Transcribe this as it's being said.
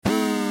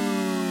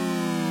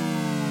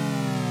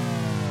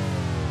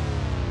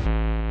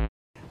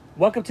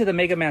Welcome to the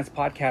Mega Man's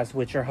podcast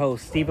with your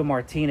host, Steven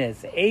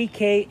Martinez,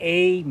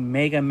 aka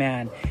Mega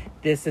Man.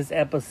 This is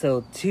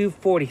episode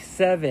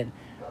 247.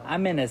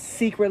 I'm in a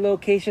secret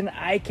location.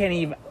 I can't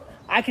even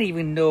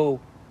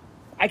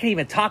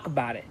talk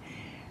about it.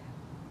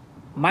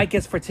 My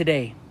guest for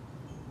today,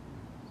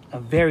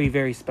 a very,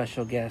 very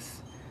special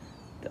guest.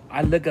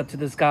 I look up to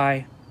this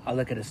guy. I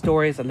look at his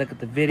stories. I look at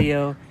the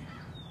video.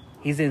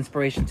 He's the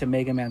inspiration to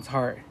Mega Man's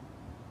heart.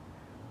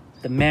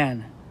 The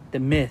man, the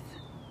myth,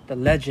 the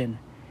legend,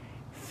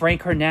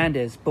 Frank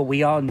Hernandez, but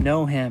we all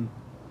know him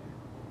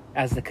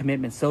as the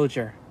commitment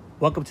soldier.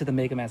 Welcome to the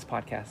Mega Man's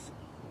podcast.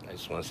 I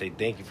just want to say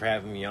thank you for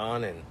having me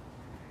on, and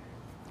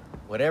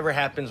whatever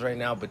happens right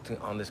now, but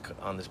on this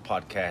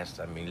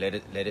podcast, I mean, let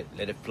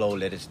it flow,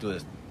 let it do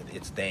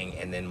its thing,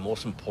 and then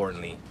most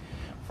importantly,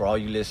 for all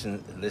you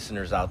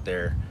listeners out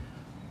there,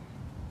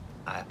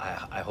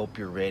 I hope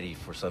you're ready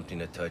for something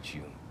to touch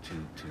you,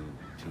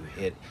 to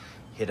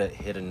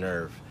hit a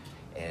nerve,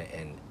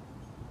 and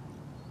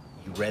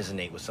you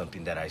resonate with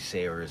something that I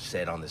say or is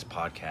said on this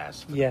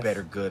podcast for the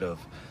better good of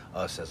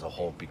us as a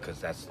whole,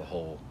 because that's the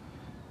whole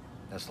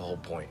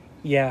point.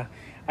 Yeah,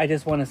 I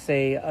just want to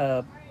say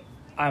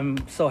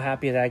I'm so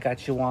happy that I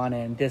got you on,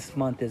 and this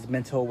month is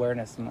Mental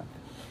Awareness Month.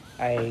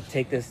 I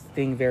take this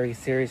thing very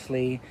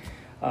seriously.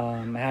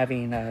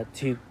 Having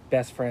two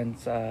best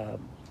friends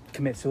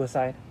commit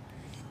suicide,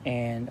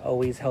 and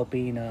always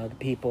helping the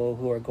people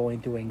who are going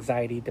through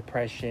anxiety,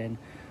 depression,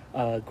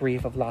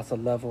 grief of loss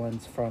of loved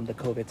ones from the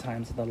COVID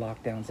times and the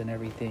lockdowns and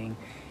everything,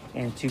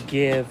 and to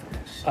give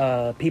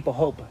people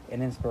hope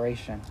and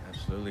inspiration.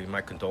 Absolutely.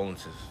 My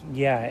condolences.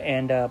 Yeah,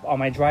 and on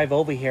my drive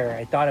over here,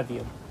 I thought of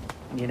you,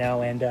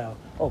 and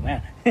oh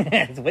man,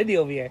 it's windy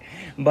over here.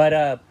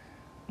 But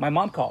my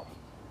mom called,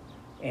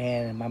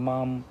 and my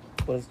mom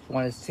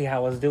wanted to see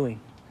how I was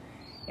doing.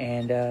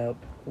 And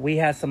we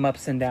had some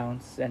ups and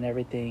downs and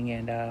everything,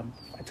 and I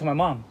told my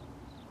mom,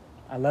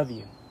 I love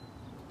you.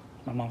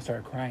 My mom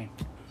started crying.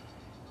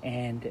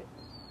 And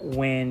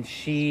when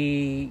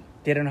she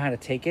didn't know how to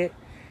take it,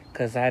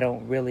 because I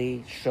don't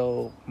really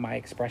show my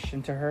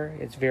expression to her,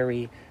 it's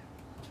very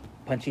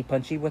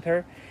punchy with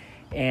her.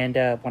 And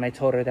when I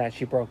told her that,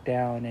 she broke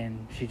down,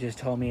 and she just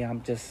told me,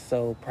 I'm just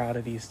so proud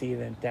of you,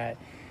 Steven, that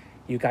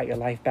you got your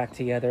life back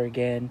together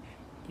again.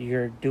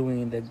 You're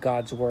doing the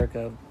God's work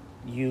of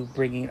you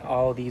bringing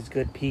all these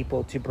good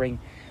people to bring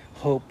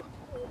hope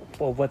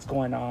for what's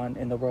going on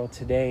in the world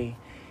today.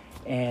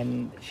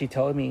 And she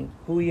told me,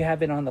 who you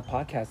having on the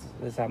podcast?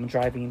 As I'm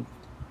driving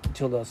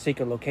to the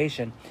secret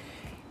location.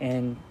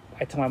 And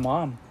I told my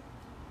mom,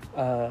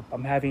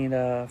 I'm having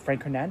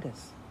Frank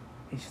Hernandez.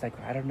 And she's like,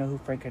 I don't know who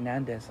Frank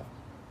Hernandez is.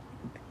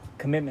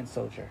 Commitment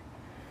soldier.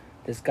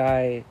 This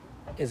guy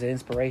is an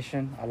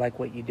inspiration. I like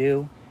what you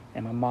do.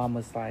 And my mom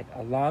was like,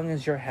 as long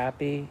as you're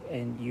happy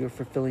and you're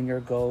fulfilling your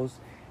goals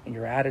and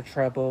you're out of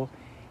trouble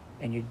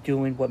and you're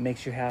doing what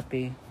makes you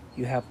happy,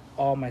 you have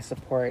all my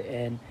support.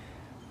 And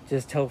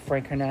just tell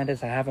Frank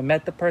Hernandez, I haven't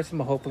met the person,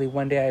 but hopefully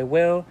one day I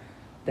will,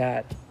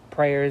 that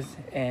prayers,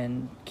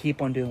 and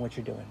keep on doing what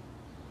you're doing.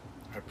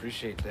 I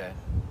appreciate that.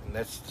 And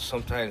that's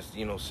sometimes,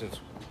 since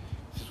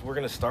we're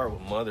going to start with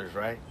mothers,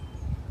 right?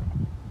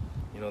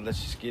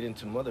 Let's just get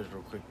into mothers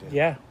real quick then.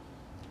 Yeah.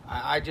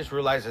 I just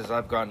realized as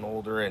I've gotten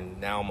older,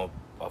 and now I'm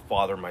a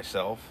father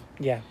myself.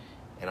 Yeah.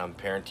 And I'm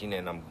parenting,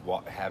 and I'm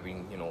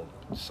having,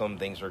 some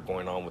things are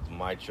going on with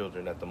my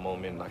children at the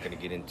moment. I'm not going to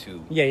get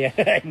into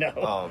I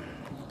know.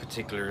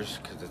 Particulars,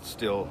 because it's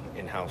still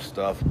in-house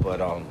stuff,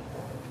 but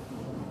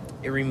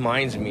it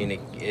reminds me, and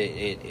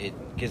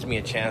it gives me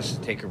a chance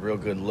to take a real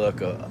good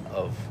look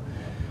of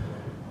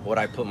what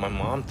I put my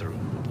mom through.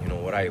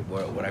 What I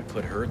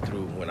put her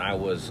through when I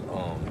was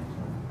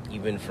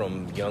even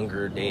from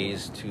younger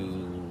days to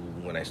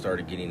when I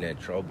started getting in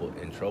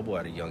trouble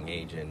at a young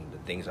age, and the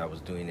things I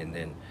was doing. And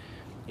then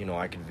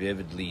I could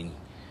vividly,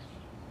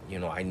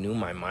 I knew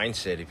my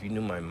mindset. If you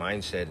knew my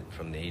mindset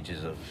from the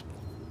ages of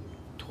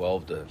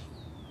 12 to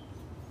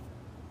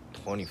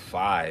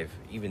 25,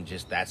 even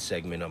just that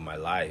segment of my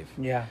life,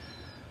 that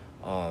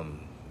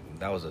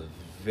was a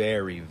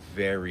very,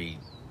 very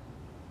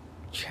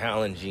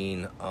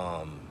challenging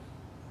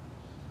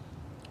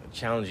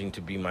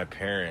to be my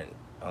parent.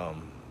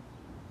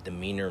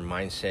 Demeanor,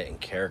 mindset, and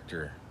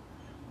character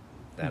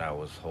that I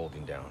was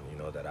holding down,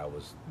 that I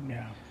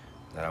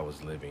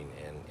was living,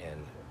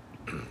 and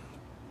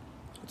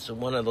it's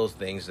one of those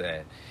things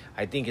that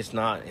I think it's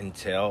not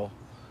until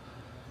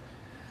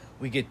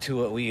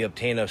we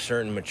obtain a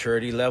certain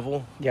maturity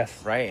level.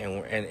 Yes. Right.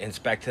 And it's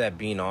back to that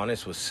being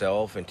honest with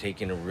self and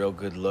taking a real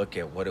good look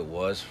at what it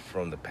was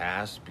from the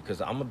past, because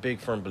I'm a big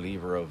firm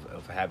believer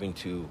of having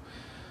to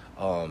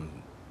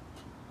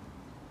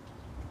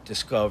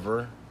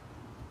discover,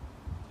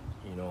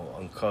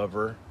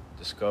 uncover,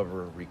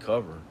 discover,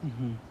 recover.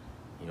 Mm-hmm.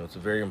 It's a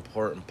very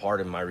important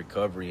part of my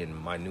recovery and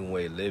my new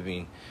way of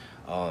living,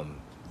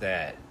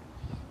 that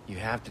you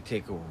have to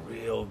take a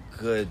real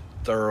good,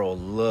 thorough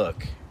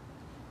look,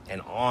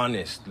 an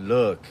honest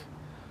look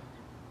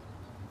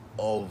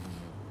of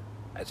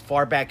as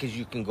far back as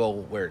you can go,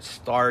 where it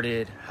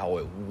started, how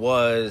it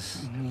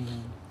was.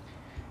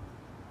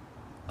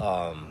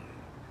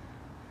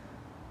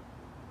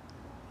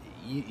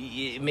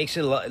 It makes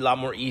it a lot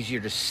more easier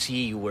to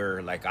see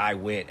where, like, I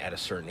went at a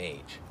certain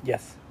age.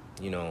 Yes.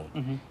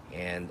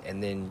 And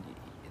then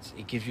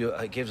it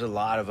gives a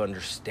lot of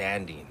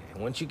understanding.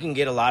 And once you can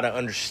get a lot of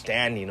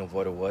understanding of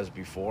what it was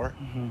before,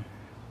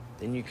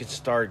 then you can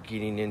start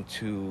getting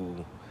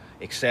into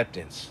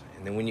acceptance.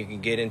 And then when you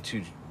can get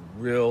into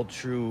real,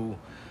 true,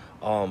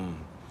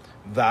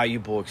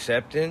 valuable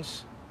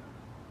acceptance,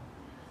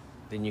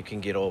 then you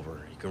can get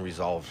over. You can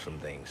resolve some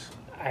things.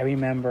 I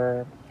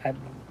remember,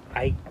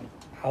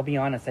 I'll be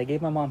honest, I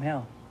gave my mom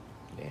hell.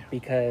 Yeah.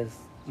 Because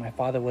my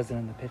father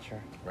wasn't in the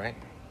picture. Right.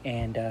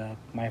 And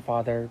my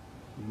father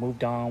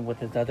moved on with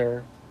his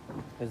other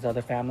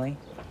family.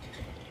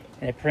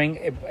 And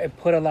it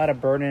put a lot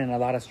of burden and a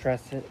lot of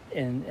stress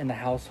in the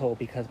household,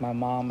 because my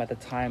mom at the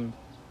time,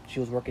 she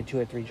was working 2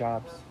 or 3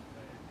 jobs.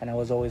 And I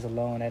was always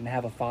alone. I didn't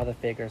have a father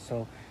figure,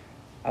 so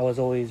I was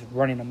always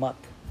running amok.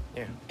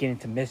 Yeah. Getting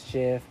into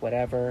mischief,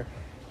 whatever,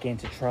 getting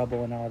into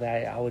trouble and all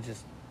that. I was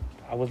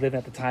living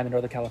at the time in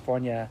Northern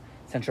California,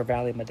 Central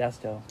Valley,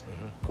 Modesto.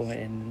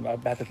 Going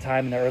at the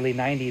time in the early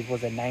 90s,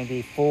 was it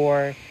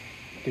 94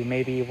 through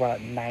maybe about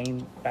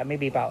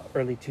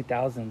early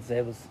 2000s.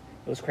 It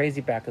was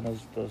crazy back in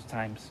those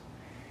times.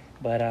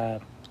 But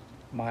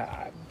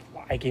I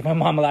gave my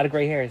mom a lot of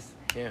gray hairs.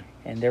 Yeah.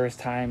 And there was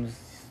times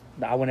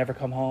I would never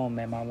come home,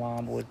 and my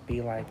mom would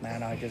be like,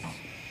 "Man, I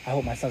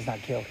hope my son's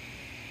not killed."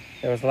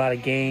 There was a lot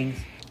of gangs,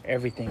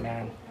 everything,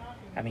 man.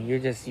 I mean,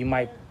 you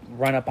might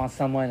run up on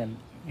someone and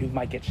you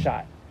might get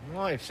shot.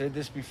 Well, I've said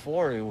this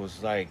before. It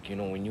was like,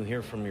 when you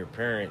hear from your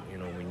parent,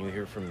 when you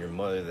hear from your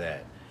mother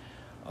that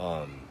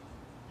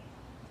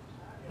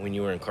when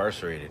you were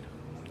incarcerated,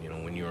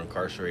 when you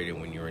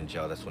were in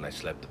jail, that's when I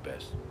slept the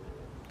best.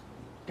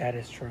 That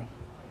is true.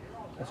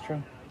 That's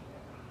true.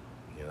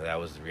 That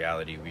was the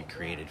reality we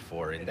created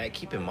for. And that,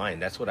 keep in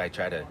mind, that's what I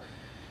try to,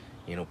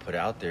 put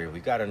out there. We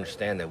got to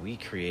understand that we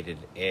created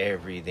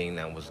everything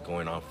that was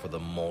going on for the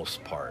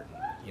most part.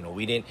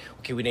 We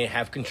didn't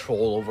have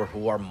control over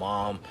who our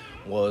mom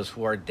was,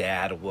 who our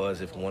dad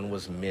was, if one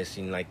was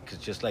missing, cause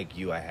just like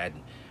you, I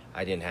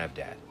didn't have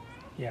dad.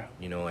 Yeah.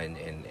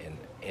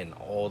 And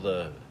all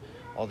the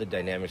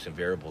dynamics and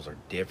variables are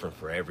different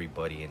for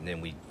everybody. And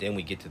then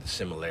we get to the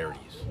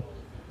similarities.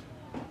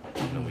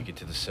 We get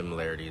to the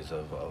similarities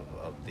of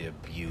the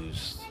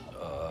abuse,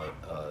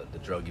 the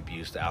drug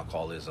abuse, the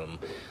alcoholism,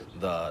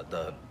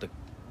 the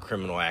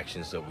criminal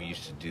actions that we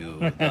used to do,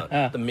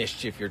 the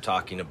mischief you're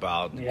talking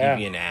about, the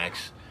deviant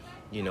acts,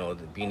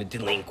 being a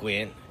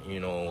delinquent,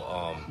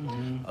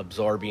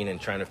 absorbing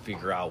and trying to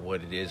figure out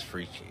what it is for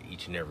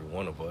each and every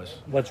one of us.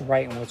 What's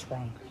right and what's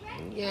wrong.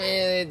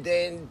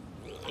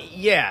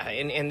 Yeah,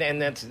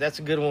 and that's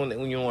a good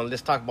one.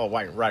 Let's talk about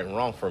right and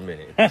wrong for a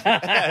minute.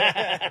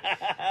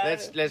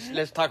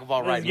 let's talk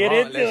about right and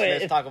wrong.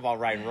 Let's talk about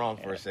right and wrong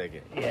for a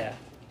second. Yeah.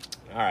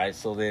 All right.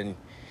 So then,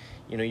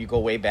 you go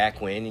way back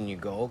when, and you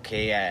go,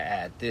 okay,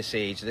 at this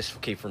age, this is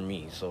okay for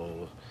me.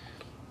 So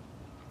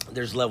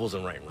there's levels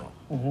in right and wrong.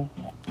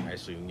 All right.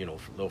 So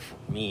for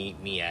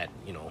me at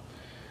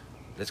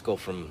let's go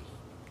from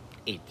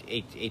 8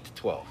 to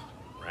 12,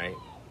 right?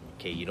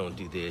 Okay, you don't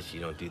do this, you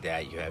don't do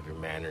that, you have your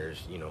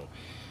manners,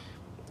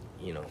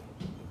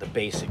 the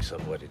basics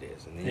of what it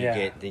is. And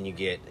then you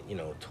get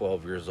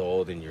 12 years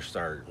old, and you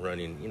start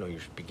running, you're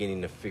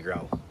beginning to figure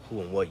out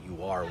who and what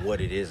you are, what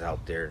it is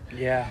out there.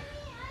 Yeah.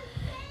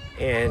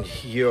 And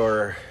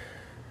you're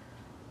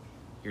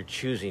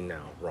choosing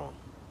now wrong.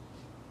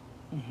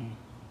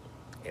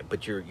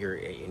 But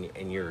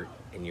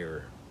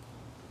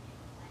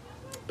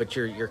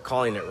you're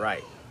calling it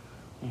right.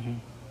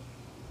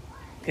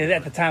 Because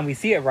at the time we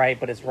see it right,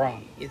 but it's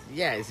wrong.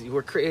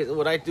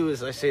 What I do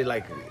is I say,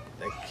 like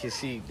you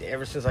see,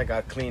 ever since I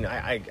got clean,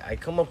 I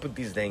come up with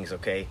these things,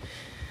 okay?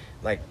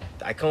 Like,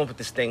 I come up with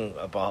this thing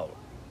about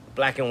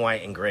black and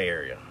white and gray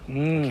area.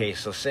 Okay,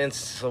 so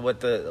what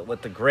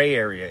the gray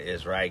area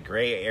is, right?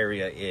 Gray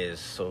area is,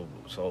 so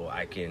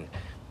I can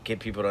get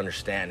people to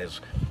understand,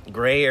 is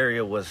gray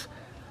area was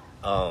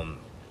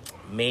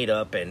made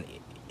up, and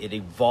it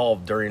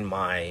evolved during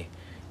my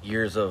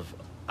years of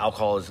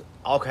alcoholism,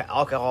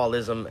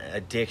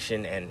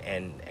 addiction,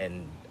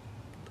 and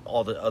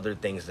all the other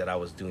things that I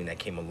was doing that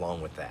came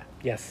along with that.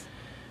 Yes.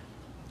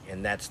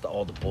 And that's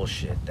all the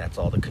bullshit. That's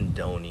all the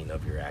condoning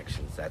of your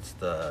actions. That's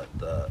the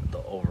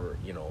over,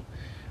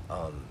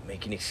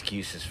 making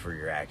excuses for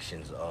your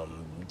actions.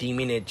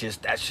 Deeming it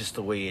that's just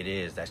the way it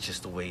is. That's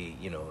just the way,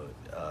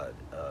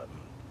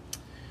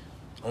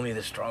 only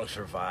the strong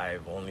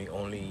survive.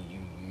 Only you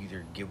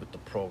either get with the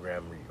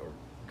program or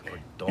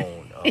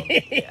don't.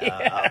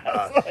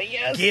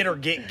 Get or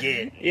get.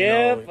 Yep,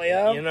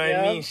 you know what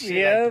I mean?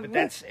 Shit, but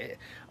that's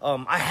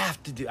I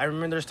have to do. I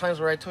remember there's times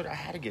where I told you I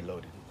had to get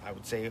loaded. I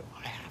would say,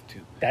 I have to.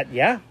 I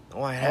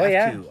have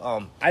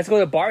to. I used to go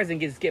to bars and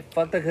get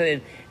fucked up.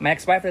 And my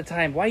ex-wife at the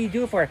time, why do you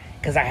do it for?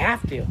 Because I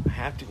have to.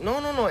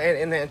 No.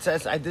 And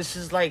this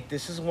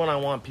is what I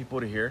want people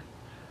to hear.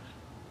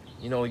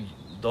 You know,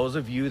 those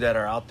of you that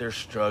are out there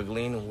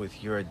struggling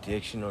with your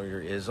addiction or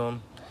your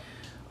ism,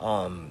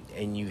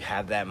 and you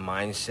have that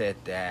mindset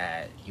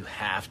that you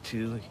have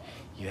to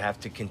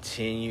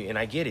continue, and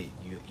I get it.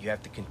 You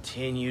have to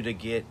continue to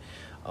get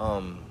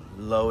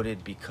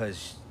loaded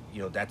because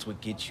that's what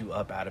gets you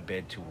up out of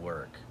bed to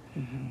work.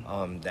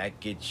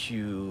 That gets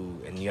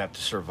you, and you have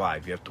to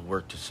survive. You have to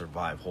work to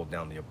survive. Hold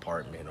down the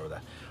apartment or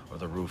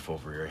the roof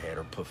over your head,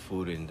 or put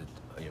food in the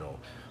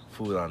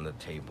food on the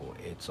table.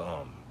 It's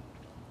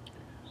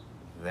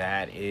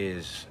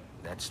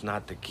that's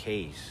not the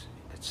case.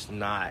 It's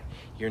not.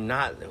 You're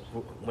not.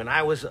 When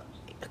I was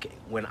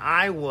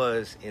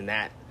in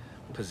that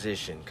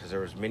position, because there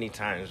was many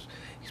times,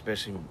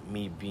 especially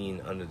me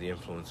being under the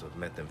influence of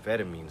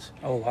methamphetamines.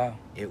 Oh wow!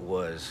 It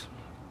was.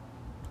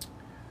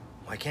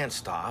 I can't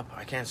stop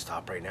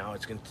right now.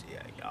 It's gonna.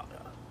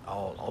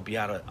 I'll be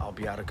out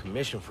of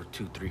commission for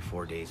 2, 3,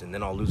 4 days, and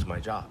then I'll lose my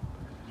job.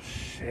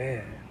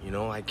 Shit.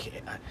 I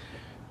can't.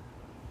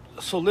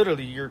 So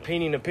literally, you're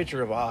painting a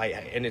picture of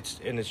and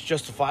it's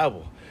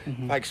justifiable.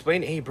 If I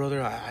explain, hey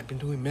brother, I've been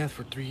doing meth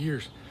for 3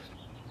 years.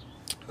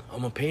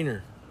 I'm a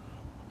painter.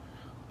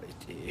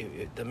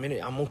 The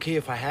minute I'm okay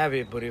if I have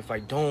it, but if I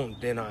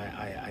don't, then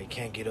I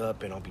can't get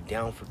up, and I'll be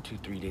down for 2,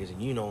 3 days,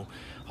 and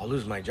I'll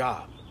lose my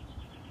job.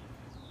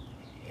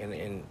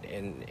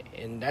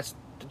 And that's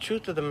the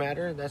truth of the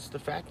matter. That's the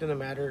fact of the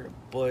matter.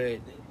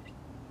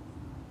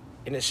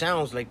 And it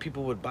sounds like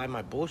people would buy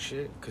my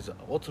bullshit, because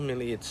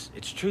ultimately it's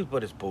truth,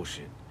 but it's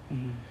bullshit.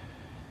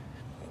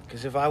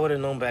 Because if I would have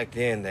known back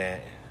then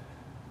that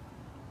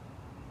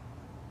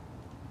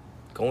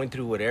going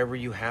through whatever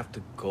you have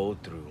to go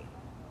through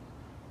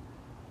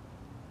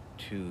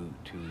to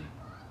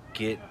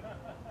get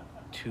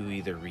to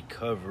either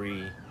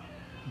recovery,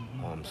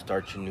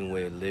 start your new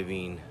way of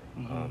living,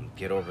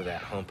 get over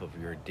that hump of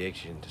your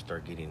addiction to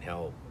start getting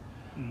help,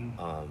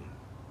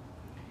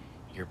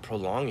 you're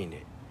prolonging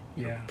it.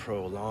 You're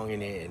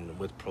prolonging it, and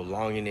with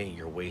prolonging it,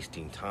 you're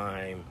wasting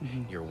time.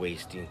 You're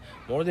wasting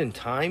more than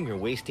time. You're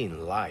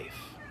wasting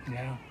life.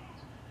 Yeah.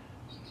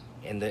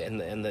 And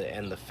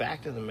the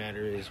fact of the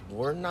matter is,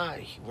 we're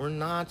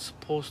not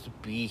supposed to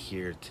be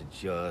here to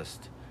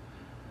just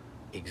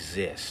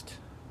exist.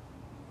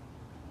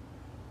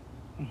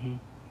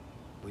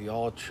 We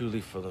all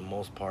truly, for the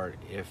most part,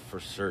 if for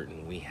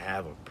certain, we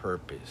have a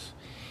purpose,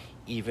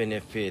 even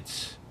if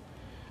it's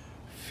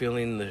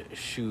filling the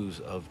shoes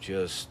of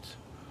just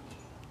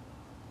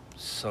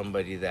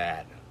somebody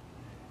that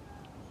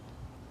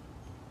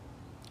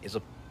is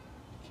a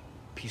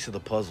piece of the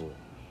puzzle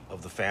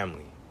of the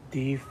family.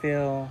 Do you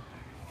feel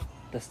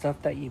the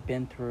stuff that you've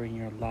been through in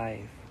your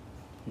life,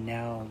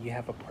 now you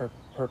have a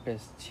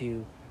purpose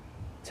to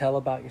tell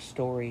about your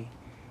story,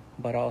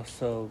 but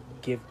also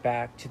give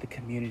back to the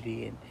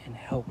community and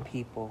help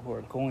people who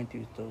are going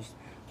through those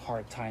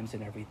hard times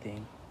and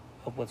everything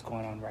of what's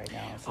going on right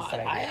now in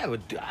society? I have a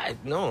duty. I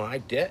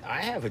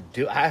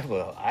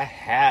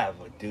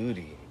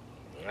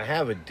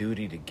have a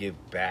duty to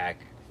give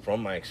back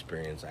from my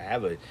experience. I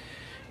have a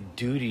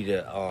duty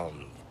to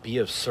be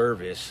of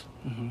service.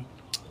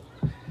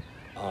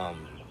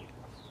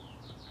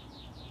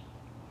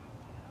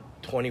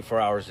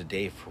 24 hours a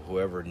day for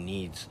whoever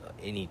needs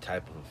any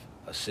type of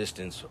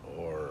assistance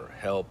or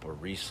help or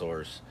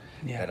resource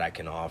that I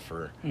can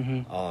offer.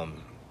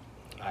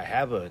 I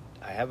have a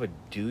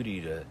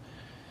duty to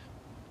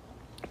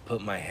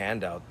put my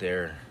hand out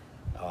there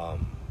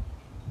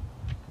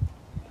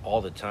all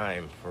the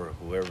time for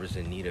whoever's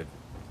in need of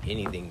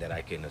anything that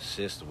I can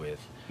assist with.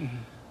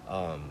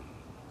 I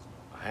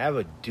have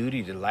a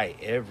duty to light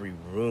every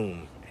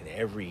room and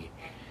every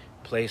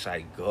place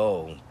I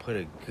go, put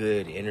a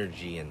good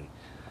energy and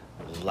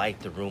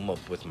light the room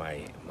up with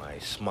my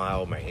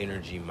smile, my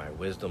energy, my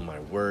wisdom, my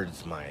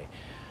words, my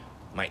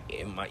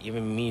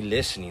even me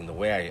listening, the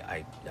way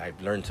I've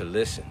learned to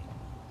listen.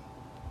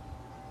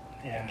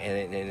 Yeah.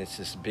 And it's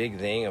this big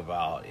thing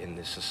about, in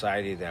the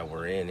society that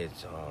we're in,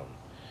 it's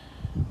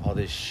all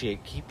this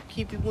shit.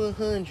 Keep it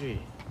 100.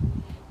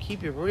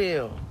 Keep it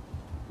real.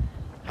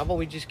 How about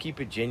we just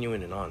keep it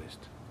genuine and honest?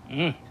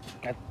 Yeah.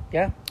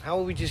 How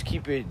about we just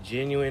keep it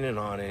genuine and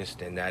honest,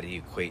 and that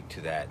equate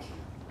to that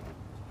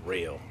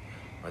real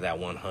or that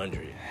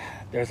 100?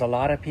 There's a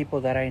lot of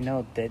people that I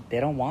know that they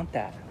don't want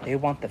that. They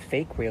want the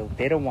fake real.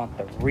 They don't want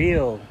the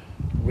real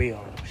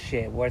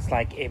shit, where it's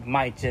like it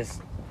might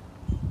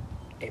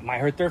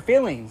hurt their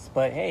feelings,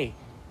 but hey,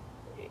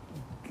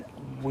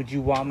 would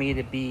you want me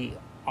to be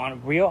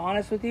real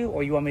honest with you,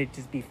 or you want me to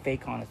just be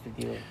fake honest with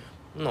you?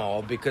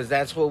 No, because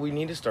that's what we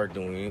need to start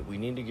doing. We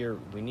need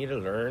to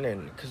learn,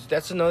 and because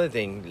that's another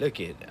thing. Look,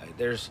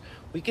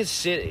 we can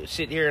sit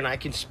here and I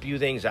can spew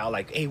things out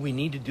like, hey, we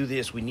need to do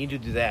this, we need to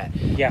do that.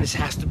 Yeah. This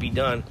has to be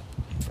done.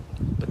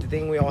 But the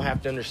thing we all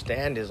have to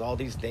understand is all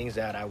these things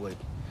that I would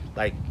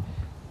like,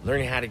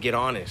 learning how to get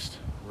honest,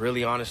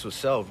 really honest with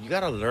self. You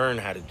got to learn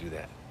how to do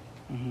that.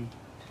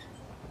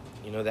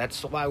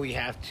 That's why we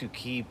have to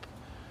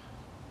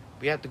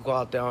go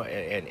out there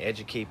and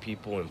educate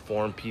people,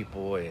 inform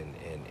people, and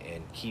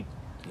keep,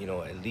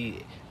 at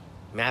least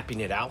mapping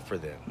it out for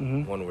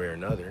them one way or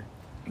another.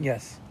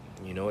 Yes.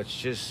 You know, it's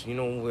just, you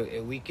know,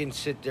 we can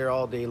sit there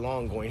all day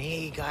long going,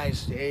 hey,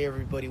 guys, hey,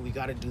 everybody, we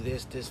got to do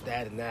this,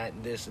 that, and that,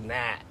 and this and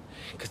that.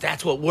 Because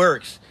that's what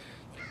works.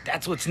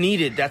 That's what's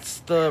needed. That's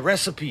the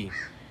recipe.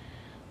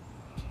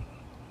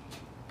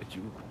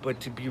 But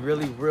to be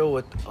really real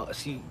with,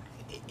 see,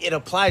 it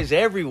applies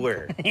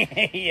everywhere.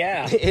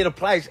 Yeah. It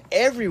applies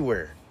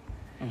everywhere.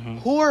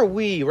 Who are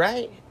we,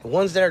 right? The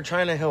ones that are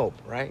trying to help,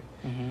 right?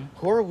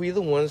 Who are we,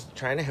 the ones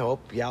trying to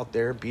help, be out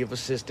there, be of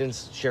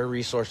assistance, share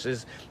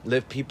resources,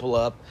 lift people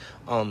up,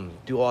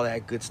 do all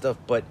that good stuff.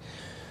 But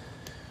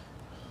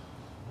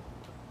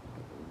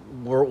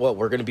we're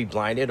going to be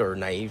blinded or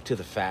naive to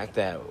the fact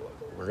that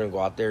we're going to go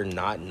out there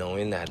not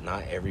knowing that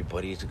not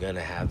everybody's going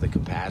to have the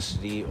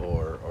capacity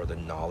or the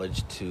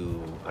knowledge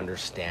to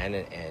understand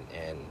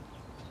and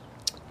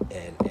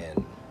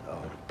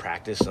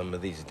practice some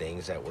of these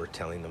things that we're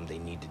telling them they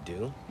need to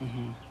do.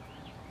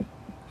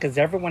 Because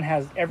everyone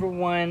has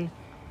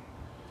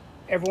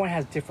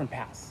different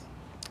paths.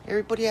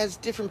 Everybody has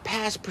different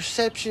past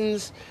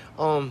perceptions,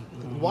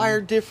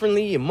 wired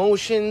differently,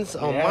 emotions,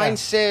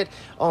 mindset.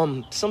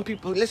 Some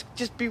people, let's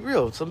just be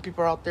real. Some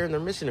people are out there and they're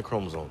missing a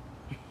chromosome.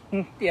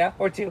 Yeah,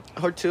 or two.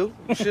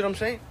 You see what I'm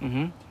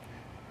saying?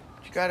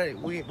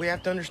 We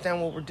have to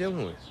understand what we're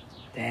dealing with.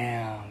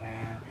 Damn,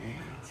 man.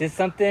 It's just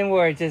something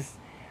where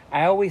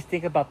I always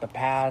think about the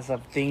past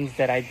of things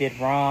that I did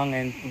wrong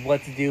and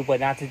what to do, what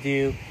not to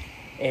do.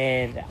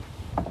 And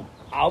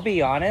I'll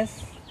be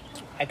honest,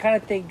 I kind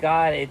of thank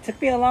God. It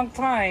took me a long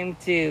time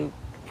to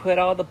put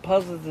all the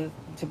puzzles,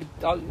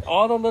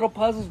 all the little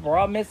puzzles were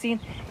all missing.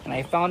 And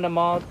I found them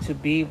all to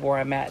be where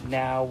I'm at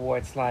now, where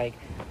it's like,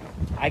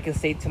 I can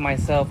say to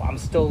myself, I'm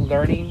still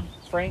learning,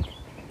 Frank.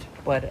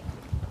 But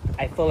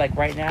I feel like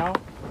right now,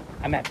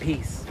 I'm at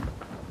peace.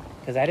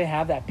 Because I didn't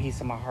have that peace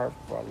in my heart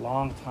for a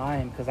long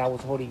time. Because I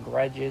was holding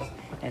grudges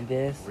and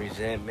this.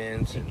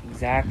 Resentments.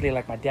 Exactly.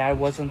 Like my dad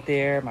wasn't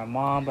there. My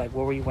mom, like,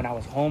 where were you when I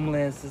was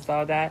homeless and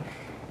all that.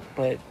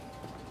 But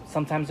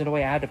sometimes in a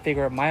way I had to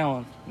figure my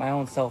own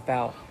self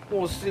out.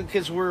 Well,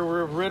 because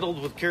we're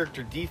riddled with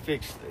character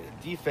defects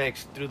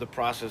through the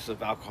process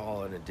of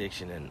alcohol and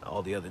addiction and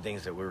all the other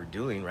things that we were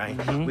doing,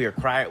 right? We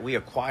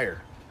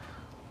acquire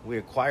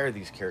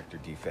these character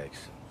defects.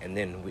 And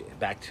then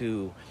back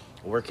to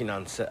working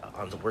on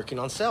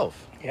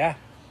self. Yeah.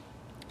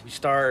 We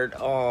start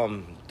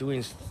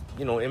doing,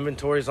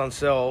 inventories on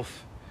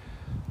self,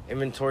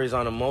 inventories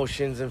on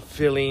emotions and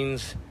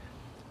feelings,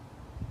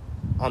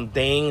 on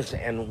things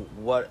and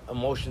what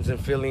emotions and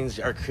feelings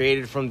are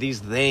created from these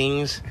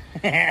things,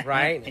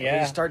 right?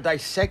 Yeah. We start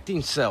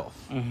dissecting self.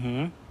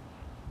 And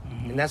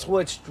that's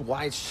why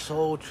it's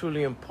so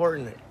truly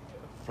important,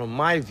 from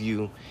my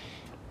view,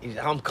 is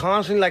I'm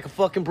constantly like a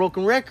fucking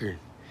broken record.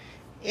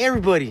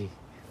 Everybody.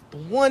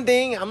 But one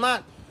thing,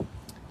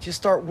 just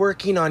start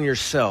working on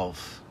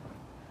yourself.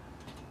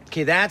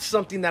 Okay, that's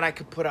something that I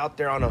could put out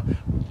there on a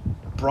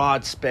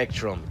broad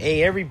spectrum.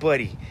 Hey,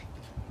 everybody,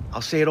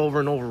 I'll say it over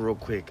and over real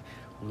quick.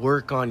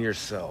 Work on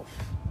yourself.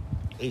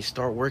 Hey,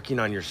 start working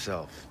on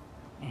yourself.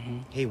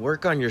 Hey,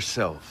 work on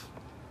yourself.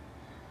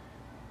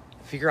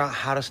 Figure out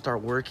how to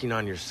start working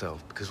on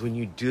yourself. Because when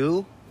you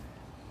do,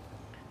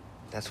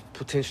 that's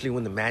potentially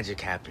when the magic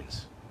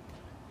happens.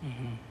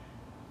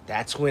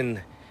 That's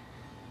when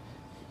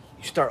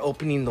you start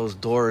opening those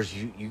doors.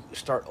 You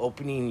start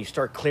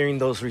clearing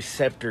those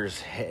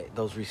receptors.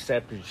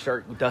 You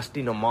start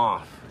dusting them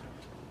off.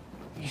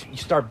 You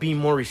start being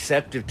more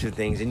receptive to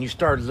things, and you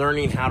start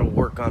learning how to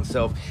work on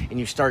self, and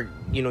you start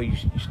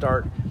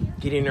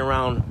getting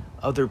around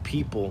other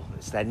people.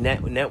 It's that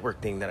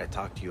network thing that I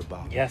talked to you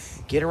about.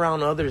 Yes. Get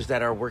around others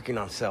that are working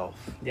on self.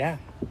 Yeah.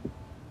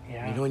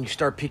 And you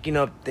start picking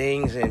up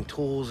things and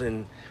tools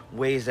and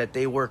ways that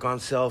they work on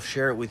self,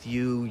 share it with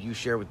you, you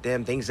share with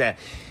them, things that,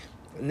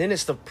 and then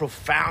it's the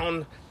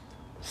profound,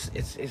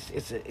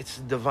 it's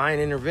divine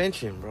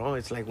intervention, bro.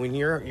 It's like when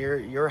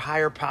your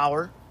higher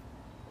power,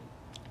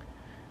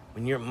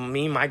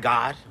 when my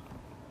God,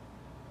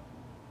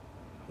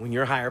 when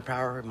your higher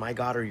power, my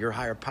God, or your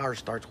higher power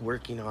starts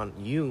working on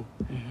you,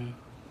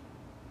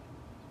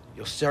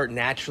 you'll start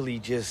naturally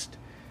just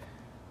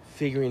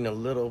figuring a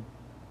little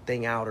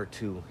thing out or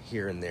two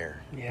here and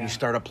there. Yeah. You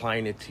start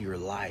applying it to your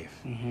life,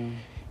 and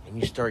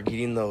you start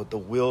getting the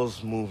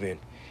wheels moving,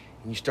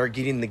 and you start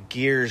getting the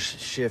gears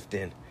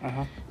shifting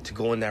to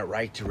go in that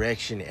right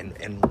direction, and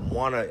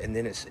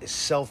then it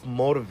self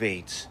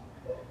motivates.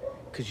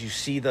 Because you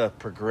see the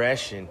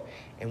progression,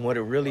 and what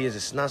it really is,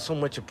 it's not so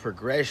much a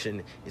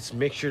progression, it's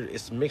mixed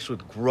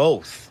with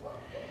growth.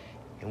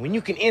 And when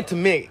you can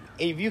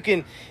if you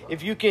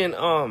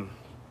can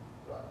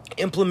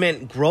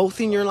implement growth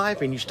in your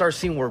life, and you start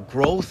seeing where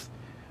growth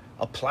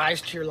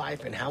applies to your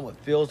life and how it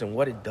feels and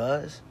what it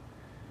does,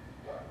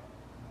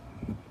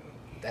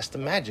 that's the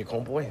magic,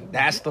 homeboy.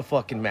 That's the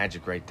fucking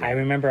magic right there. I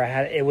remember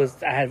I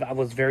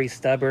was very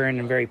stubborn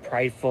and very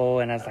prideful,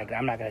 and I was like,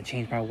 I'm not gonna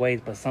change my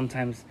ways, but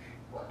sometimes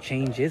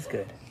change is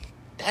good.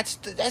 That's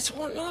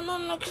one.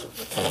 No.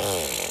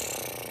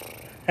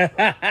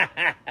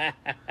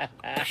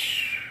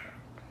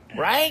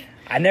 Right?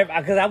 I never,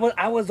 because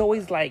I was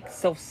always like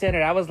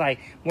self-centered. I was like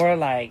more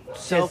like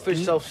Selfish,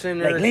 just,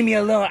 self-centered. Like leave me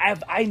alone.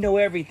 I know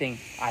everything.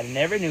 I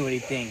never knew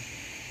anything.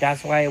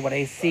 That's why when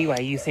I see, why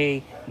you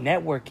say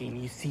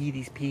networking, you see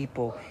these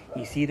people,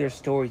 you see their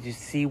stories, you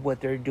see what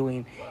they're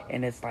doing,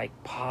 and it's like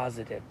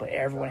positive. But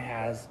everyone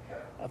has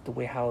of the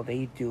way how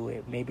they do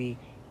it. Maybe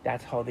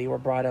that's how they were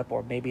brought up,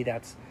 or maybe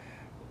that's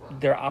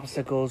their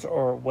obstacles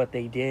or what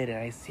they did. And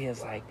I see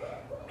it's like,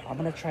 I'm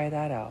gonna try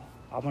that out.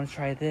 I'm gonna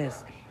try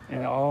this,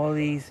 and all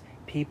these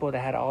people that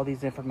had all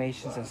these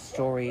informations and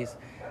stories.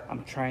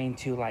 I'm trying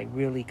to like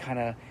really kind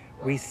of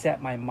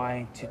reset my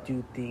mind to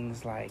do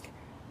things like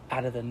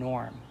out of the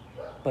norm,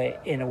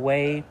 but in a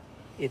way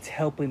it's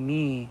helping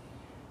me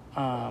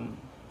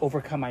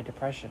overcome my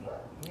depression,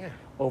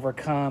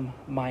 overcome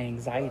my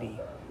anxiety,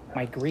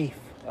 my grief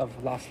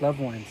of lost loved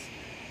ones,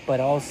 but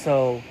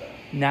also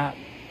not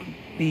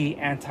be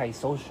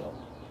antisocial.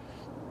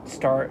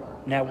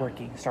 Start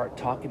networking, start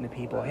talking to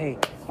people. Hey,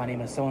 my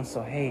name is so and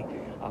so. Hey,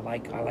 I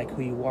like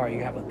who you are.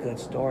 You have a good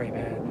story,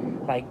 man.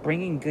 Like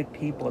bringing good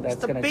people. That's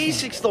it's the gonna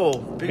basics, though.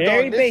 Big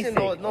very dog, basic.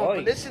 But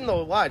listen,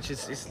 though. Watch.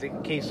 It's the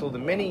case. So the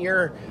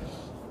minute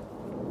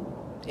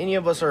any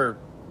of us are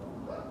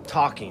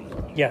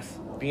talking, Yes.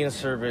 being of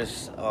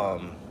service,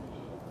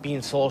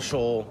 being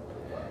social,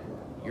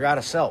 you're out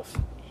of self.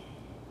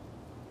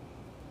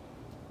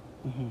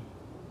 Mm-hmm.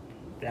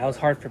 That was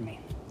hard for me.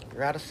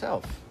 You're out of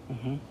self.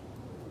 Mm-hmm.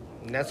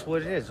 And that's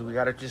what it is. We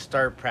got to just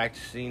start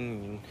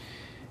practicing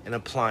and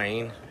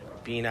applying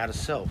being out of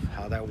self,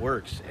 how that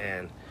works.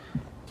 And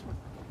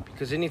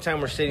because anytime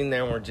we're sitting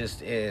there and we're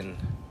just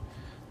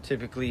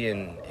typically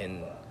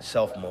in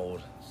self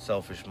mode,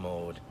 selfish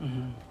mode,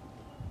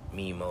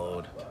 me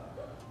mode,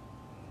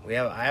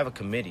 I have a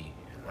committee.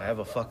 I have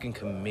a fucking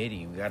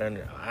committee.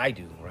 I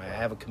do, right? I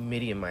have a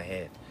committee in my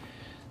head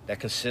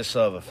that consists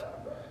of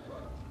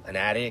an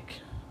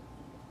addict,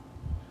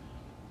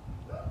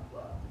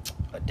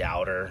 a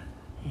doubter,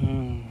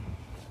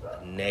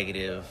 a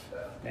negative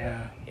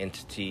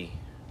entity.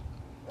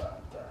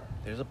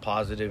 There's a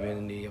positive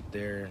entity up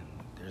there.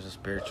 There's a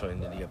spiritual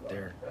entity up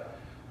there.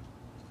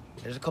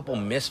 There's a couple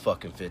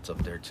misfucking fits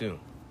up there too.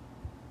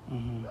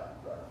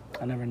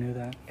 I never knew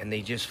that. And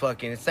they just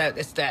fucking it's that.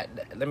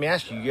 Let me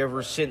ask you: you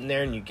ever sitting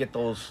there and you get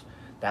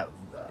I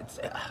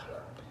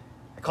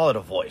call it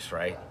a voice,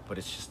 right? But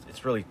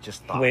it's really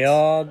just thoughts. We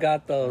all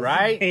got those,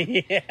 right?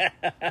 Yeah,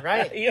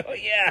 Right?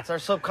 Yeah. It's our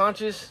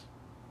subconscious.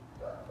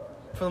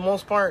 For the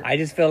most part, I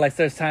just feel like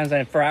there's times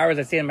for hours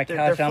I sit on my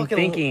couch and I'm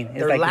thinking.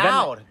 They're like,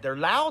 loud. They're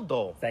loud,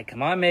 though. It's like,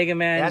 come on, Mega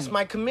Man. That's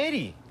my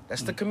committee.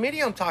 That's the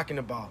committee I'm talking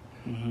about.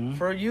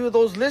 For you,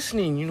 those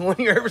listening, you know, when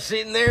you're ever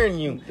sitting there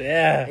and you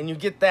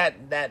get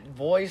that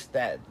voice,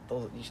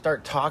 you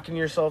start talking to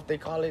yourself, they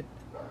call it.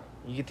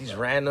 You get these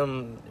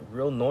random,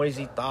 real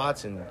noisy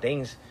thoughts and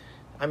things.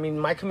 I mean,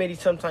 my committee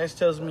sometimes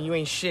tells me, you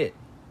ain't shit.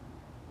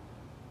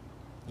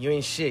 You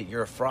ain't shit.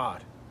 You're a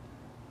fraud.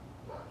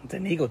 It's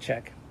an ego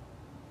check.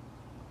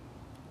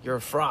 You're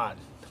a fraud.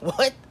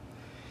 What?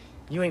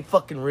 You ain't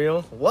fucking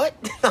real. What?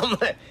 I'm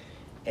like,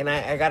 and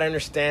I gotta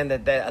understand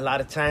that a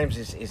lot of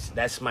times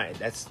that's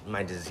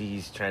my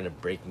disease trying to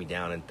break me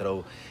down and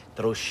throw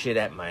shit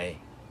at my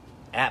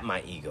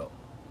ego.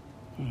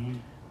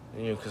 You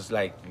know, because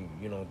like,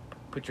 you know,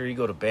 put your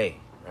ego to bay,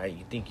 right?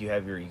 You think you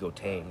have your ego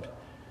tamed,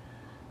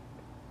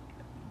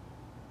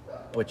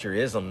 but your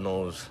ism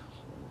knows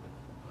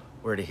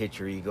where to hit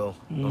your ego,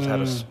 knows how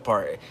to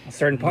spark a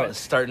certain point.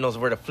 Knows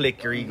where to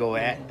flick your ego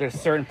at. There's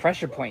certain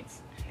pressure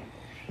points.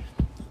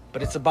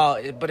 But it's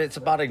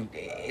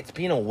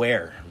being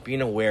aware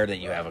that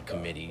you have a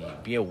committee.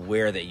 Be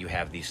aware that you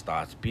have these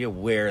thoughts. Be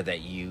aware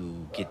that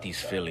you get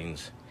these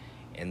feelings,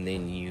 and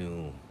then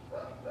you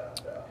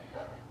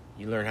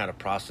learn how to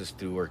process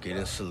through or get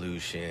a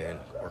solution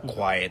or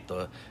quiet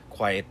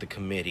the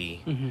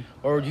committee,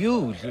 or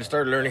you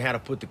start learning how to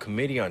put the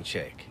committee on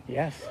check.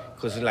 Yes.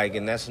 Because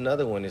and that's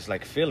another one. It's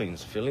like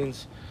feelings.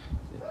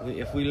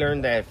 If we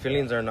learn that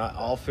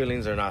all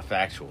feelings are not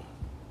factual.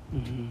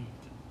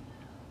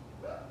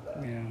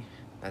 Yeah.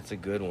 That's a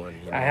good one.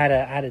 You know? I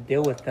had to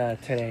deal with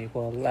today.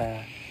 Well,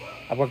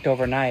 I worked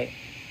overnight,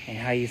 and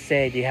how you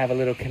said you have a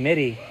little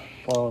committee.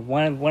 Well,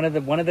 one of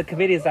the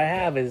committees I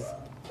have is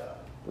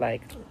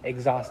like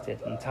exhausted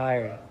and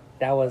tired.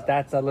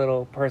 That's a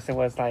little person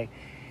was like,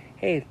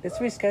 hey, let's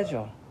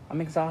reschedule.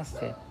 I'm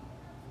exhausted.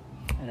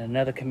 And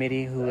another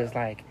committee who is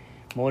like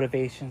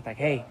motivation, like,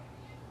 hey,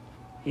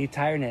 you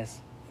tiredness,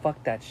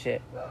 fuck that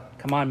shit.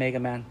 Come on, Mega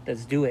Man,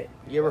 let's do it.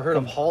 You ever heard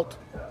of HALT?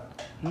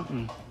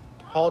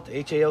 HALT,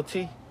 HALT?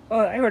 Oh,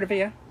 I heard of it,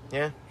 yeah.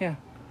 Yeah? Yeah.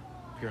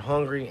 If you're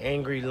hungry,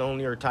 angry,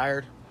 lonely, or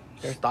tired,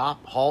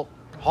 stop, halt,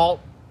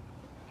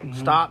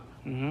 stop.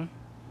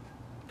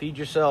 Feed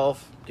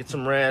yourself, get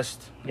some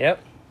rest.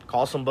 Yep.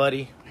 Call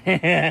somebody. You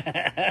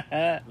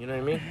know what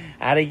I mean?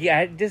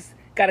 I just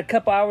got a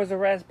couple hours of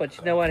rest, but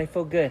you know what? I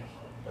feel good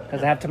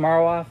because I have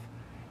tomorrow off,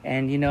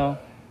 and you know,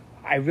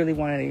 I really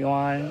wanted to go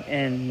on,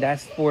 and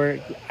that's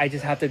where I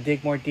just have to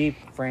dig more deep,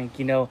 Frank.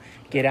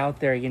 Get out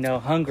there.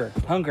 Hunger.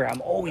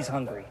 I'm always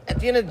hungry.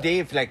 At the end of the day,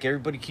 if like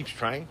everybody keeps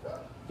trying,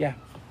 Yeah.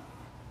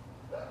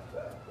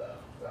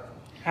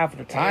 Half of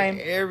the time.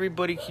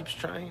 everybody keeps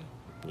trying.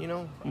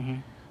 Mm-hmm.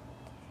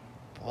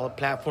 All the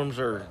platforms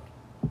are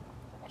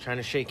trying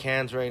to shake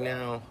hands right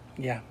now,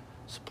 Yeah.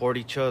 support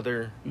each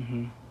other,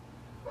 Mm-hmm.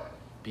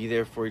 be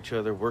there for each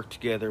other, work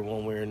together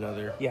one way or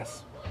another.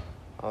 Yes.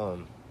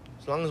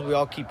 As long as we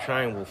all keep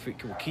trying, we'll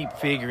keep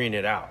figuring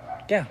it out.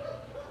 Yeah.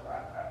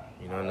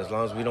 And as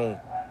long as we don't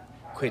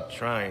quit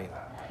trying,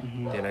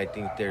 then I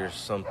think there's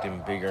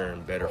something bigger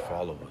and better for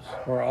all of us.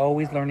 We're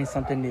always learning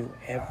something new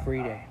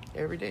every day.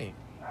 Every day,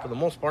 for the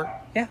most part.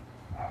 Yeah.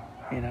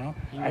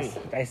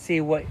 I see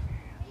what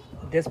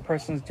this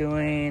person's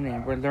doing,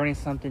 and we're learning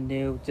something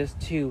new just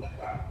to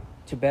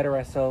better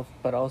ourselves,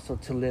 but also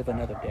to live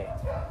another day.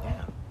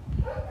 Yeah.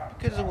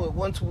 Because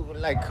once,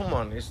 come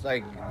on, it's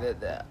like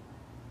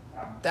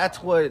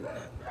that's what.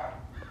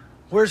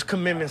 Where's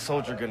Commitment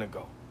Soldier gonna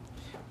go?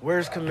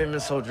 Where's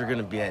Commitment Soldier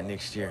gonna be at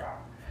next year?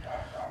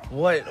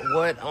 What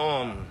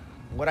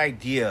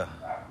idea?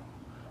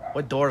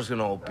 What door's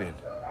gonna open?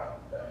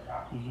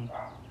 Mm-hmm.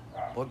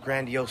 What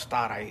grandiose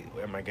thought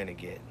am I gonna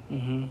get?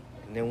 Mm-hmm.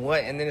 And then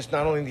what? And then it's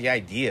not only the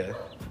idea.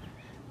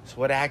 It's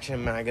what action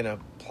am I gonna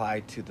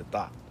apply to the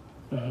thought?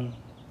 Mm-hmm.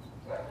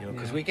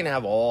 Because we can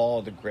have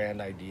all the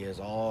grand ideas,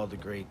 all the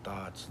great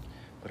thoughts,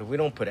 but if we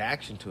don't put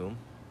action to them,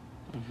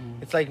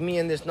 it's like me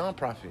and this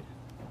nonprofit.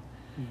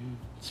 Mm-hmm.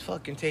 It's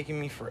fucking taking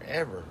me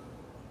forever.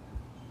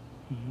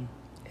 Mm-hmm.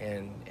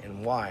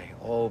 And why?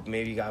 Oh,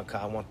 maybe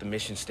I want the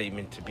mission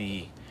statement to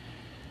be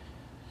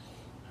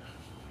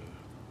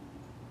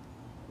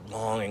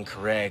long and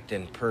correct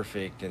and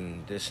perfect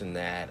and this and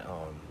that.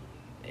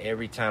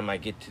 Every time I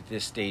get to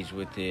this stage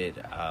with it,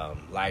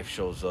 life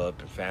shows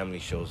up and family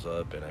shows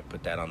up, and I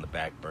put that on the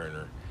back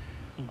burner.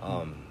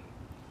 Mm-hmm.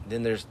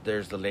 Then there's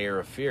the layer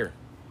of fear.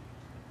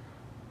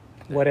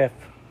 What if?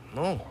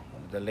 No,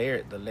 the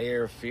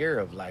layer of fear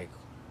of like,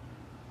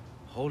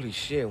 holy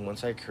shit!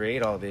 Once I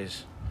create all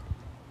this,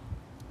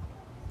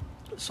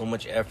 so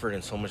much effort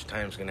and so much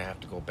time is gonna have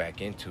to go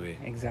back into it.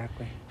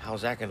 Exactly.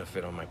 How's that gonna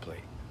fit on my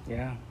plate?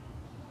 Yeah.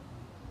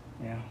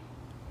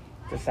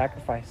 It's a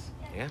sacrifice.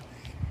 Yeah.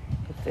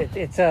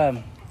 It's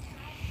a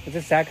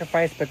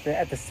sacrifice, but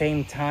at the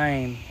same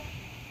time,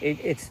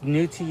 it's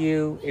new to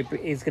you.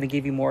 It's going to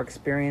give you more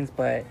experience,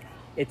 but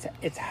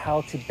it's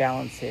how to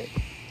balance it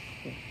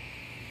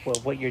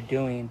with what you're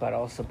doing, but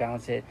also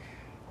balance it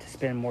to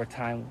spend more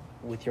time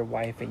with your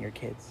wife and your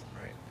kids.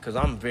 Right. Because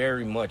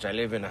I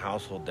live in a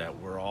household that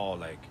we're all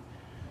like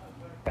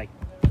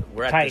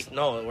we're at tight.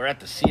 We're at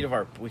the seat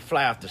of we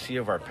fly off the seat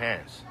of our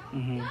pants.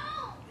 Mm-hmm.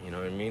 You know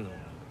what I mean?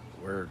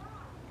 We're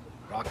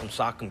rock 'em,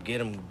 sock 'em,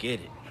 get 'em, get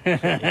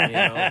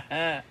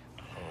it.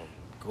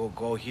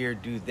 Go here,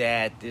 do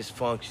that, this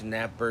function,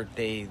 that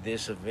birthday,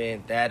 this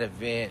event, that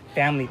event.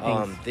 Family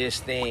things. This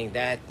thing,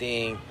 that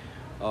thing,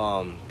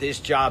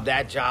 this job,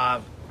 that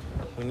job.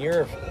 When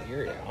you're,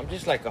 I'm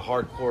just like a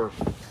hardcore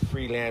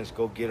freelance,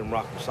 go get 'em,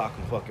 rock 'em, sock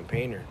 'em, fucking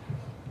painter,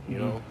 you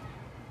know?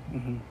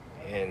 Mm-hmm.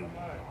 And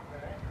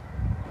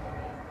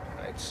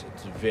it's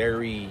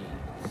very,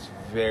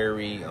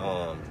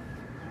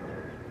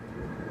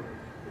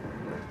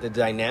 the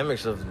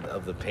dynamics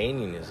of the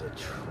painting is a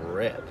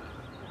trip.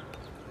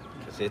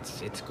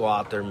 Because it's go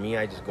out there,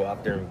 I just go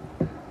out there and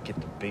get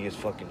the biggest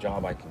fucking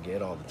job I can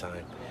get all the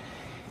time.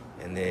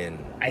 And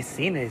then I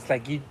seen it. It's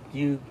like you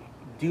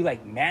do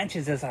like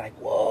mansions. It's like,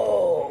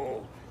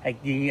 whoa.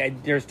 Like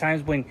there's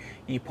times when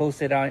you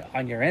post it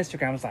on your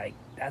Instagram. It's like,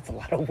 that's a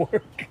lot of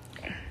work.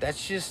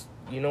 That's just,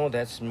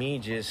 that's me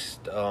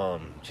just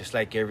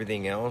like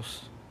everything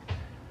else.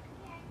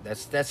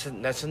 That's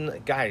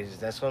guys,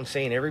 that's what I'm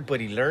saying.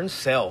 Everybody learn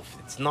self.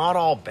 It's not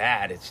all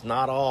bad. It's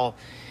not all.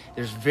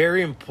 There's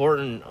very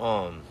important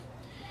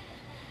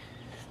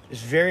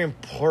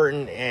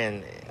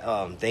and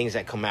things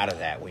that come out of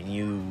that when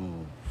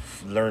you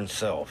learn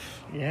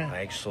self. Yeah.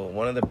 Like, so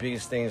one of the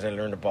biggest things I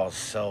learned about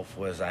self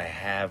was I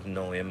have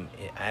no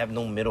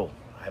middle.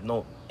 I have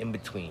no in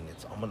between.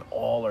 I'm an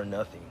all or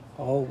nothing.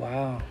 Oh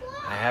wow.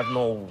 I have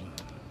no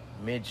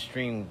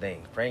midstream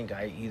thing. Frank,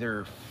 I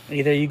either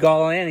you go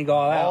all in and go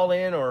all out. All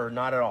in or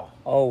not at all.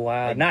 Oh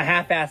wow. Not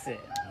half-ass it.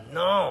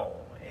 No.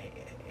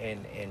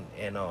 And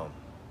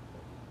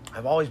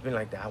I've always been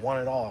like that. I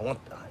want it all. I want,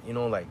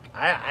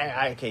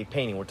 okay,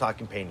 painting. We're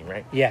talking painting,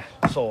 right? Yeah.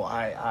 So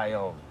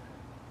I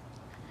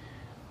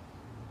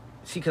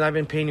see, because I've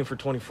been painting for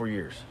 24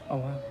 years. Oh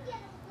wow.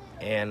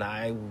 And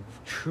I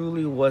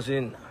truly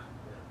wasn't.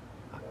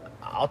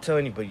 I'll tell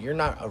anybody, you're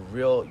not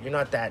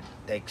that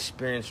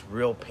experienced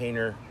real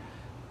painter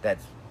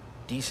that's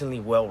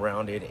decently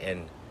well-rounded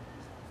and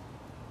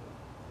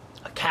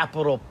a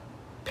capital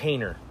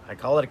painter. I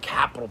call it a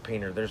capital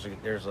painter. There's a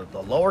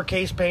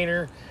lowercase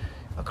painter,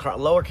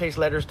 lowercase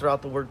letters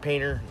throughout the word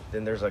painter.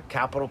 Then there's a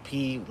capital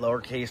P,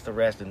 lowercase the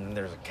rest, and then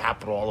there's a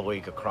capital all the way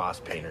across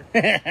painter.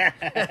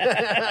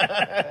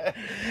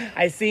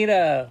 I seen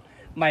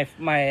my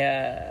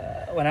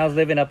when I was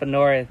living up in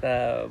north,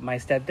 my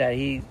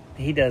stepdad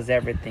he does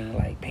everything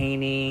like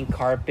painting,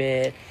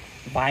 carpet,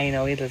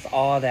 vinyl. He does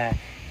all that.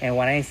 And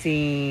when I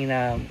seen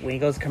when he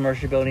goes to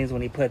commercial buildings,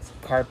 when he puts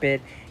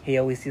carpet, he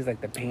always sees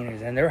like the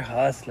painters, and they're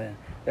hustling.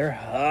 They're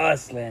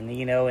hustling,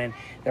 you know, and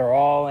they're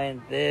all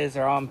in this,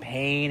 they're all in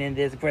paint and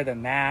this for the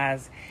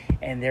mask,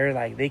 and they're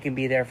like, they can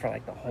be there for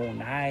like the whole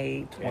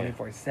night,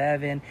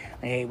 24/7. Like,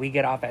 hey, we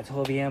get off at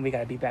 12 a.m. We got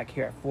to be back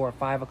here at 4 or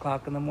 5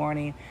 o'clock in the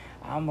morning.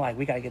 I'm like,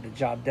 we got to get the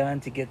job done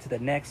to get to the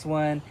next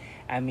one.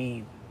 I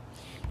mean,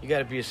 you got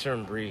to be a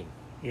certain breed.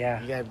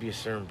 Yeah. You got to be a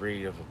certain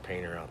breed of a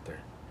painter out there.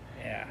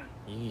 Yeah.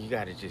 You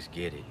got to just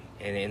get it.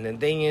 And the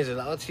thing is,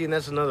 let's see, and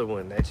that's another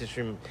one. That's just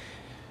from,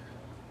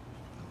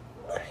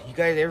 you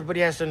guys, everybody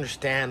has to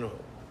understand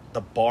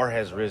the bar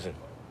has risen.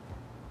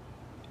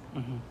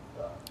 Mm-hmm.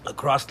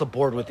 Across the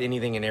board with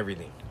anything and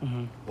everything.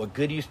 Mm-hmm. What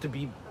good used to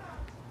be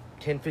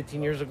 10,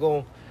 15 years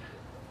ago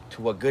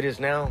to what good is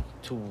now,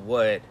 to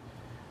what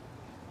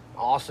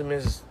awesome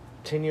is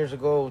 10 years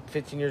ago,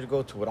 15 years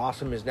ago, to what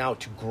awesome is now,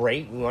 to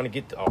great. We want to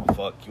get to,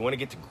 you want to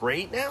get to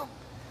great now?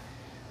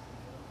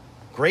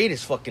 Great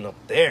is fucking up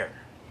there.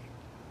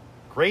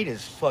 Great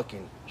is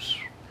fucking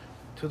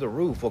to the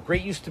roof. What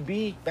great used to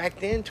be back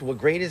then to what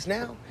great is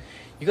now.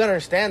 You got to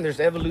understand there's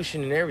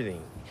evolution in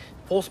everything.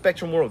 Full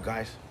spectrum world,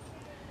 guys.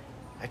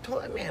 I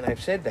told that man,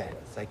 I've said that.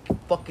 It's like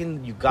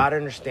fucking, you got to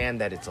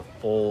understand that it's a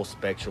full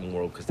spectrum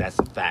world, because that's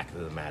the fact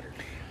of the matter.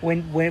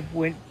 When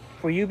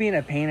for you being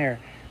a painter,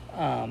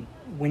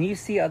 when you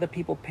see other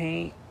people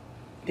paint,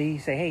 they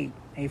say,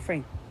 hey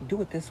Frank,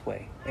 do it this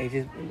way.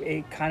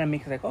 It kind of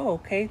makes it like, oh,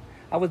 okay,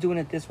 I was doing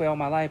it this way all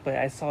my life, but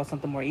I saw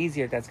something more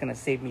easier that's going to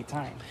save me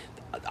time.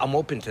 I'm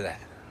open to that.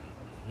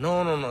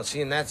 No.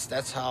 See, and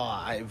that's how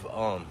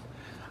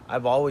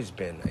I've always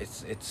been.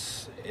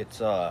 It's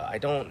I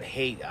don't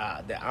hate.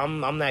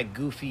 I'm that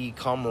goofy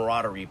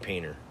camaraderie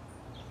painter.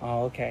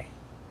 Oh, okay.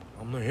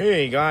 I'm like,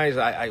 hey guys,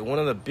 I one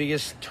of the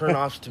biggest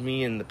turnoffs to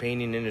me in the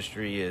painting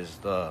industry is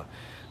the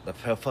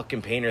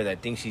fucking painter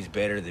that thinks he's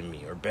better than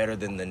me or better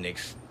than the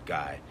next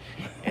guy.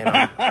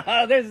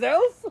 And there's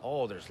those?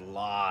 Oh, there's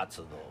lots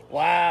of those.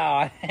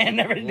 Wow, I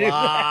never knew that.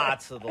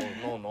 Lots of those.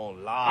 No,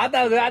 lots.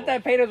 I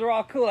thought painters were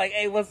all cool. Like,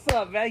 hey, what's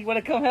up, man? You want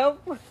to come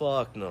help?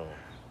 Fuck no.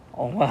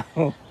 Oh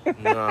wow.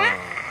 Nah.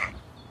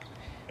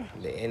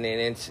 And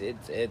it's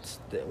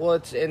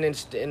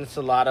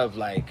a lot of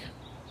like,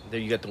 there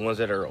you got the ones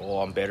that are,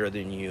 oh, I'm better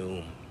than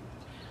you,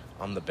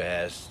 I'm the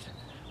best,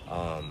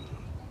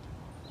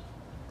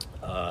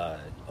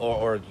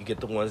 or you get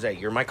the ones that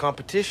you're my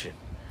competition.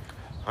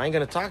 I ain't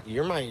gonna talk to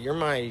you. You're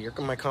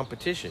my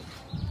competition.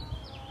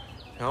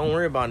 I don't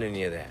worry about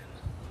any of that.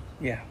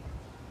 Yeah.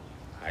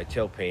 I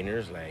tell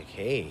painters like,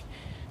 hey,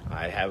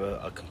 I have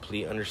a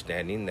complete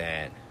understanding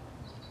that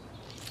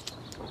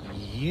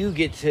you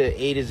get to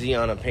A to Z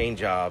on a paint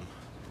job,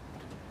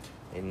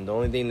 and the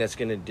only thing that's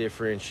going to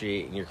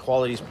differentiate, and your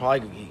quality is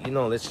probably,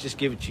 let's just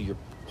give it to you. Your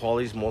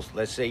quality's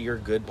let's say you're a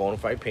good bona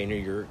fide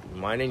painter,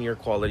 mine and your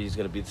quality is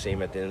going to be the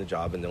same at the end of the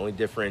job, and the only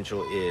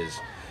differential is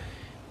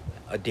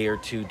a day or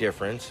two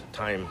difference,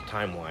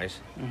 time-wise.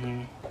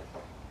 Mm-hmm.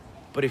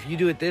 But if you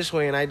do it this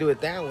way and I do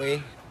it that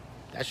way,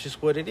 that's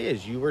just what it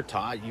is. You were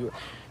taught, you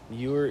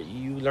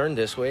learn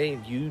this way,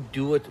 you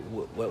do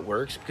what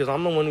works, because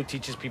I'm the one who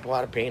teaches people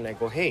how to paint, and I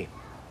go, hey,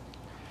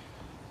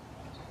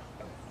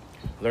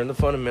 learn the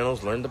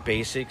fundamentals, learn the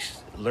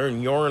basics, learn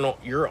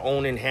your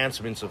own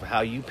enhancements of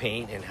how you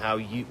paint and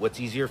what's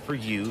easier for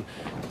you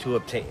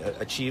to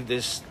achieve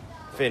this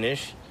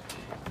finish,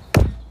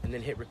 and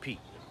then hit repeat,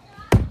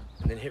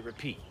 and then hit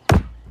repeat,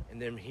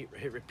 and then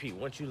hit repeat.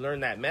 Once you learn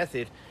that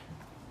method,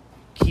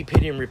 keep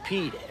hitting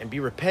repeat and be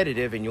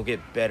repetitive, and you'll get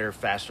better,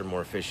 faster,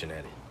 more efficient at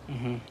it.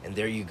 Mm-hmm. And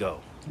there you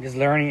go. Just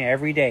learning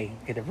every day.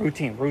 Get the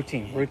routine.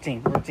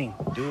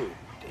 Do,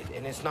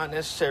 and it's not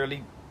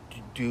necessarily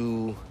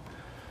do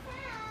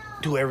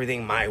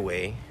everything my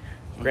way.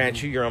 Mm-hmm.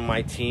 Grant you're on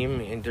my team,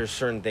 and there's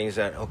certain things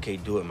that, okay,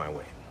 do it my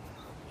way.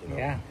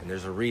 Yeah. And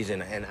there's a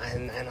reason, and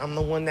I'm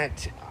the one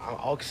that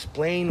I'll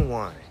explain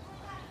why.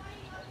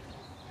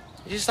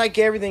 Just like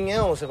everything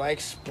else, if I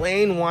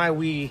explain why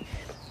we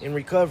in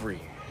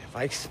recovery, if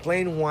I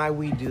explain why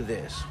we do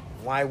this,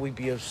 why we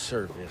be of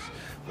service,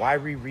 why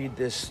we read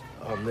this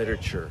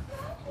literature,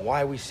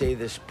 why we say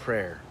this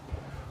prayer,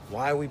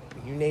 why we,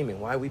 you name it,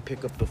 why we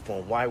pick up the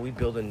phone, why we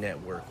build a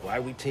network, why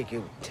we take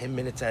it 10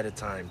 minutes at a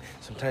time,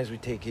 sometimes we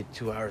take it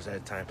 2 hours at a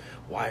time,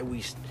 why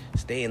we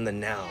stay in the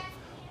now.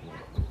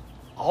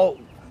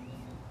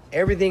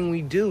 Everything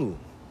we do.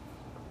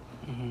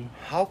 Mm-hmm.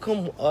 How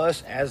come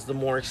us as the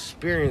more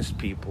experienced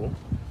people,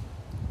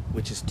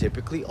 which is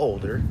typically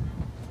older,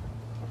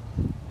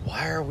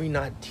 why are we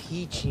not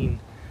teaching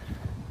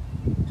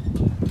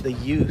the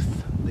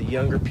youth, the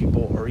younger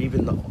people, or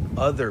even the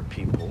other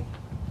people?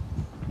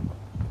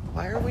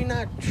 Why are we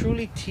not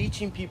truly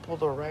teaching people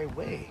the right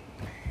way?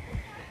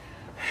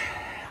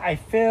 I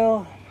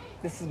feel,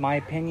 this is my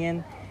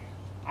opinion,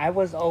 I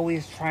was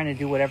always trying to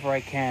do whatever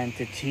I can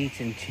to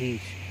teach.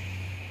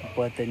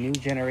 But the new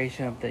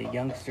generation of the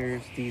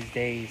youngsters these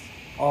days,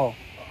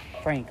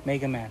 Frank,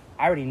 Mega Man,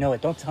 I already know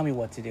it. Don't tell me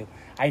what to do.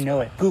 I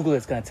know it. Google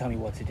is going to tell me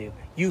what to do.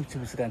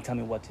 YouTube is going to tell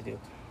me what to do.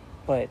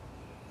 But,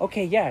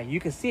 okay, yeah, you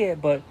can see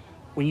it, but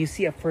when you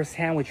see it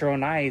firsthand with your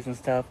own eyes and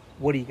stuff,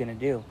 what are you going to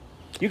do?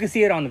 You can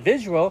see it on the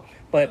visual,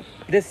 but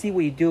let's see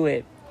what you do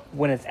it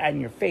when it's in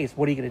your face.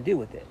 What are you going to do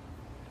with it?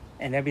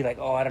 And they'll be like,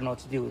 oh, I don't know what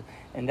to do.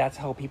 And that's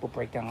how people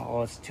break down.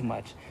 Oh, it's too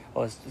much.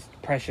 Oh, it's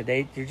just pressure.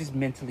 They're just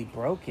mentally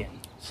broken.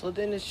 So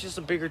then it's just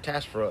a bigger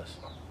task for us.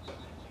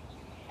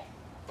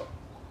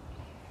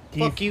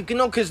 You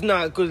know, because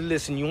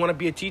listen, you want to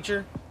be a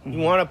teacher? Mm-hmm. You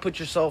want to put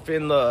yourself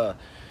in the...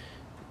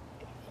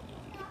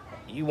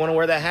 You want to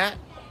wear that hat?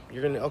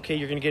 You're going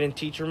to get in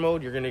teacher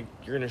mode. You're going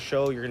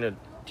to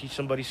teach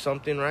somebody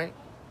something, right?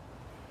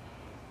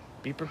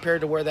 Be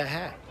prepared to wear that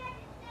hat.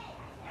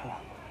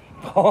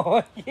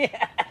 Oh,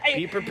 yeah.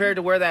 Be prepared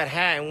to wear that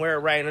hat and wear it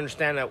right and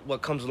understand that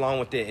what comes along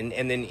with it.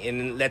 And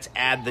then let's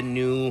add the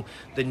new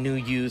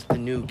youth, the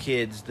new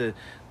kids, the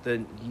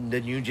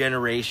new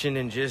generation,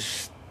 and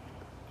just...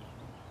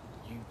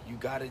 You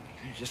gotta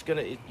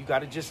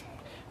just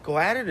go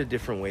at it a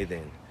different way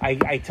then.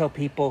 I tell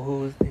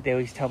people they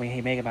always tell me,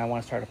 hey, Megan, I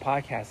want to start a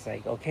podcast.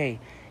 Like, okay,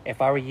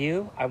 if I were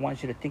you, I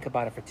want you to think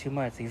about it for 2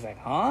 months. He's like,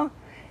 huh?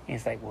 And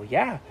it's like, well,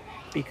 yeah,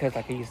 because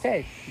like you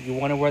said, you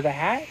want to wear the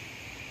hat,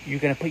 you're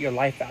going to put your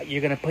life out.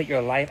 You're going to put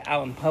your life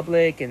out in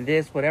public and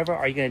this, whatever.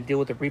 Are you going to deal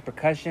with the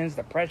repercussions,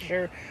 the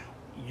pressure?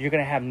 You're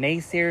going to have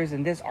naysayers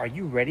and this. Are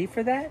you ready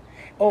for that?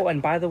 Oh,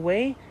 and by the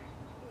way,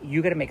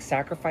 you got to make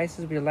sacrifices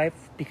with your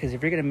life, because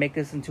if you're going to make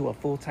this into a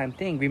full-time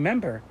thing,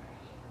 remember,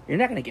 you're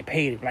not going to get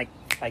paid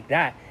like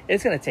that.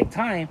 It's going to take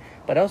time,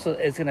 but also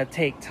it's going to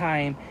take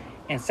time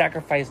and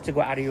sacrifice to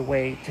go out of your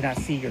way to not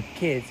see your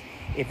kids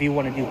if you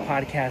want to do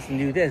podcasts and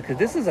do this, because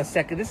this is a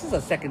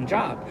second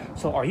job.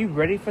 So are you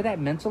ready for that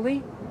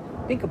mentally?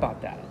 Think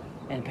about that.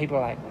 And people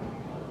are like,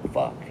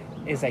 fuck.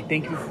 It's like,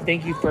 thank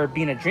you for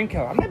being a dream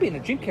killer. I'm not being a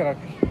dream killer.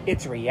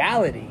 It's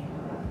reality.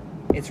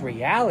 It's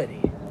reality.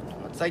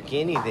 It's like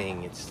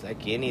anything.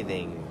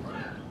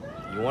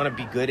 You want to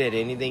be good at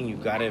anything, you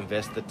got to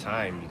invest the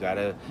time. You got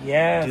to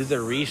do the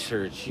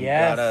research. You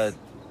got to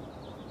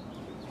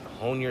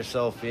hone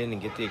yourself in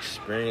and get the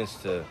experience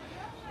to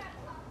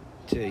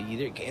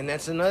either. And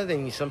that's another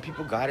thing. Some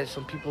people got it,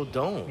 some people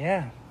don't.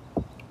 Yeah.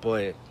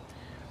 But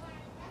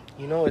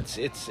you know,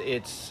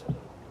 it's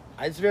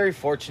very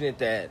fortunate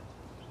that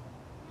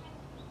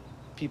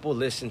people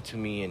listen to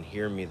me and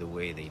hear me the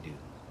way they do.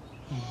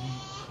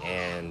 Mm-hmm.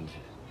 And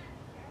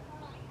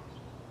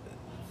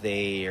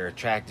they are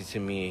attracted to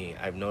me.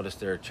 I've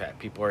noticed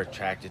people are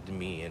attracted to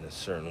me in a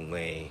certain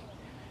way.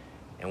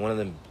 And one of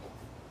the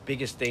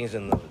biggest things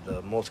and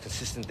the most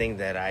consistent thing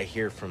that I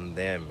hear from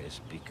them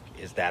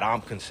is that I'm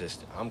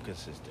consistent.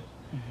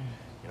 Mm-hmm.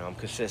 You know, I'm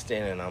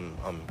consistent, and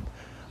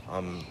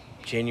I'm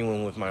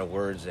genuine with my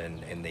words,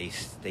 and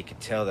they could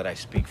tell that I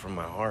speak from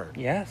my heart.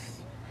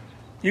 Yes.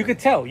 You could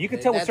tell. You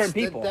could tell with certain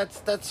people.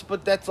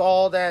 That's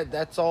all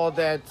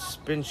that's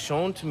been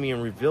shown to me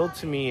and revealed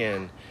to me,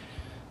 and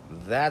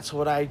that's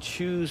what I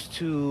choose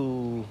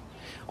to...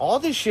 All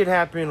this shit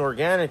happened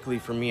organically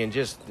for me, and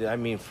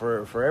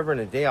forever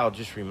and a day, I'll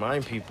just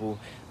remind people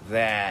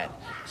that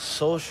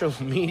social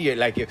media,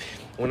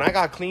 when I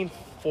got clean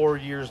 4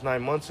 years,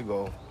 9 months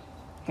ago...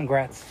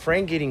 Congrats.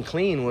 Frank getting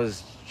clean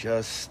was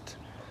just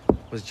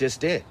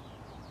it.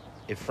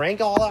 If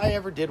Frank, all I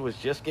ever did was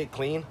just get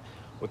clean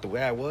with the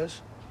way I was,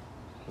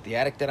 with the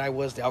addict that I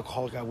was, the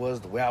alcoholic I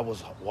was, the way I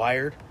was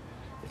wired,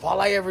 if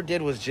all I ever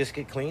did was just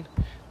get clean,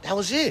 that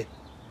was it.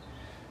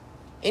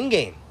 In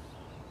game,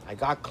 I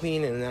got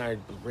clean, and then I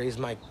raised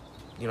my,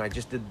 I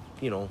just did,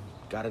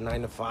 got a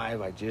 9 to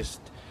 5. I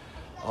just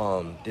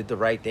did the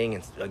right thing,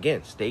 and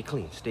again, stay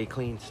clean,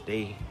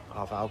 stay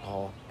off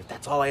alcohol. If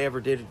that's all I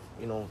ever did,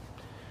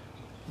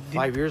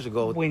 5 years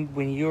ago.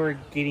 When you were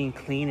getting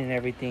clean and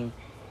everything,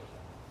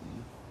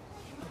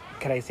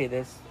 can I say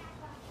this?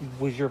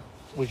 Was your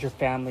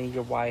family,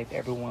 your wife,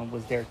 everyone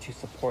was there to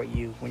support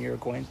you when you were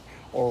going,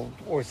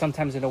 or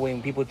sometimes in a way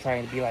when people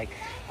try to be like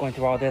going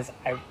through all this,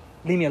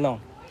 leave me alone.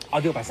 I'll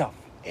do it myself.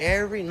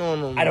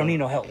 No. I don't need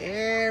no help.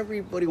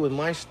 Everybody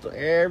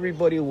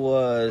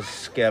was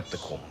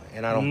skeptical,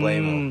 and I don't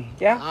blame them.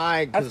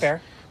 Yeah, that's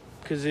fair.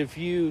 Because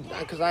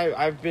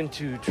I've been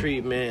to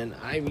treatment.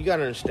 You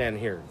gotta understand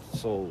here.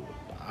 So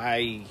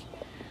I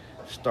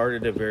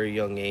started at a very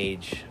young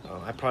age.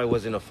 I probably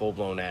wasn't a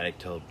full-blown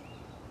addict till,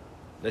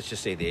 let's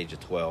just say, the age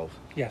of 12.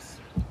 Yes.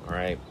 All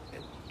right,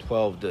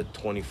 12 to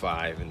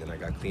 25, and then I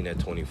got clean at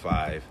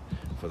 25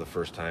 for the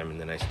first time,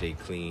 and then I stayed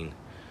clean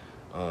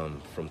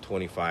from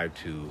 25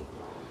 to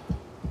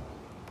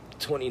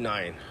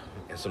 29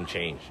 and some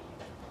change.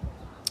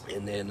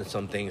 And then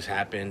some things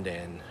happened,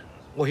 and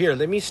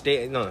let me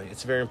stay. No,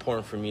 it's very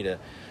important for me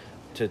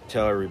to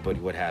tell everybody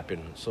what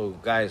happened. So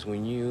guys,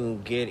 when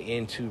you get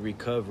into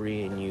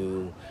recovery and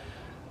you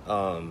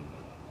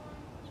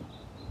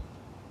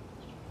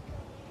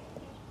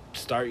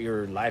start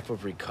your life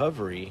of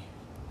recovery,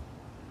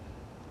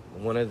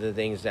 one of the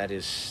things that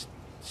is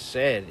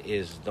said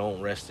is don't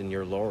rest in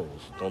your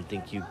laurels. Don't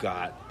think you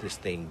got this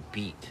thing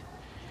beat.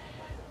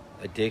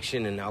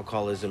 addiction and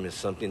alcoholism is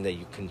something that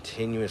you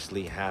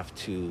continuously have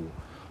to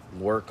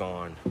work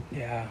on.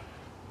 Yeah.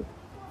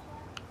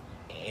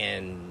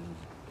 And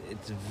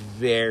it's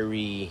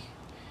very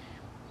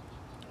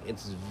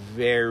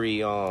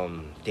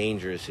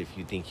dangerous if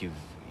you think you've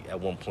at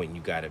one point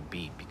you got to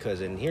beat,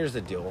 because, and here's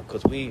the deal,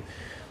 because we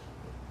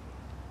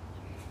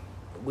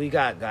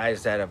got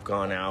guys that have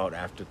gone out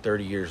after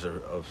 30 years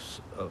of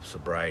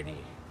sobriety,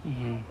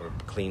 or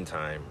clean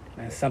time,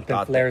 and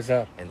something flares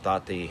up and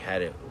thought they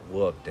had it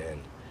whooped,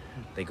 and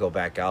they go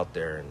back out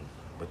there, and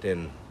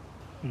within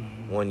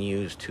 1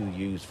 use, 2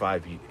 use,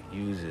 5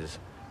 uses,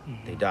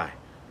 they die.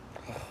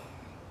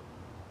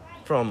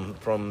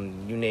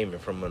 From you name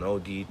it, from an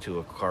OD to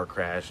a car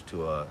crash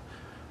to a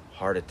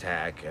heart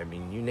attack. I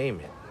mean, you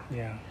name it.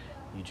 Yeah.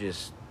 You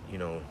just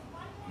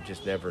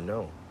never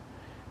know.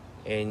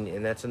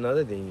 And that's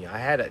another thing.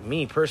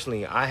 Me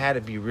personally, I had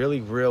to be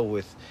really real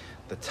with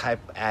the type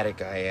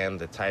addict I am,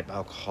 the type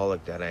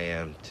alcoholic that I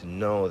am, to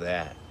know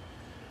that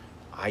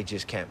I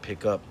just can't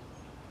pick up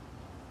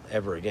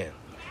ever again.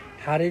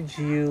 How did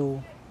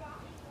you,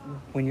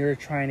 when you were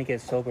trying to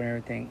get sober and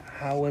everything,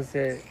 how was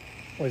it?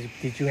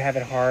 Did you have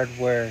it hard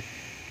where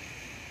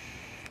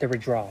the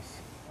withdrawals?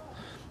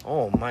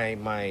 Oh, my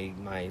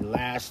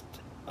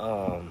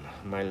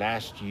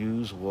last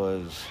use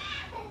was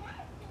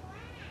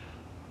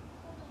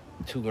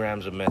 2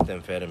 grams of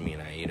methamphetamine.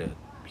 I ate a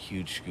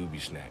huge Scooby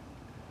snack,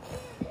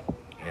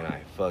 and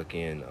I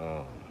fucking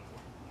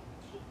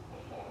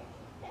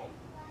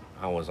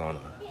I was on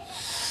a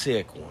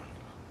sick one,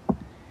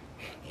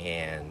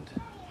 and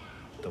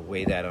the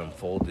way that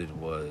unfolded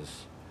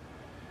was,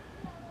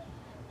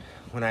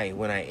 when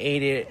I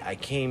ate it, I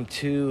came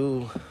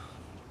to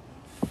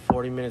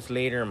 40 minutes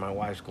later, and my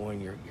wife's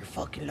going, you're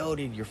fucking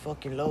loaded, you're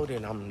fucking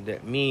loaded.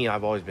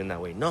 I've always been that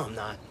way. No, I'm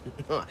not.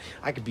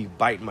 I could be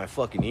biting my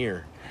fucking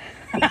ear.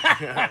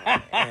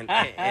 and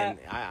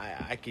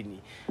I can,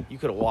 you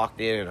could have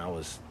walked in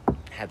and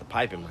had the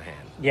pipe in my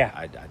hand. Yeah.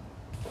 I'd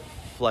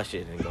flush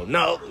it and go,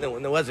 no,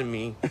 it wasn't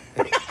me.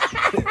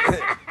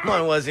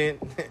 No, it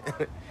wasn't.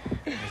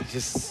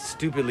 Just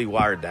stupidly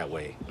wired that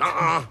way.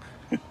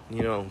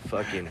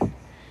 Fucking,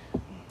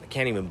 I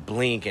can't even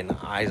blink, and the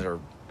eyes are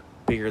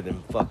bigger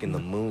than fucking the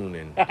moon,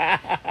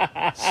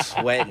 and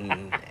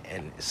sweating,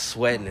 and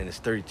it's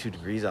 32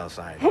 degrees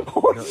outside.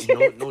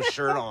 No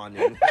shirt on,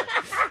 and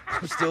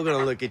I'm still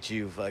gonna look at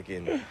you,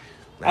 fucking.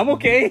 I'm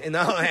okay.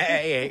 No,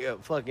 hey,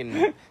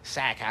 fucking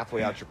sack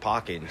halfway out your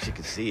pocket, and she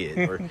could see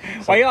it. Or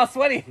why y'all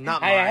sweaty?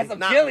 Not mine. I had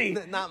some chili.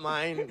 Not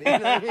mine. You know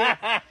what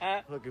I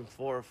mean? Fucking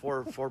four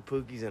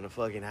pookies and a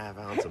fucking half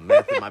ounce of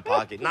meth in my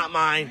pocket. Not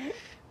mine.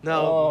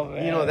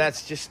 No,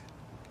 that's just,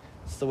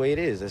 it's the way it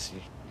is.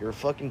 You're a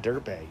fucking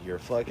dirtbag. You're a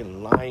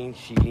fucking lying,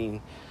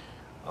 cheating.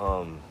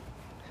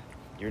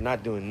 You're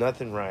not doing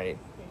nothing right.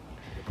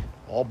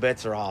 All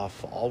bets are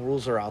off. All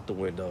rules are out the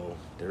window.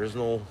 There is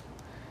no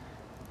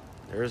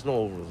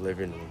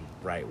living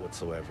right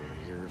whatsoever.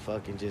 You're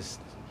fucking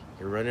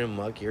you're running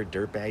amok. You're a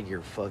dirtbag.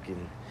 You're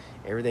fucking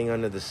everything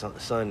under the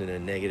sun in a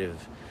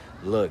negative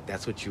look.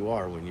 That's what you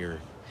are when you're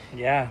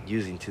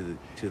using to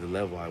the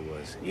level I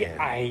was.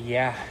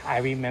 I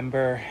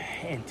remember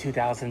in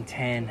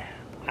 2010,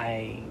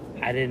 I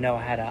didn't know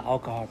I had an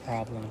alcohol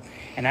problem,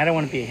 and I don't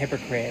want to be a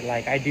hypocrite.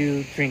 Like, I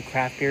do drink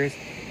craft beers,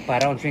 but I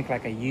don't drink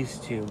like I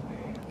used to.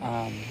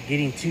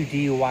 Getting 2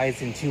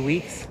 DUIs in 2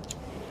 weeks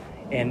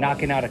and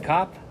knocking out a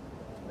cop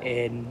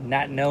and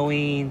not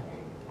knowing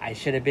I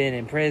should have been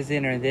in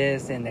prison or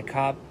this, and the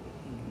cop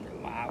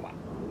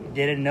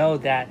didn't know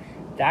that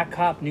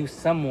cop knew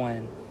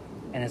someone,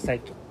 and it's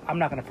like, I'm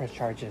not going to press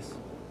charges.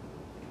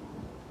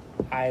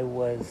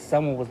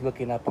 Someone was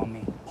looking up on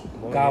me.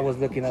 God was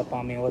looking up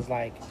on me. It was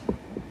like,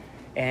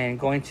 and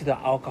going to the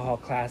alcohol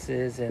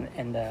classes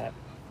and the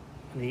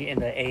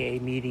AA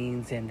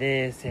meetings and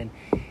this and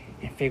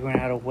figuring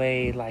out a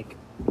way, like,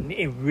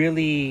 it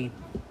really,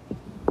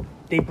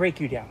 they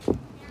break you down.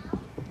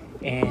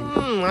 And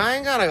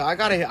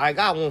I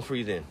got one for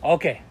you then.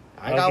 Okay.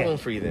 I got one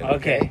for you then.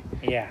 Okay.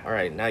 Yeah. All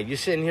right. Now you're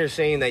sitting here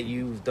saying that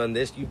you've done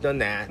this, you've done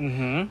that.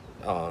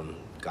 Mm-hmm.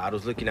 God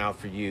was looking out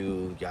for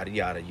you, yada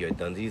yada. You had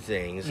done these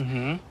things.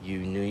 Mm-hmm. You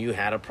knew you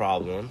had a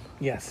problem.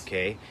 Yes.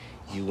 Okay.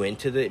 You went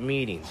to the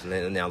meetings.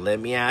 Now let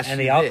me ask you and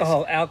this.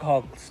 And the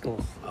alcohol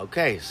schools.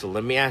 Okay. So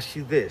let me ask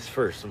you this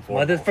first and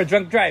foremost. Well, this for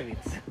drunk driving.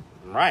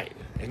 Right.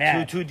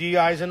 Two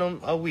DIs in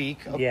a week.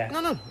 Yeah.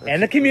 No.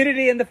 And the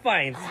community and the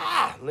fines.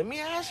 Let me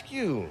ask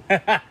you.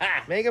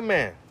 Mega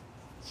Man.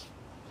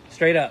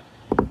 Straight up.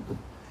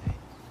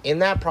 In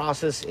that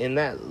process, in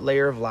that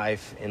layer of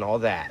life and all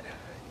that,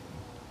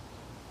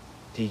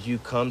 did you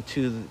come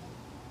to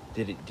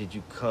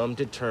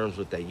terms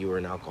with that you were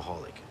an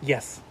alcoholic?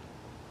 Yes.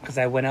 Because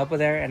I went up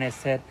there and I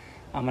said,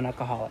 I'm an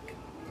alcoholic.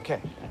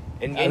 Okay.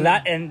 And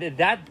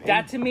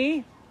that to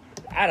me,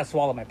 I had to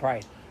swallow my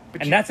pride.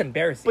 And that's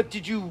embarrassing. But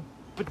did you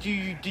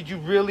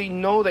really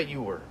know that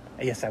you were?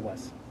 Yes, I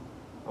was.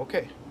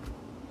 Okay.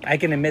 I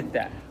can admit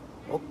that.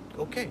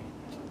 Okay.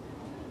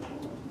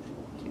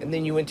 And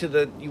then you went to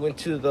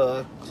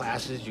the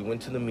classes, you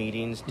went to the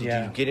meetings. Did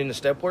you get into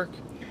step work?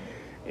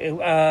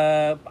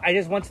 I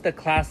just went to the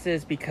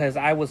classes because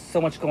I was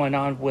so much going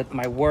on with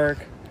my work,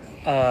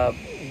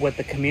 with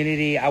the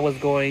community. I was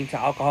going to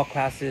alcohol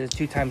classes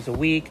 2 times a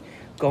week,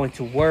 going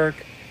to work,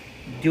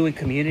 doing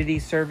community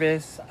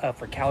service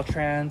for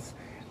Caltrans.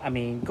 I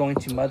mean, going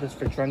to mothers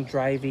for drunk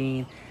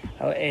driving,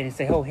 and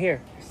say, "Oh,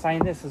 here,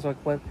 sign this." Is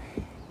like, what?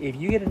 If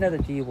you get another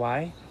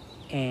DUI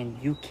and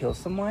you kill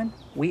someone,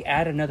 we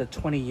add another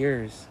 20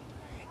 years.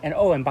 And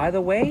and by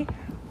the way,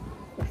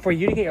 for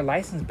you to get your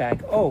license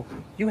back,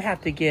 you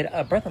have to get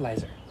a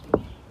breathalyzer.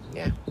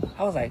 Yeah.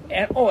 I was like,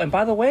 and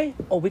by the way,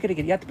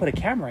 you have to put a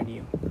camera on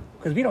you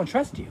because we don't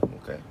trust you.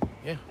 Okay.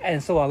 Yeah.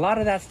 And so a lot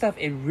of that stuff,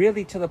 it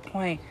really to the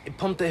point.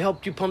 It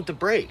helped you pump the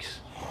brakes.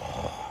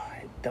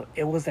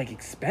 It was like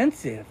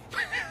expensive.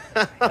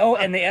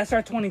 And the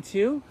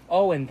SR22.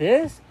 And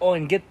this.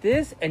 And get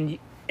this. And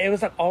it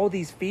was like all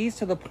these fees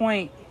to the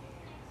point.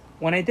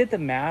 When I did the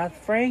math,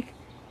 Frank,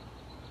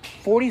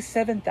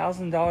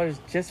 $47,000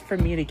 just for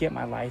me to get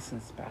my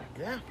license back.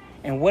 Yeah.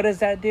 And what does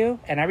that do?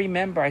 And I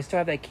remember I still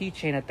have that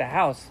keychain at the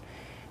house.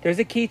 There's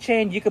a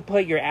keychain, you could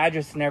put your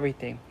address and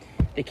everything.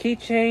 The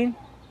keychain,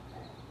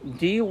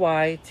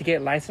 DUI to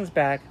get license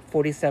back,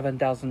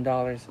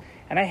 $47,000.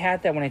 And I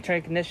had that when I turn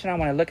ignition on.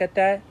 When I look at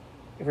that,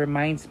 it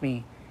reminds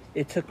me,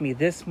 it took me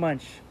this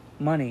much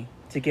money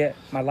to get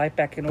my life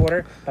back in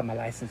order, but my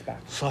license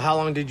back. So how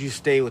long did you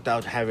stay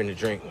without having to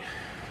drink?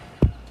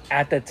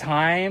 At the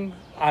time,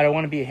 I don't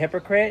want to be a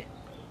hypocrite,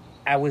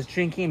 I was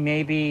drinking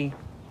maybe...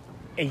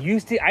 I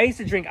used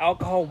to drink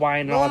alcohol,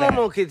 wine, and all that.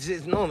 No, kids.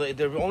 The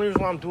only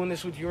reason why I'm doing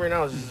this with you right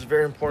now is this is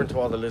very important to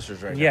all the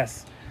listeners right now.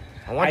 Yes.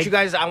 I want you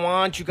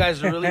guys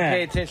to really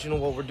pay attention to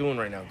what we're doing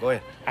right now. Go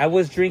ahead. I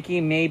was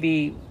drinking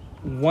maybe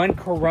 1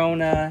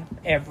 Corona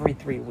every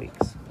 3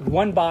 weeks.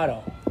 1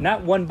 bottle.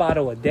 Not 1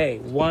 bottle a day.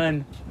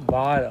 1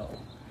 bottle.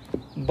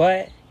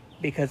 But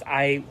because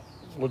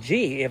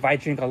if I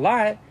drink a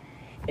lot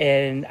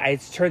and I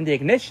turn the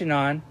ignition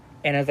on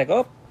and I was like,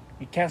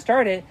 you can't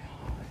start it.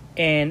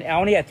 And I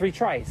only had 3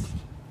 tries.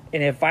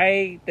 And if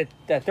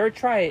the third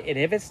try, and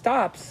if it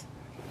stops,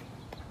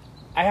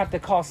 I have to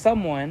call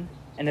someone,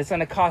 and it's going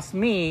to cost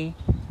me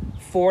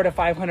 $400 to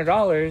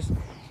 $500.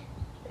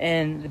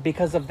 And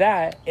because of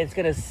that, it's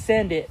going to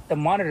send it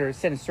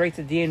straight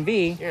to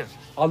DMV. Yeah.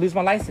 I'll lose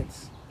my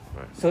license.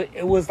 Right. So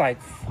it was like,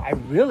 I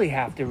really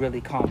have to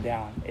really calm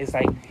down. It's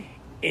like,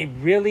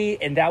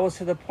 and that was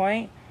to the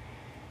point,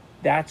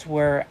 that's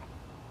where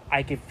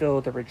I could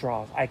feel the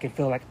withdrawals. I could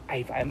feel like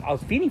I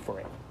was feeding for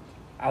it.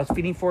 I was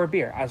feeding for a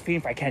beer. I was feeding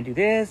for, I can't do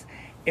this.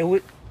 I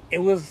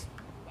was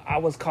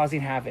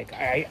causing havoc.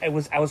 I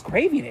was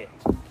craving it.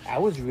 I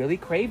was really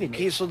craving it.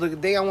 Okay, so the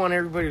thing I want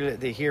everybody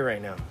to hear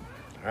right now,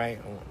 all right?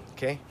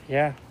 Okay?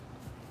 Yeah.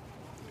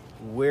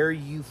 Where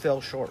you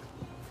fell short.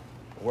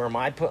 Where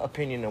my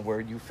opinion of where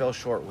you fell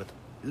short with.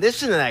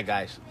 Listen to that,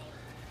 guys.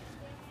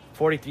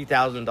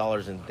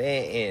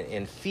 $43,000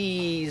 in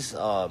fees,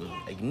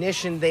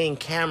 ignition thing,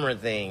 camera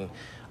thing,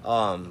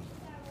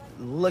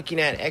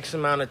 looking at X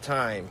amount of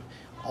time.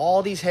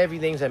 All these heavy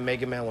things that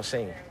Mega Man was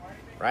saying,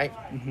 right?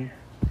 Mm-hmm.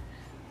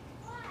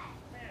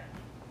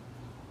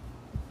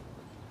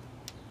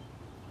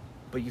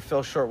 But you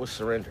fell short with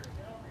surrender.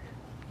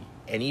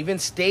 And even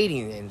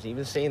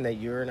saying that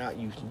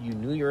you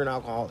knew you're an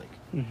alcoholic.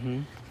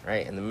 Mm-hmm.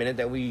 Right? And the minute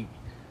that we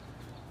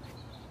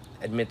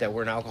admit that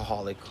we're an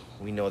alcoholic,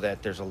 we know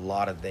that there's a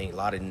lot of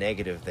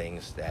negative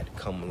things that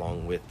come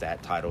along with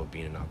that title of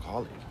being an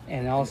alcoholic.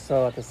 And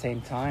also at the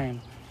same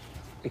time,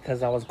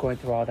 because I was going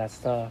through all that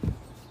stuff,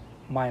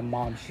 my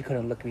mom, she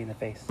couldn't look me in the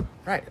face.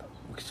 Right.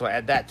 So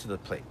add that to the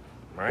plate,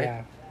 right?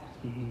 Yeah.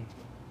 Mm-hmm.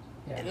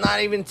 Yeah. And not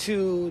even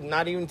to.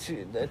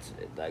 That's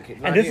like.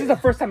 And this is the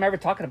first time I'm ever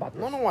talking about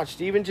this. No, watch.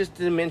 Even just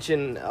to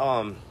mention.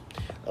 So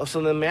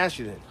let me ask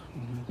you then.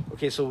 Mm-hmm.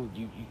 Okay, so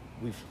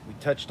we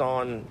touched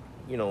on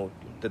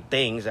the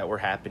things that were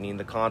happening,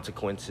 the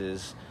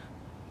consequences,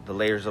 the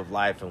layers of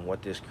life, and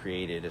what this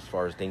created as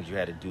far as things you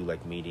had to do,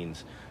 like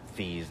meetings,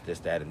 fees, this,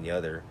 that, and the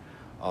other.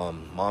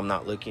 Mom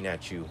not looking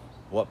at you.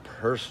 What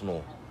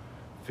personal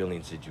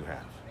feelings did you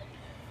have?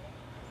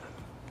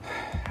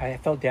 I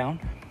felt down.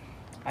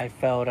 I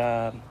felt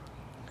all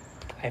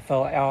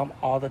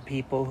the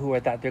people who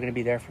thought they're going to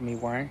be there for me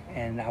weren't,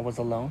 and I was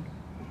alone.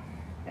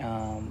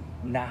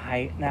 Not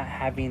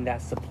having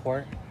that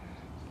support.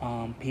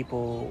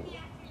 People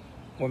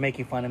were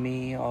making fun of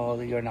me. Oh,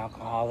 you're an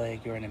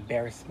alcoholic. You're an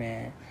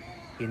embarrassment.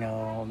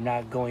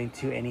 Not going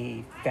to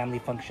any family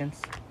functions.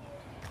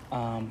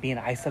 Being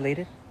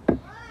isolated.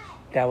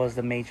 That was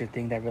the major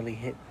thing that really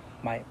hit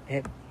my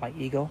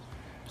ego.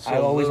 So I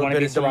always want to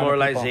be surrounded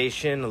with people.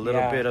 demoralization,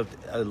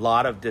 a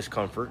lot of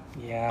discomfort,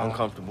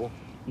 uncomfortable.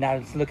 Now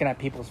it's looking at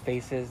people's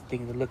faces,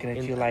 looking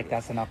at you like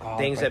that's an alcoholic.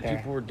 Things right that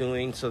people were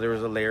doing, so there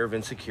was a layer of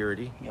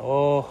insecurity.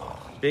 Oh,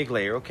 big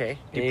layer. Okay,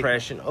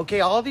 depression.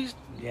 Okay, all these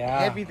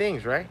heavy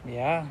things, right?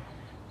 Yeah.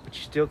 But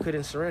you still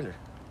couldn't surrender.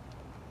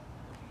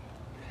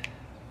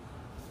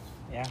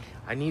 Yeah.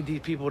 I need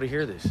these people to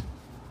hear this.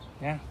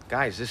 Yeah.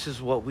 Guys, this is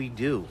what we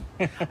do.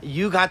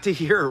 You got to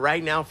hear it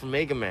right now from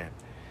Mega Man.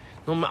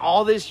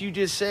 All this you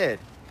just said,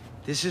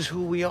 This is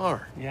who we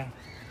are. Yeah.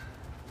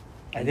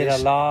 I And did a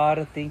this- lot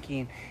of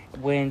thinking.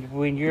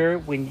 When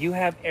you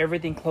have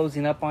everything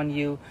closing up on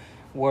you,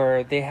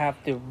 where they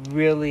have to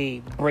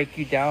really break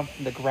you down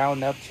from the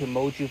ground up to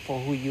mold you for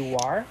who you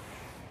are,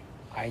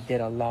 I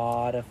did a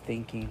lot of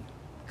thinking.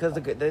 Because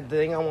the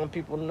thing I want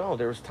people to know,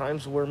 there was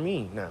times where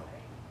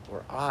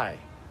I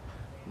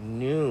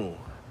knew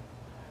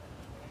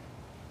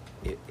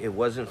it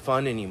wasn't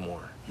fun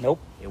anymore. Nope.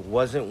 It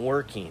wasn't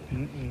working.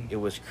 Mm-mm. It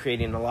was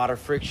creating a lot of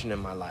friction in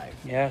my life.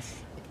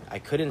 Yes. I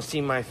couldn't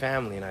see my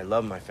family, and I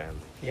love my family.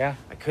 Yeah.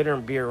 I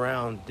couldn't be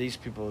around these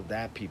people,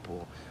 that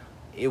people.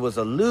 It was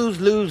a lose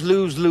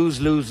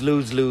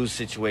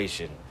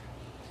situation.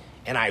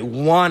 And I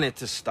wanted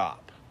to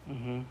stop.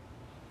 Mm-hmm.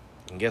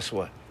 And guess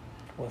what?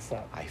 What's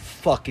up? I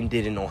fucking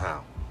didn't know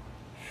how.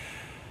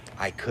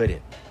 I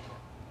couldn't.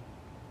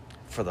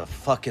 For the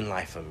fucking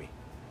life of me.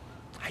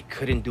 I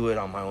couldn't do it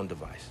on my own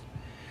device.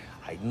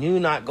 I knew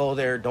not go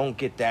there, don't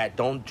get that,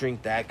 don't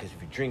drink that, because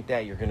if you drink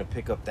that, you're going to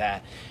pick up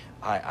that.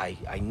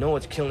 I know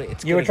it's killing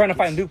it. You were trying to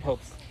find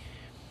loopholes.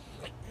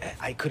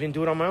 I couldn't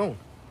do it on my own.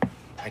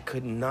 I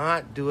could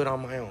not do it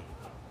on my own.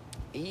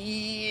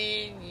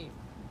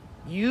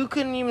 You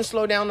couldn't even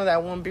slow down to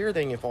that one beer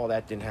thing if all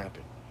that didn't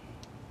happen.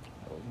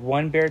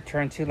 One beer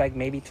turned to like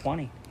maybe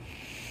 20.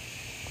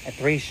 And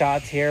 3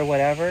 shots here,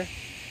 whatever.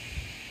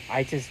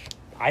 I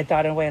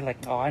thought in a way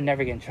like, oh, I'm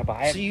never get in trouble.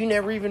 You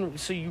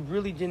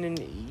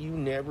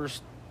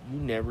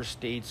never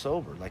stayed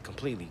sober, like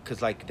completely.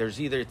 Because like there's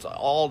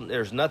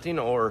nothing,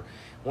 or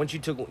once you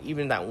took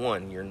even that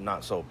one, you're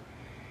not sober.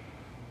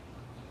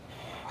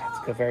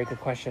 That's a very good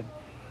question.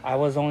 I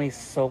was only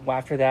sober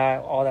after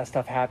that, all that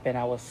stuff happened.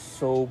 I was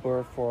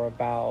sober for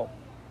about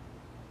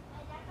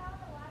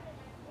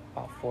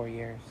 4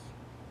 years.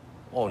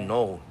 Oh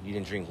no, you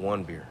didn't drink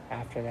one beer.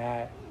 After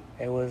that,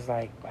 it was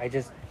like,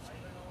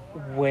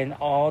 when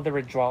all the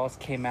withdrawals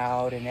came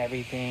out and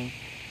everything,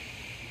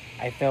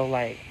 I felt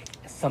like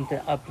something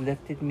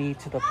uplifted me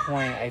to the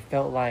point I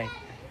felt like,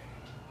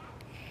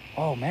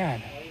 oh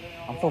man,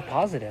 I'm so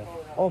positive.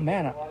 Oh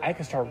man, I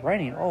can start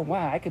running. Oh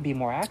wow, I could be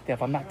more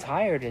active. I'm not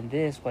tired in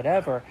this,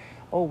 whatever.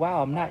 Oh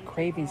wow, I'm not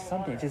craving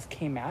something. It just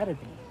came out of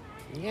me.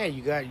 Yeah,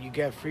 you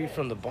got free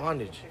from the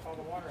bondage.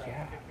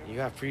 Yeah. You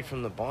got free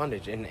from the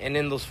bondage, and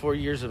in those 4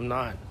 years of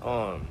not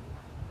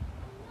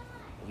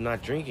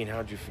drinking,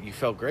 you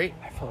felt great?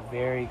 I felt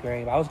very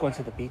great. I was going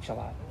to the beach a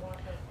lot.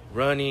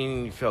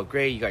 Running, you felt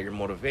great. You got your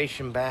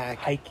motivation back.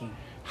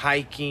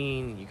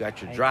 Hiking. You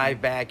got your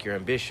drive back, your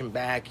ambition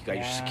back. You got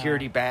your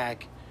security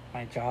back.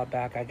 My job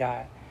back. I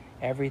got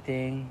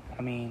everything.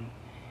 I mean,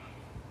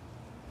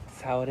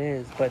 that's how it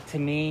is. But to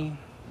me,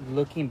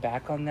 looking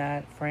back on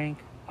that, Frank,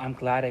 I'm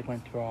glad I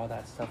went through all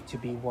that stuff to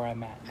be where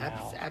I'm at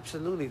now.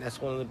 Absolutely. That's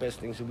one of the best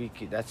things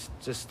that's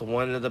just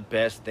one of the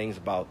best things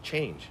about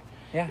change.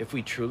 Yeah. If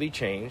we truly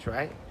change,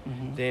 right?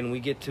 Mm-hmm. Then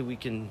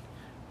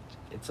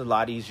it's a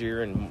lot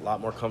easier and a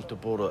lot more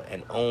comfortable to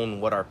and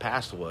own what our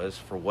past was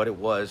for what it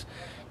was,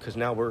 because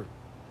now we're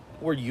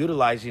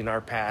utilizing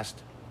our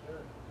past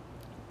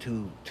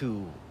to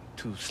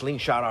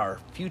slingshot our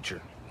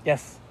future.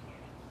 Yes.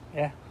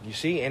 Yeah. You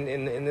see, and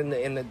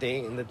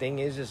the thing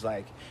is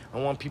like, I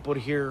want people to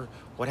hear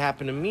what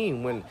happened to me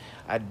when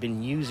I'd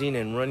been using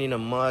and running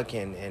amok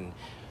and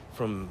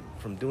from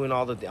doing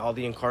all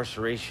the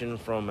incarceration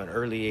from an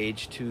early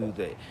age to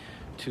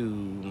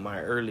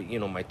my early,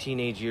 my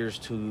teenage years,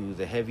 to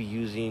the heavy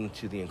using,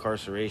 to the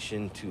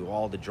incarceration, to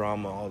all the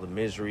drama, all the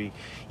misery,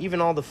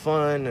 even all the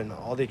fun and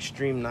all the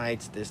extreme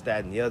nights, this,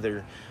 that, and the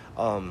other.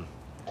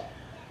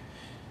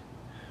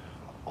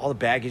 All the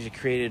baggage it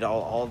created,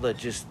 all the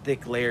just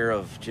thick layer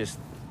of just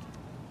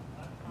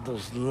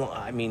those,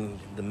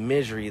 the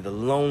misery, the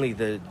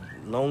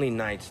lonely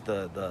nights,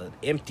 the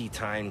empty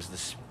times,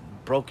 the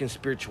broken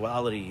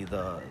spirituality,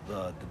 the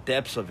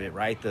depths of it,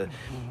 right?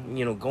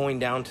 Going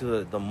down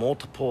to the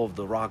multiple of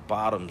the rock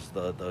bottoms,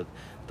 the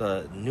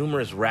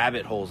numerous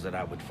rabbit holes that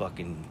I would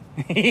fucking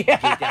get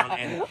down.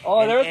 And,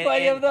 there's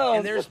plenty of those.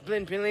 And there's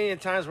been plenty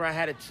of times where I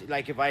had it,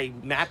 like if I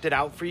mapped it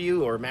out for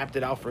you or mapped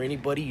it out for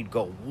anybody, you'd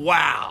go,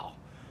 wow,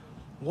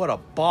 what a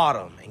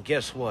bottom. And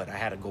guess what? I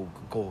had to go,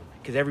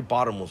 because every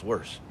bottom was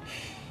worse.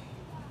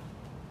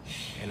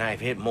 And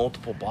I've hit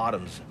multiple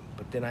bottoms.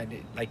 But then I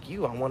did, like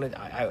you,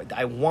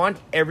 I want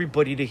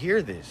everybody to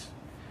hear this.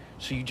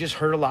 So you just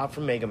heard a lot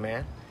from Mega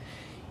Man.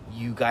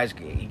 You got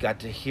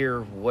to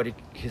hear what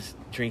his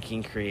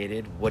drinking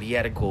created, what he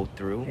had to go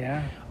through.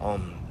 Yeah.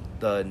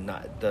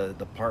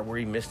 The part where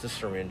he missed the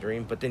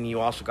surrendering, but then you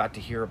also got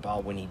to hear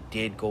about when he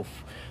did go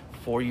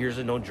 4 years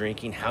of no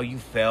drinking, how you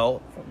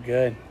felt.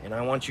 Good. And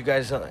I want you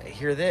guys to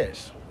hear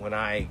this. When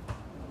I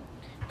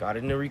got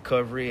into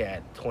recovery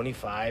at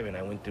 25 and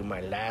I went through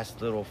my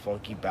last little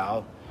funky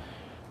bout.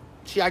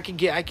 See, I can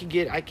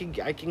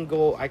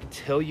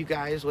tell you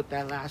guys what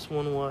that last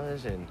one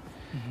was and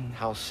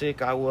how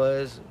sick I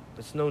was.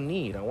 There's no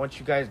need. I want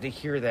you guys to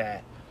hear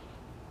that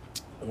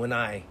when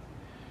I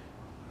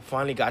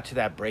finally got to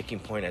that breaking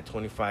point at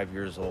 25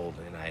 years old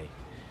and I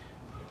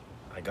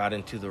got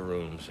into the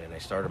rooms and I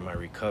started my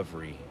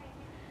recovery.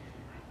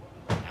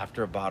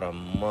 after about a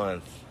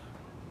month,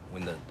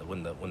 when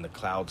the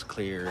clouds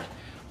cleared,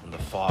 when the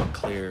fog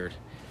cleared,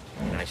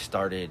 and I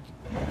started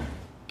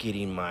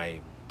getting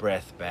my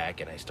breath back,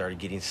 and I started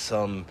getting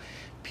some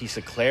piece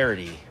of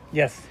clarity.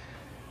 Yes.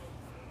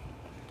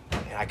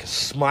 And I could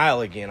smile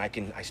again.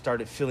 I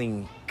started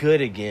feeling good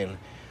again.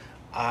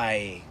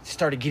 I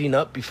started getting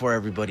up before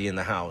everybody in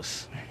the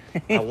house.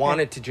 I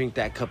wanted to drink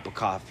that cup of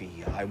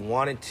coffee. I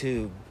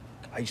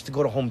used to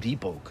go to Home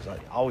Depot because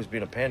I've always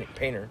been a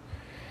painter.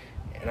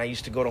 And I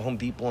used to go to Home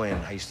Depot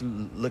and I used to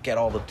look at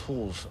all the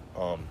tools.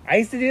 I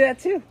used to do that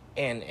too.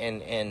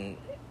 And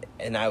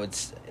I'd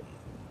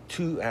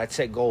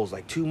set goals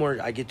like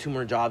I get 2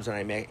 more jobs and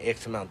I make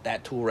X amount.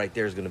 That tool right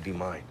there is going to be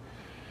mine.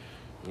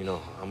 You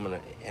know,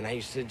 and I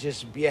used to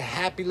just be a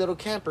happy little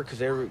camper because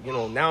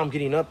now I'm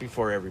getting up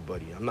before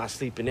everybody. I'm not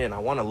sleeping in. I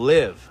want to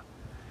live.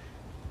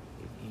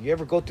 You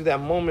ever go through that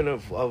moment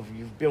of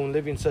you've been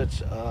living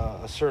such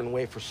a certain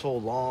way for so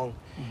long,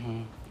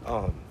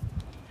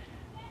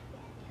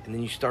 and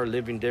then you start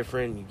living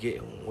different. You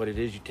get what it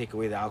is. You take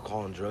away the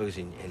alcohol and drugs,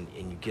 and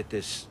you get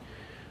this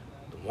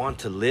want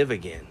to live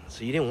again.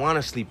 So you didn't want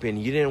to sleep in.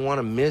 You didn't want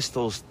to miss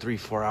those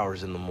 3-4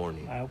 hours in the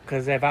morning.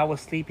 Because if I was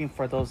sleeping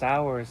for those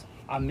hours,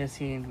 I'm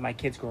missing my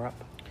kids grow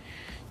up.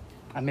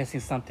 I'm missing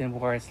something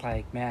where it's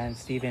like, man,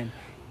 Steven,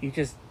 you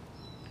just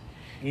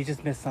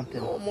missed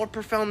something. No, more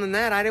profound than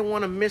that. I didn't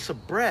want to miss a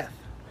breath.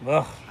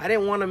 Ugh. I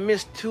didn't want to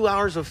miss 2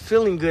 hours of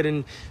feeling good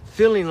and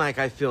feeling like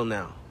I feel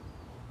now.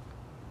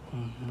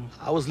 Mm-hmm.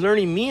 I was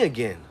learning me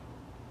again.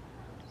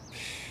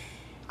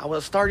 I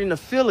was starting to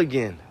feel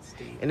again.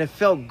 And it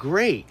felt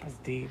great. That's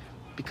deep.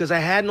 Because I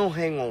had no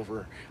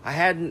hangover.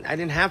 I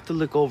didn't have to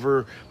look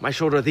over my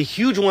shoulder. The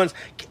huge ones,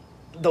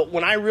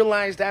 when I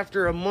realized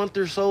after a month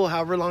or so,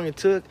 however long it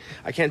took,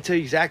 I can't tell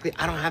you exactly,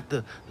 I don't have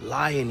to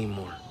lie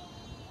anymore.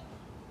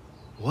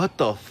 What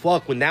the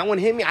fuck? When that one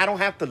hit me, I don't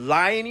have to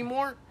lie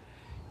anymore?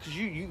 Because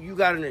you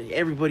got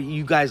everybody,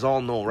 you guys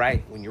all know,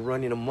 right? When you're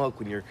running amok,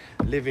 when you're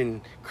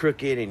living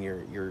crooked and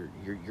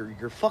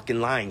you're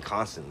fucking lying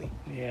constantly.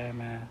 Yeah,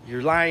 man.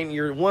 You're lying,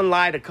 you're one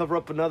lie to cover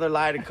up another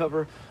lie to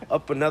cover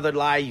up another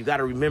lie. You got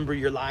to remember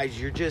your lies.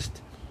 You're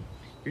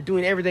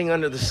doing everything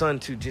under the sun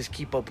to just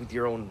keep up with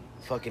your own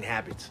fucking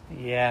habits.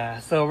 Yeah.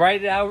 So right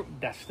now,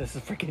 this is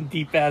a freaking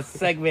deep ass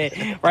segment.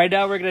 Right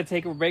now, we're going to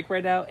take a break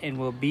right now and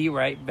we'll be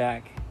right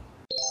back.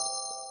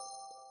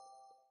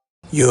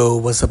 Yo,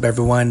 what's up,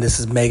 everyone? This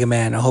is Mega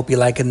Man. I hope you're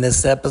liking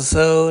this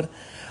episode.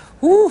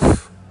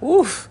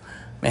 Woof.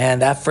 Man,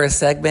 that first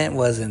segment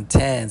was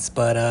intense.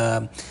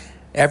 But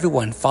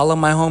everyone, follow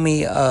my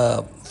homie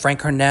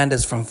Frank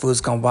Hernandez from Foods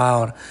Gone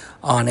Wild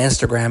on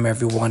Instagram,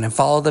 everyone. And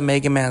follow the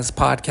Mega Man's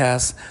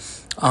podcast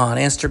on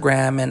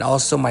Instagram and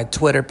also my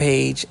Twitter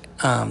page,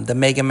 the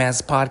Mega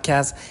Man's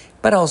podcast.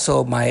 But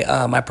also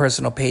my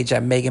personal page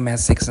at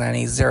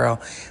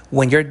MegaMan6980.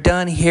 When you're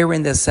done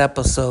hearing this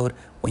episode,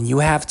 when you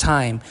have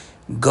time,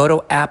 go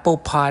to Apple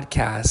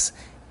Podcasts,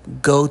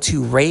 go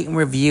to rate and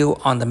review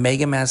on the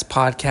Mega Man's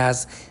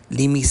podcast,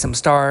 leave me some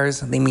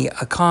stars, leave me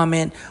a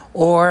comment,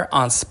 or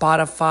on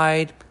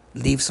Spotify,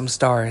 leave some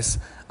stars.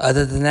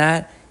 Other than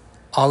that,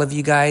 all of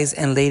you guys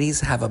and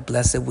ladies have a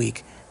blessed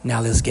week.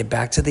 Now let's get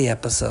back to the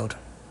episode.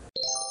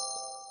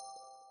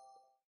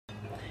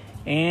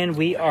 And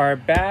we are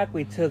back.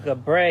 We took a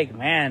break.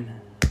 Man,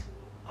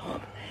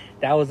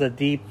 that was a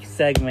deep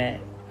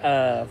segment,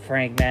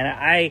 Frank,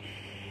 man.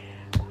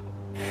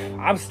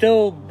 I'm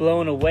still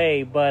blown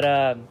away, but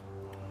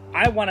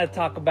I want to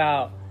talk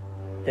about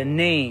the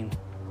name,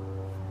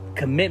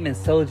 Commitment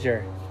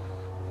Soldier.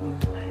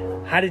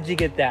 How did you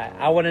get that?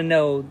 I want to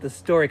know the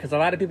story because a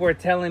lot of people are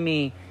telling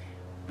me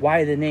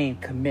why the name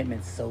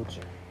Commitment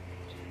Soldier.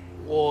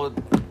 Well,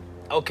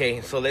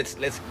 okay, so let's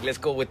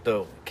go with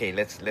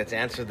let's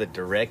answer the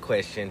direct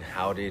question.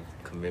 How did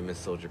Commitment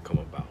Soldier come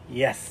about?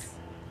 Yes.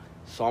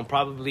 So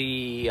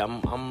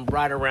I'm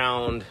right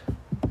around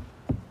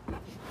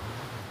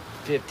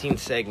 15th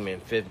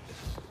segment,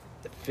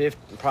 fifth,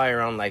 probably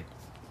around like,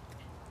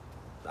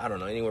 I don't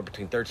know, anywhere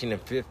between 13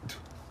 and 5th.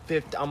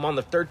 I'm on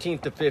the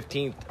 13th to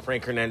 15th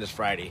Frank Hernandez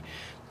Friday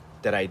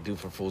that I do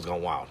for Fools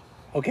Gone Wild.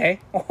 Okay.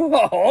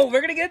 Oh,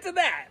 we're gonna get to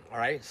that. All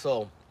right,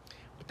 so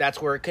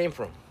that's where it came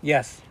from.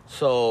 Yes.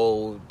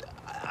 So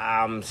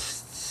I'm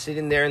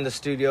sitting there in the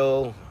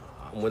studio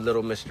with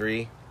Little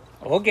Mystery.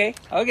 Okay.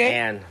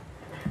 And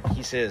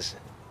he says,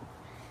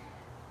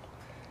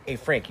 "Hey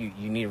Frank,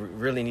 you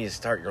really need to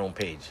start your own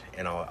page,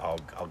 and I'll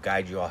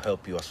guide you, I'll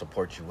help you, I'll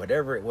support you,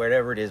 whatever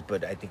it is."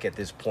 But I think at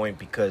this point,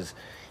 because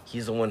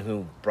he's the one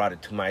who brought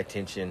it to my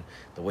attention,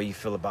 the way you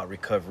feel about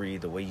recovery,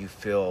 the way you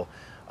feel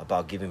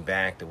about giving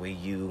back, the way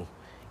you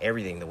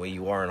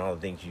are, and all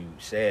the things you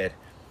said.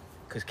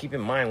 Because keep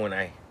in mind,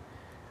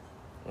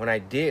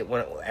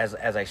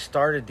 as I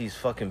started these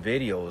fucking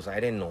videos, I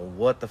didn't know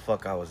what the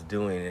fuck I was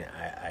doing.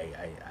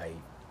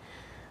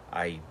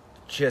 I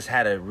just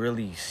had to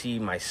really see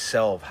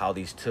myself how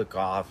these took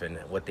off and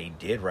what they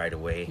did right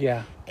away.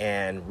 Yeah.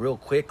 And real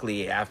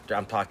quickly after,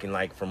 I'm talking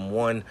like from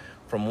one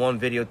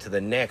video to the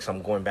next,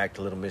 I'm going back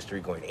to Little Mystery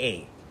going,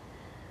 "Hey,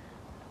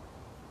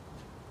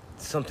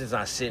 something's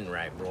not sitting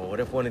right, bro? What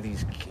if one of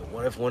these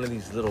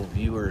little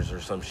viewers or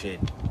some shit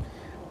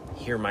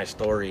hear my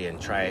story and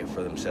try it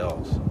for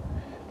themselves,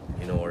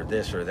 or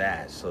this or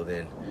that? So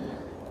then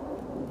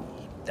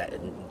that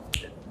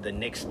the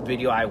next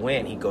video I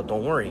went, he go,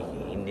 don't worry,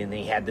 and then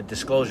they had the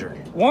disclosure,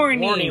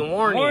 warning,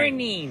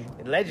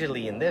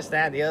 allegedly, and this,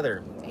 that, the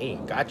other. Hey,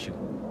 got you.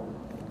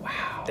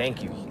 Wow.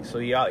 Thank you. So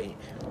yeah,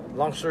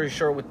 long story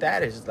short with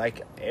that is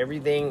like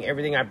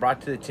everything I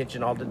brought to the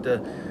attention, all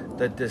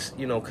this,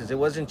 because it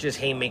wasn't just,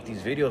 hey, make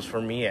these videos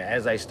for me.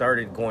 As I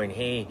started going,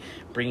 hey,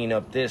 bringing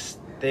up this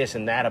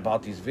and that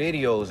about these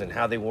videos and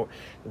how they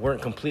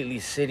weren't completely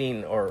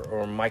sitting,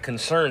 or my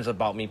concerns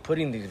about me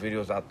putting these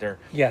videos out there.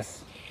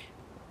 Yes.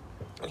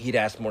 He'd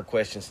ask more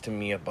questions to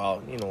me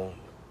about,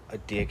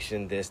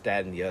 addiction, this,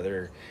 that, and the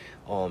other.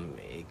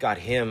 It got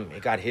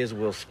his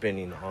wheels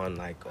spinning on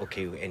like,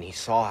 okay, and he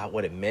saw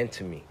what it meant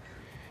to me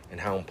and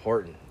how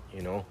important,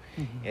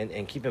 Mm-hmm.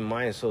 and keep in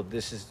mind, so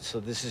this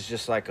is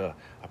just like a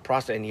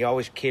process, and he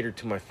always catered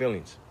to my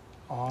feelings.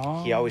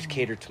 Oh. He always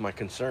catered to my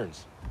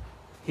concerns.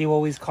 He will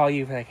always call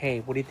you like, hey,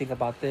 what do you think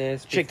about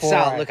this? Check this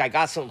out. Look, I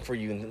got something for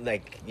you. And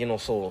like,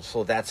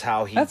 so that's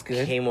how he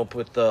came up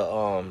with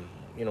the,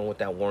 with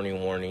that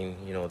warning,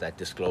 that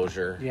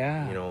disclosure.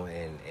 Yeah.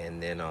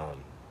 And then,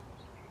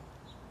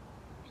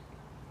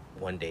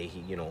 one day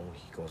he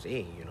goes,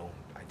 hey,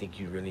 I think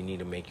you really need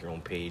to make your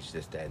own page,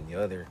 this, that, and the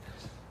other.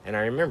 And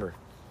I remember,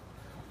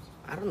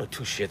 I don't know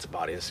two shits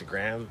about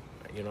Instagram.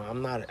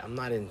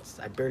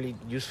 I barely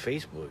use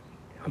Facebook.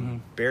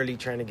 I'm barely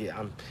trying to get,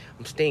 I'm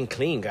staying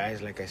clean,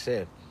 guys, like I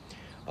said.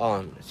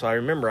 So I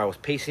remember I was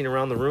pacing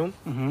around the room,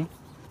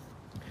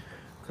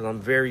 because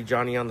I'm very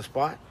Johnny on the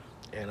spot,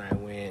 and I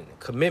went,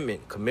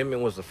 commitment.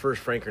 Commitment was the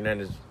first Frank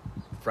Hernandez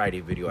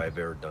Friday video I've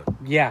ever done.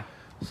 Yeah.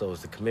 So it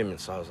was the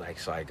commitment. So I was like,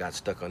 so I got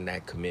stuck on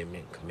that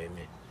commitment.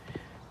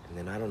 And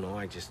then I don't know,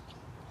 I just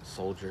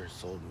sold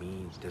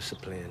me,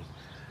 discipline.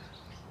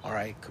 All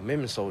right,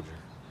 commitment soldier.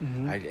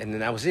 And then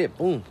that was it.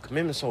 Boom,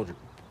 commitment soldier.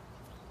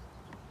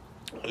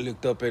 I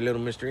looked up at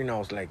little mystery and I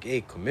was like,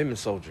 hey, commitment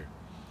soldier.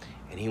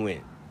 And he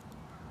went,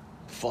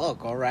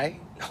 fuck, all right.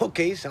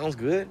 Okay, sounds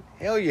good.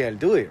 Hell yeah,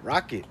 do it.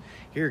 Rock it.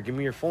 Here, give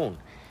me your phone.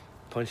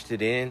 Punched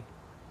it in.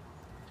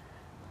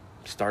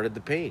 Started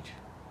the page.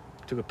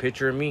 Took a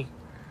picture of me.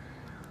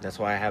 That's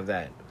why I have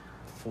that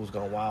Fools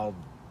Gone Wild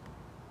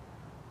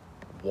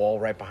wall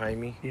right behind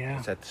me. Yeah.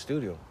 It's at the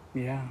studio.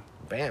 Yeah.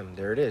 Bam,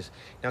 there it is.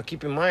 Now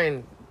keep in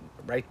mind,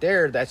 right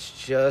there,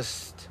 that's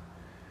just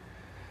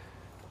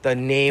the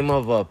name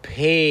of a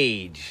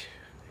page.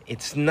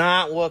 It's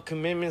not what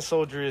Commitment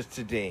Soldier is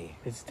today.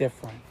 It's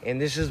different.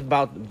 And this is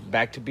about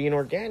back to being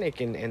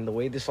organic and the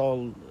way this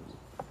all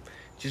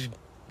just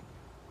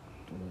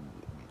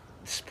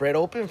spread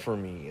open for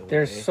me.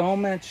 There's so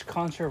much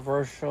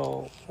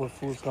controversial with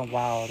Fools Gone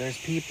Wild. There's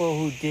people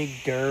who dig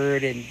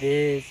dirt and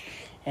this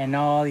and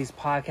all these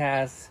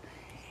podcasts.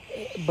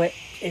 But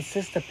it's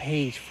just a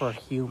page for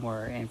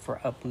humor and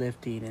for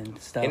uplifting and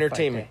stuff.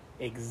 Entertainment. Like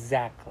that.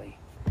 Exactly.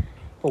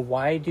 But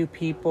why do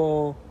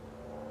people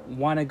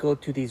want to go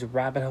to these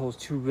rabbit holes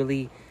to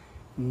really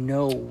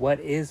know what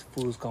is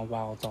Fools Gone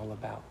Wild all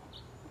about?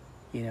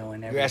 And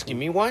everything. You're asking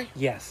me why?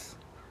 Yes.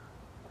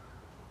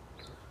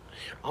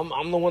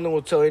 I'm the one that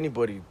will tell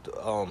anybody.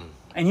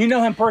 And you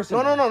know him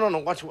personally. No.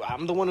 Watch.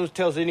 I'm the one who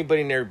tells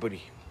anybody and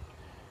everybody.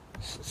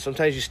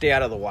 Sometimes you stay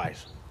out of the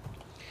whys.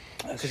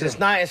 Because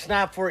it's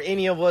not for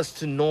any of us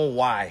to know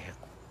why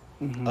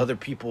other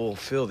people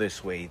feel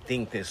this way,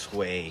 think this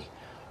way,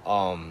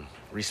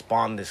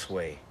 respond this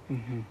way.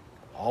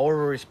 All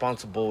we're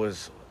responsible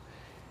is,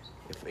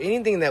 if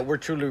anything that we're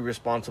truly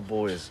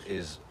responsible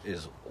is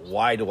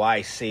why do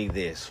I say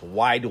this?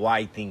 Why do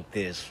I think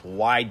this?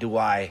 Why do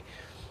I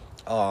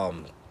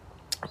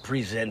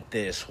present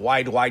this?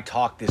 Why do I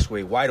talk this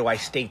way? Why do I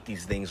state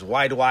these things?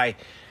 Why do I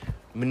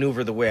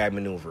maneuver the way I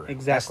maneuver?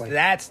 Exactly.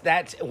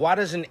 That's why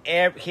doesn't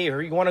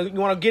here, you want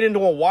to get into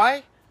a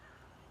why?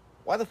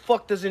 Why the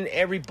fuck doesn't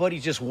everybody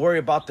just worry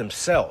about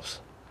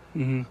themselves?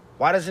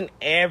 Why doesn't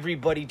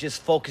everybody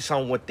just focus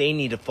on what they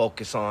need to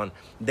focus on,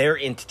 their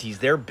entities,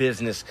 their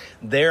business,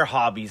 their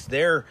hobbies,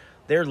 their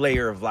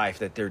layer of life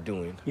that they're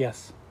doing?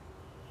 Yes.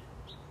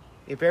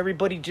 If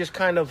everybody just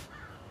kind of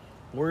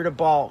worried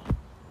about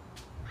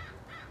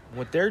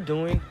what they're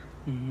doing,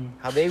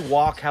 how they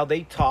walk, how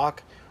they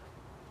talk,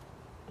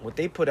 what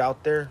they put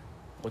out there,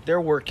 what they're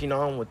working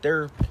on, what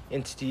their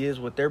entity is,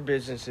 what their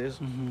business is,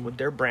 what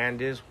their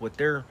brand is, what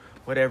their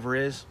whatever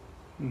is.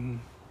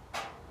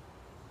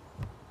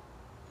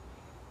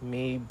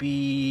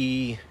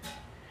 Maybe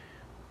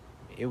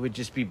it would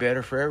just be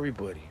better for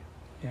everybody.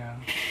 Yeah.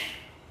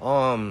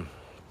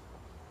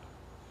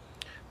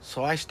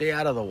 So I stay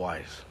out of the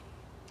whys.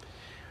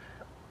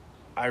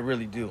 I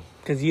really do.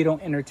 Because you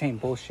don't entertain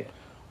bullshit.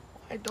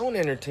 I don't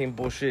entertain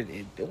bullshit.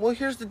 Well,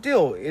 here's the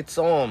deal. It's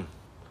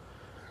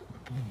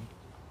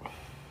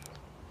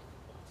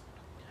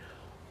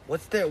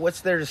what's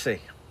there to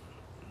say?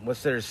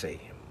 What's there to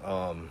say?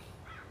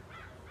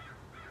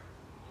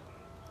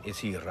 Is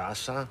he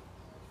raza?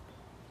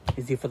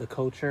 Is he for the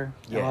culture?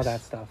 Yes. All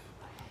that stuff.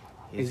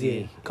 Is he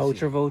a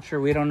culture vulture?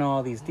 We don't know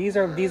all these. These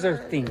are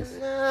things.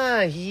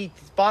 Nah, he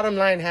bottom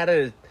line had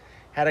a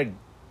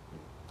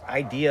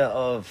idea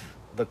of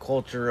the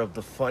culture, of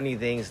the funny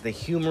things, the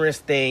humorous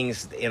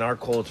things in our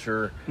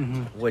culture.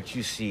 What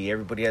you see,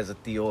 everybody has a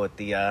tío, a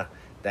tía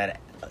that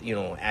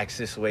acts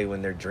this way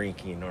when they're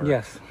drinking, or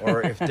yes,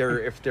 or if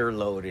they're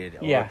loaded,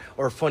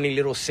 or funny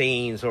little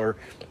sayings, or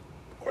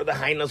the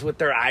hyenas with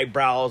their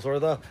eyebrows, or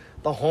the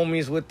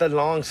homies with the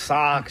long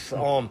socks,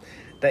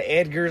 the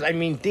Edgars. I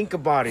mean, think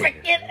about it.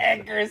 Freaking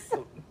Edgars.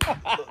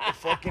 The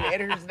fucking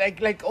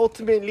Edgars, like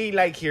ultimately,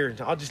 like here.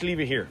 I'll just leave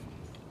it here.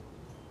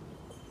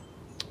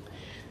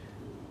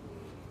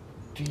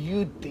 Do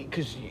you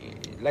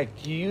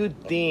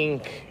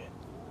think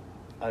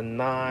a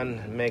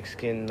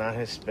non-Mexican,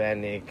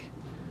 non-Hispanic,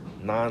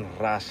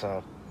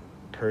 non-raza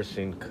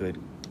person could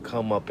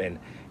come up and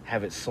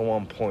have it so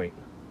on point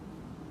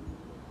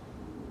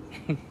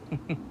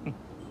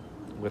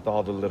with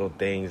all the little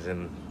things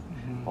and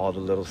all the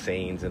little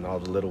sayings and all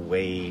the little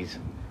ways?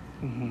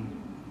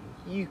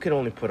 You can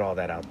only put all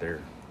that out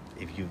there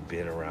if you've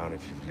been around,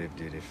 if you've lived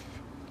it,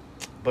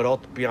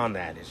 but beyond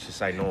that, it's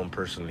just I know him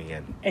personally.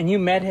 And you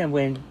met him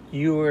when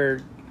you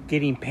were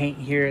getting paint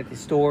here at the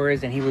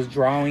stores, and he was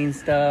drawing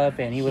stuff,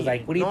 and he was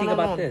like, what do you think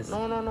about this?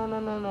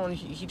 No.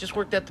 He just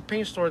worked at the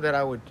paint store that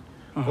I would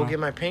go get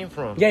my paint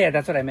from. Yeah,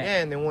 that's what I meant.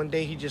 Yeah, and then one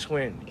day he just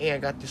went, hey, I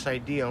got this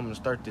idea. I'm going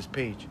to start this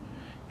page.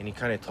 And he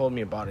kind of told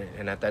me about it.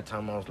 And at that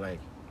time, I was like,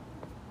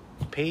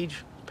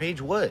 page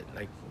what?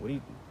 Like, what do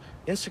you...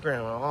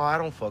 Instagram. Oh, I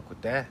don't fuck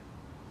with that.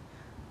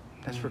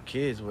 That's for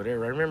kids,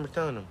 whatever. I remember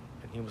telling him.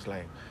 And he was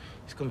like,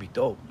 it's going to be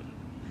dope.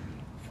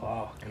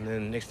 Fuck. And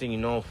then next thing you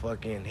know,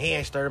 fucking, hey,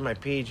 I started my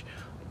page.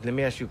 Let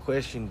me ask you a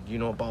question. Do you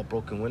know about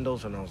broken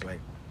windows? And I was like,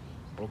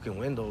 broken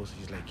windows?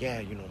 He's like,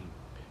 yeah,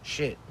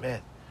 shit,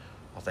 meth.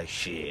 I was like,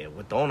 shit,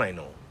 what don't I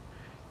know?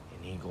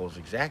 And he goes,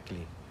 exactly.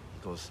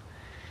 He goes,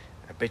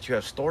 I bet you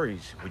have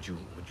stories. Would you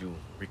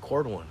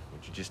record one?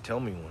 Would you just tell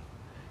me one?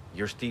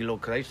 Your stilo,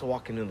 because I used to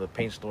walk into the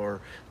paint store,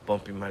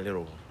 bumping my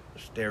little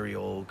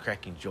stereo,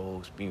 cracking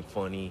jokes, being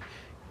funny,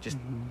 just,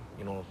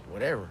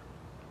 whatever.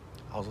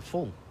 I was a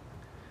fool.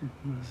 I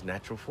was a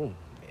natural fool.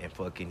 And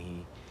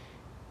fucking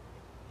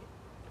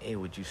hey,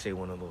 would you say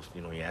one of those,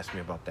 he asked me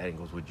about that and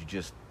goes, would you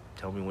just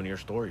tell me one of your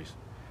stories?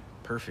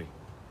 Perfect.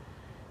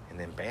 And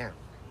then bam,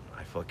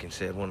 I fucking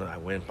said I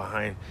went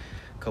behind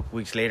a couple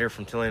weeks later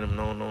from telling him,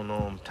 no,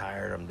 I'm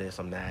tired, I'm this,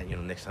 I'm that,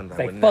 next time. It's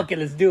like, fuck it,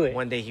 let's do it.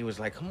 One day he was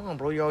like, come on,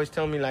 bro, you always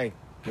tell me, like,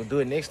 you'll do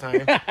it next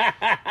time.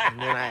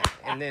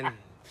 and then,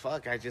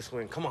 I just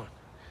went, come on.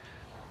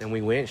 Then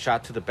we went,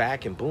 shot to the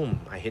back, and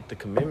boom, I hit the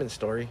commitment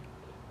story.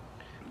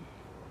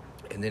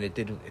 And then it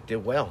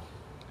did well.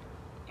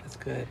 That's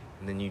good.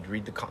 And then you'd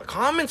read the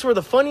comments were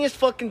the funniest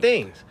fucking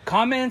things.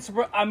 Comments,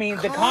 bro. I mean,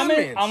 the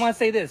comments. I'm gonna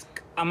say this,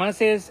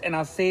 and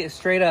I'll say it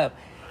straight up.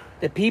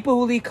 The people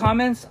who leave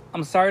comments,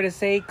 I'm sorry to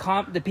say,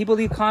 the people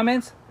who leave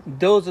comments,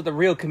 those are the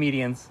real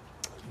comedians.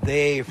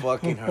 They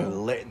fucking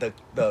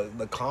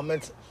the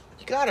comments.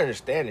 You gotta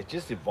understand, it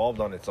just evolved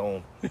on its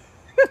own.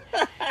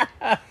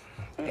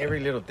 Every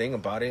little thing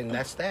about it, and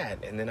that's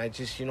that. And then I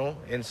just,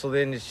 and so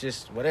then it's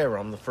just whatever.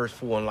 I'm the first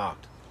fool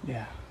unlocked.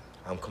 Yeah.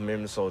 I'm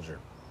Commitment Soldier.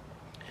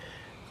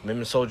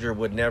 Commitment Soldier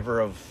would never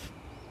have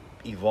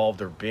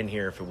evolved or been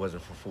here if it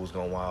wasn't for Fools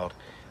Gone Wild.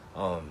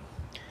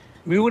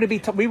 We wouldn't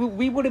be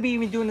we wouldn't be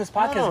even doing this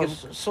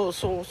podcast. So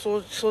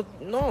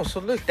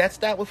look, that's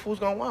that with Fools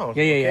Gone Wild.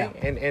 Yeah.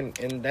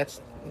 And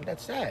that's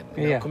that.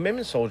 Yeah.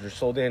 Commitment Soldier.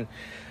 So then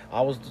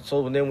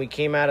we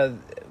came out of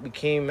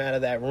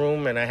that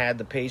room, and I had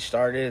the page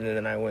started, and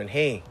then I went,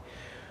 hey,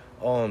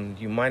 do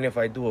you mind if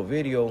I do a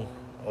video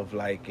of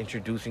like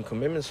introducing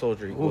Commitment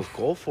Soldier? He goes,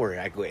 go for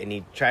it. And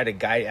he tried to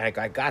guide.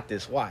 I got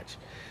this. Watch.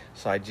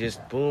 So I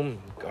just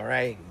boom. All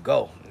right,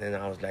 go. And then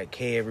I was like,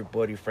 hey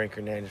everybody, Frank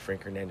Hernandez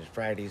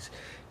Fridays.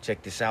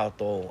 Check this out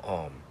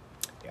though.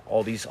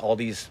 All these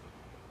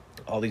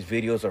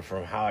videos are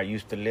from how I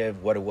used to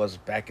live, what it was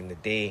back in the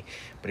day.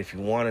 But if you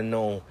want to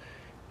know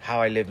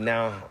how I live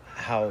now,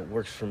 how it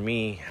works for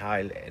me, how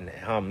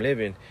I'm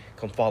living,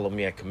 come follow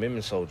me at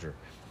Commitment Soldier.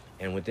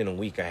 And within a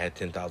week, I had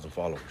 10,000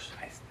 followers.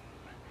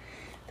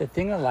 The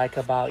thing I like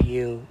about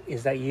you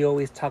is that you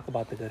always talk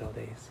about the good old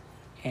days.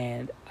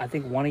 And I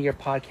think one of your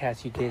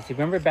podcasts you did, so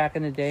remember back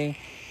in the day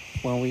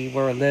when we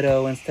were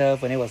little and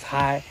stuff, when it was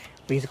hot,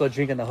 we used to go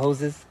drink in the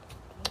hoses?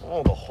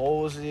 Oh, the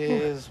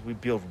hoses. We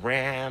built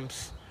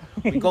ramps.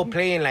 We go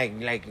playing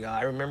like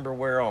I remember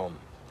where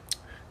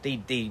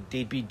they'd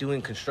be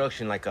doing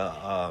construction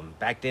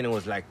back then it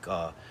was like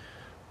a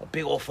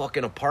big old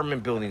fucking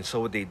apartment building.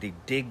 So they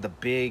dig the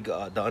big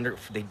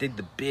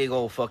the big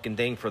old fucking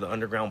thing for the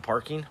underground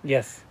parking.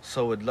 Yes.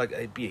 So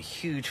it'd be a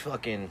huge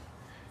fucking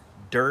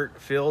dirt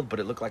field, but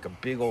it looked like a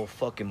big old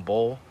fucking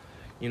bowl,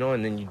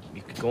 and then you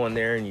could go in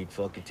there and you'd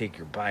fucking take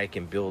your bike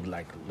and build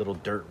like little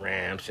dirt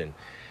ramps and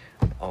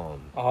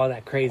all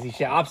that crazy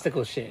shit,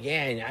 obstacle shit.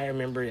 Yeah, and I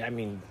remember,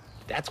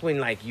 that's when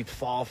like you'd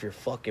fall off your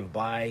fucking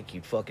bike,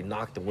 you'd fucking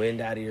knock the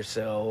wind out of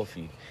yourself,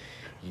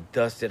 You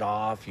dust it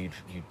off. You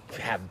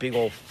have big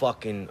old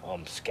fucking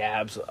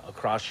scabs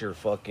across your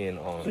fucking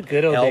the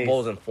good old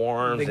elbows days. and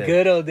forearms. The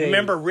good old days.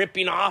 Remember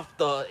ripping off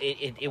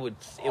it would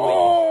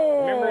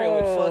Oh! remember it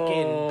would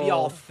fucking be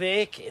all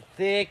thick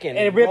and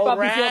it rip off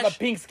rash, you have a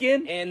pink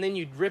skin, and then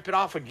you'd rip it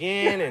off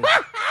again and.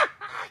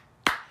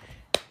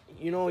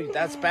 You know,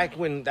 that's back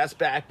when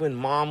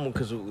mom,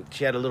 because we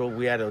had a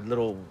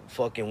little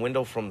fucking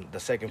window from the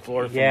second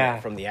floor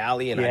from the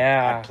alley, and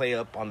I'd play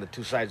up on the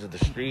two sides of the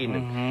street,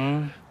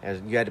 and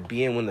as you had to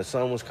be in when the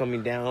sun was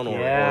coming down, or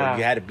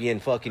you had to be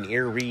in fucking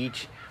ear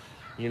reach,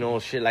 you know,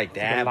 shit like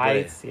that. The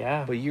lights,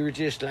 but you were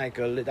just like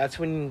that's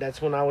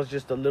when I was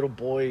just a little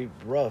boy,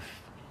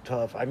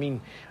 tough. I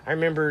mean, I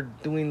remember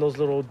doing those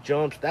little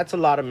jumps. That's a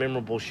lot of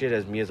memorable shit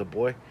as me as a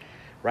boy,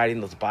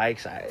 riding those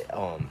bikes.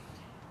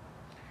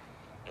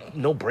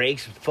 No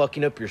brakes,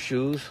 fucking up your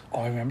shoes.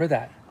 Oh, I remember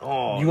that.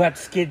 Oh, you had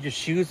to skid your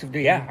shoes.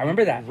 Yeah, I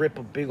remember that. Rip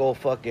a big old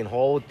fucking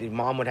hole. The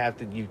mom would have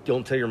to. You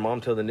don't tell your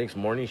mom till the next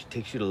morning. She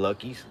takes you to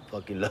Lucky's,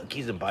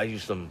 and buys you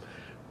some.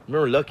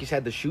 Remember, Lucky's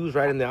had the shoes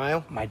right in the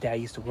aisle. My dad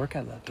used to work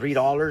at Lucky's.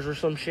 $3 or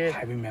some shit.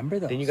 I remember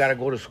those. Then you gotta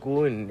go to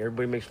school, and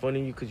everybody makes fun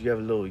of you because you have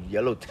a little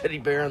yellow teddy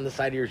bear on the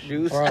side of your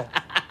shoes. Bro,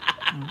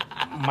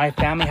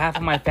 half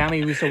of my family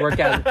used to work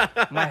at.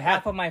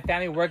 Half of my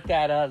family worked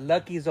at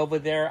Lucky's over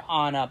there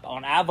on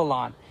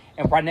Avalon.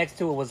 And right next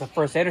to it was the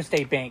First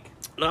Interstate Bank.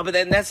 No, but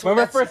then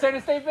Remember First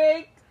Interstate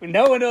Bank?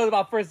 No one knows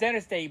about First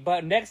Interstate,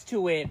 but next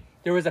to it,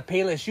 there was a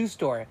Payless shoe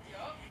store.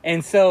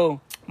 And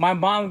so my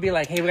mom would be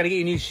like, hey, we got to get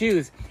you new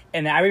shoes.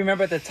 And I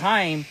remember at the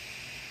time,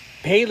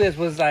 Payless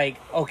was like,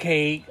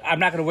 okay, I'm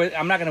not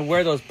gonna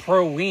wear those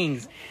Pro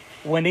Wings.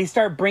 When they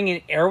start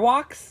bringing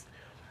Airwalks,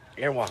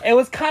 it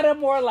was kind of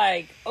more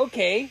like,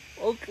 okay,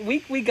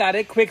 we got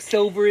it.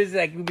 Quicksilver's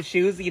like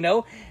shoes, you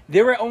know.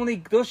 There were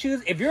only those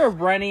shoes. If you're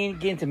running,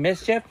 getting to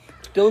mischief,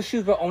 those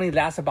shoes will only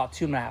last about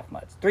 2.5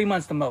 months, 3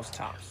 months the most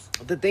tops.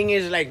 The thing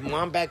is, like,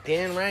 mom back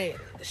then, right?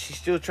 She's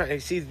still trying.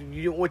 See,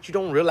 what you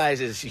don't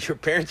realize is your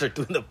parents are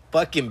doing the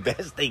fucking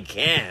best they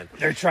can.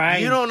 They're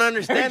trying. You don't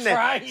understand They're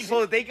that. trying.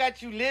 So they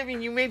got you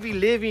living. You may be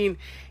living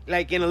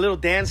like in a little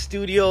dance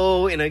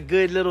studio in a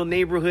good little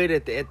neighborhood.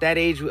 At that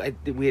age,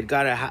 we had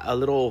got a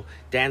little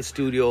dance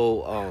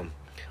studio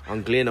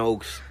on Glen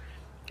Oaks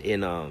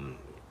in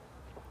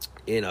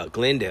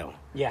Glendale.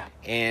 Yeah.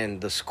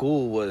 And the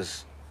school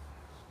was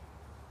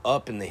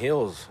up in the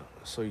hills.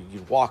 So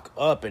you'd walk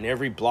up, and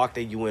every block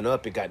that you went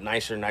up, it got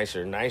nicer.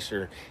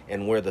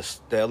 And where the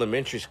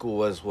elementary school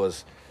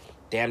was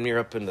damn near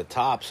up in the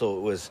top. So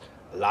it was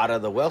a lot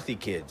of the wealthy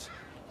kids.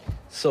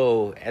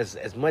 So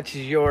as much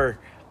as your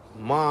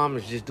mom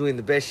is just doing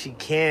the best she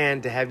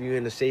can to have you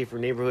in a safer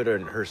neighborhood or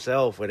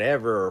herself,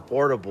 whatever, or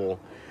affordable,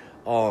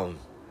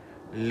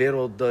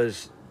 little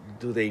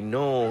do they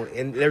know,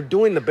 and they're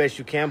doing the best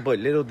you can, but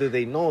little do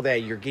they know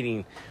that you're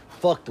getting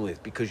fucked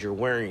with because you're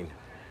wearing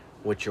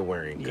what you're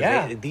wearing.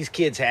 Yeah. These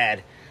kids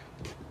had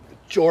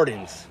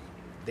Jordans.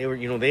 They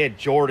had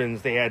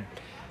Jordans. They had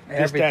this,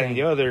 everything. that, and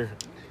the other.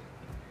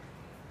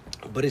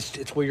 But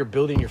it's where you're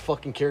building your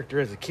fucking character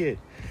as a kid.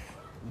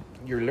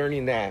 You're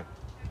learning that.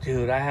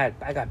 Dude, I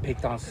got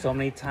picked on so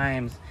many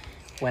times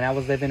when I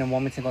was living in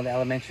Wilmington going to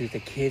elementary. The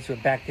kids were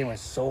back then were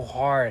so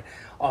hard.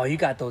 Oh, you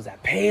got those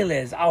at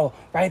Payless. Oh,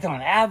 right there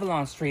on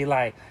Avalon Street.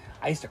 Like,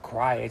 I used to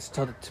cry. I just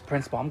told the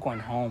principal, I'm going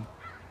home.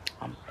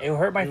 It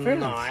hurt my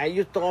feelings. No, I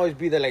used to always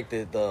be the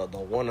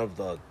one of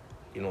the,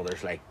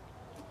 there's like,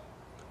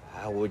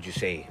 how would you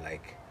say,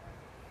 like,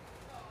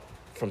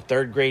 from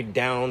third grade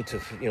down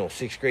to,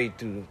 sixth grade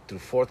through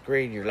fourth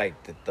grade, you're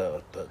like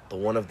the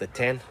one of the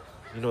 10.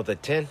 You know the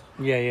 10?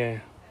 Yeah.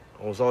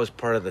 I was always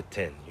part of the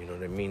 10, you know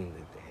what I mean?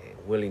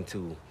 Willing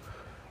to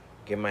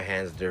get my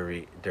hands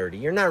dirty.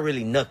 You're not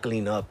really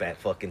knuckling up at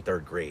fucking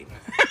third grade.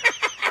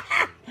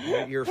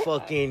 You're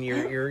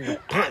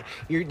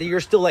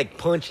still like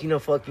punching a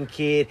fucking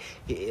kid,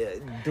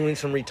 doing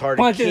some retarded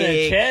punching kick, in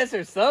the chest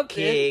or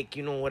something.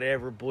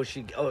 Whatever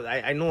bullshit. Oh,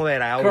 I know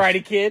that.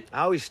 Karate Kid.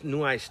 I always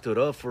knew I stood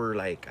up for,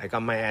 like, I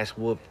got my ass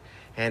whooped,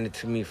 handed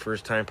to me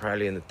first time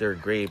probably in the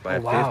third grade by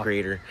a fifth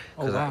grader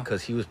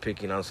because he was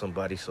picking on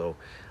somebody. So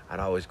I'd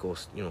always go,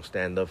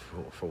 stand up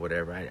for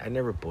whatever. I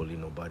never bully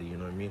nobody, you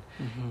know what I mean?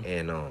 Mm-hmm.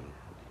 And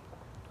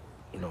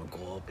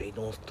go up, hey,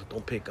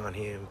 don't pick on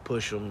him,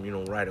 push him,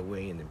 right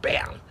away, and then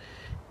bam,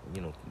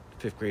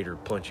 fifth grader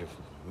punching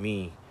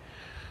me,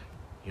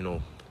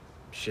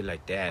 shit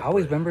like that. I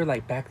always remember,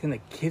 like, back then the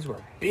kids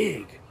were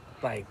big,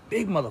 like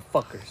big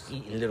motherfuckers,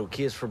 eating little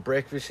kids for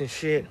breakfast and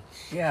shit.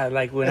 Yeah,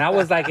 like when I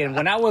was like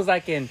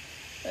in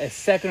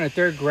second or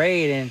third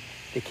grade, and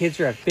the kids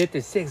were at fifth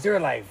or sixth, they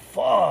were like,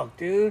 "Fuck,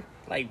 dude."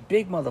 Like,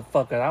 big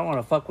motherfuckers. I don't want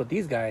to fuck with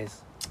these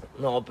guys.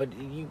 No, but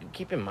you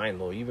keep in mind,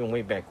 though, even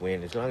way back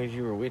when, as long as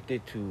you were with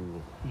it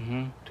to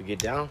get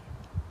down,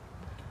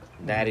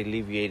 that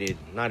alleviated,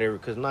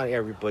 because not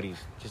everybody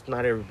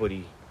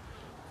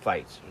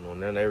fights,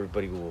 not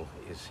everybody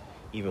is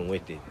even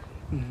with it,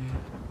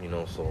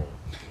 so.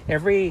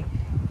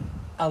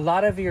 A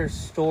lot of your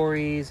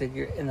stories and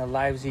in the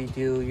lives you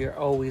do, you're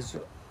always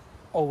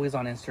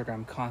on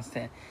Instagram,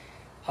 constant.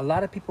 a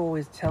lot of people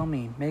always tell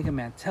me, Mega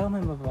Man, tell me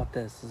about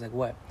this. It's like,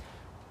 what?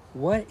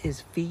 What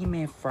is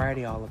Female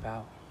Friday all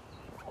about?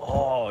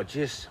 Oh,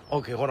 just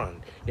okay. Hold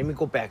on. Let me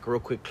go back real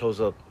quick.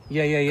 Close up.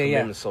 Yeah.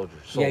 Commitment Soldier.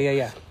 So,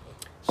 Yeah.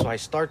 So I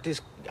start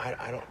this.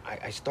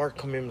 I start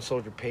Commitment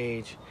Soldier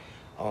page.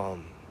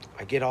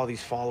 I get all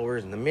these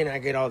followers, and the minute I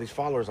get all these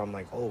followers, I'm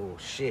like, oh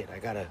shit, I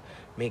gotta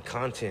make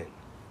content.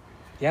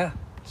 Yeah.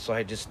 So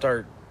I just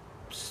start.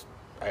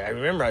 I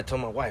remember I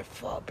told my wife,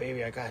 "Fuck,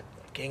 baby, I got a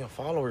gang of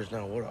followers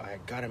now. What? I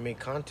gotta make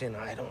content.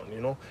 I don't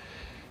know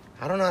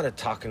how to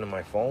talk into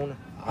my phone.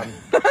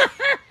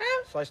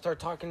 So I start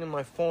talking to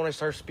my phone. I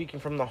start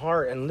speaking from the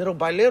heart, and little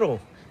by little,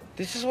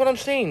 this is what I'm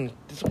saying.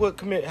 This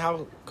is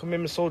how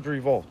Commitment Soldier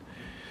evolved.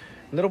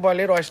 Little by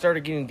little, I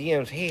started getting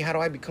DMs. Hey, how do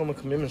I become a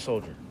Commitment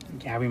Soldier?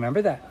 Yeah, I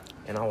remember that.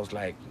 And I was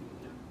like,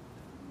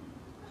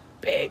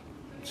 babe,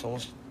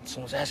 someone's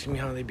asking me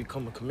how they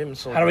become a Commitment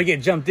Soldier. How do I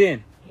get jumped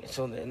in?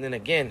 So, and then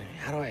again,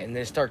 how do I? And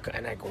then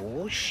and I go,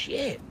 oh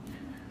shit,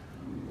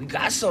 we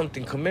got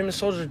something. Commitment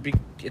Soldiers,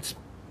 it's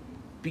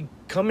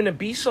becoming to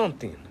be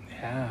something.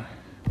 Yeah.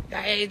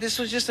 Hey, this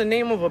was just the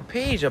name of a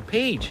page,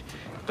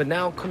 but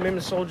now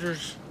Commitment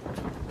Soldiers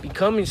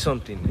becoming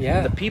something.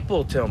 Yeah. The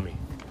people tell me.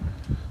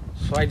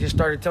 So I just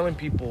started telling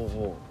people,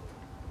 well,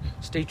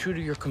 stay true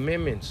to your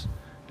commitments.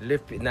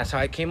 And that's how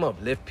I came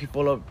up. Lift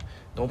people up.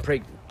 Don't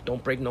break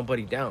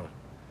nobody down.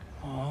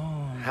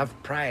 Oh.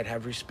 Have pride.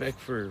 Have respect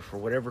for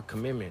whatever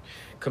commitment.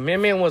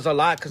 Commitment was a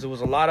lot because it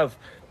was a lot of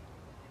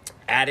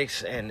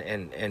addicts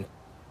and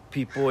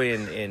people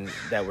in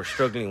that were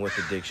struggling with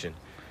addiction.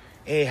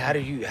 Hey, how'd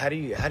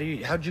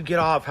you get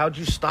off? How'd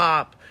you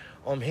stop?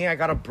 Hey, I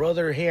got a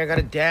brother. Hey, I got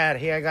a dad.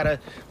 Hey, I got a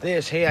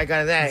this. Hey, I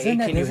got that. Hey,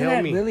 can you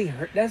help me? Really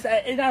hurt?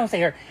 I don't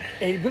say hurt.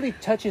 It really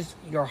touches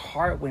your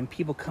heart when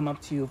people come up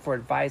to you for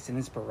advice and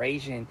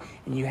inspiration,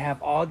 and you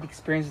have all the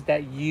experiences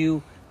that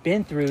you've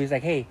been through. It's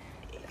like, hey,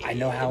 I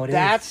know how it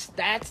is.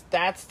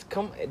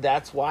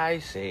 That's why I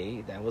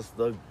say that was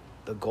the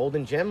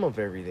golden gem of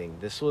everything.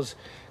 This was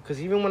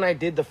because even when I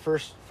did the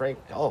first Frank,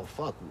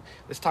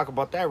 let's talk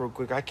about that real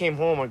quick. I came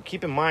home.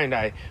 Keep in mind,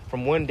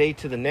 from one day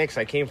to the next,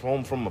 I came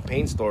home from a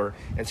paint store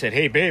and said,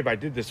 "Hey, babe, I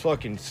did this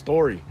fucking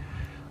story.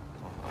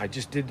 I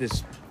just did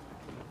this."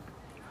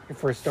 Your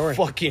first story.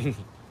 Fucking.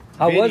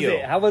 How video. was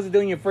it? How was it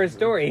doing your first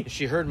story?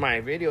 She heard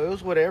my video. It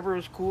was whatever. It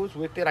was cool. It was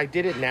with it. I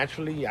did it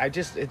naturally.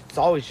 It's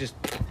always just.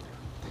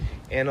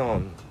 And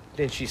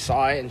then she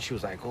saw it and she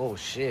was like, "Oh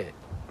shit."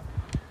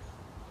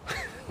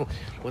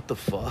 What the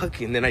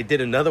fuck? And then I did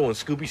another one,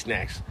 Scooby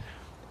Snacks.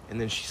 And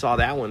then she saw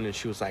that one and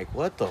she was like,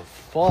 what the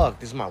fuck?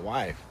 This is my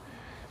wife.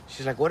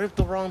 She's like, what if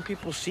the wrong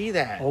people see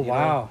that? Oh,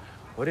 wow.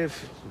 What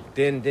if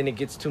then it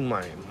gets to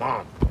my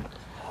mom?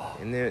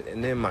 And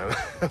then my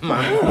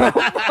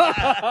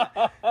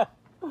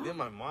then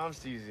my mom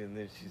sees it and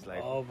then she's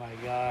like, oh my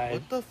God.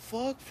 What the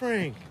fuck,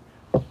 Frank?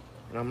 And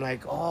I'm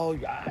like, oh,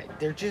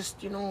 they're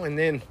just, and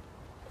then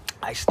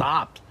I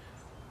stopped.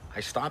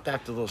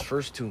 After those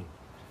first two.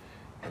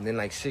 And then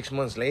like 6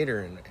 months later,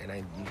 and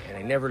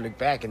I never looked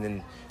back. And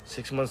then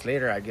 6 months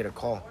later, I get a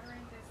call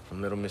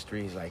from Little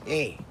Mystery. He's like,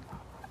 hey,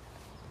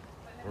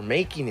 we're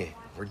making it.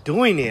 We're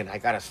doing it. I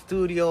got a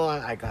studio.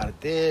 I got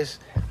this.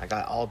 I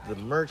got all the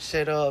merch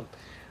set up.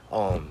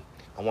 I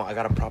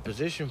got a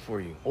proposition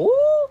for you.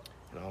 Ooh.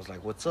 And I was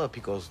like, what's up?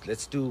 He goes,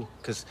 let's do,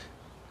 because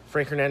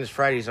Frank Hernandez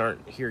Fridays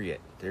aren't here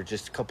yet. They're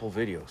just a couple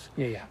videos.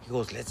 Yeah. He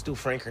goes, let's do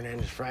Frank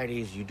Hernandez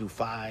Fridays. You do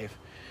 5.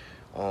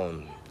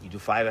 You do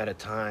 5 at a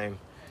time.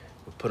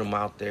 We put them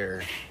out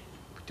there.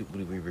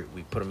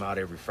 We put them out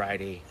every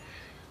Friday.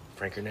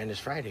 Frank Hernandez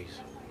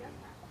Fridays.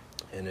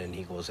 And then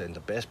he goes, and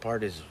the best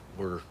part is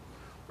we're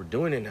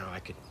doing it now. I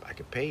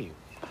could pay you.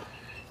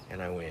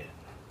 And I went,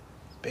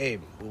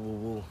 babe, woo woo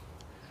woo.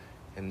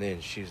 And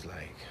then she's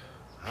like,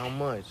 how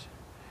much?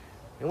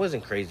 It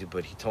wasn't crazy,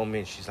 but he told me,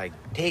 and she's like,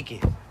 take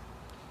it.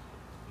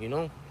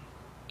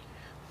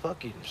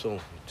 Fuck it. So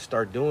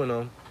start doing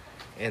them.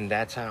 And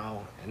that's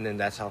how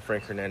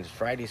Frank Hernandez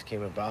Fridays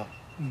came about.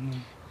 Mm-hmm.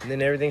 And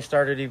then everything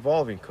started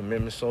evolving.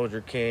 Commitment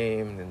Soldier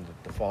came, and then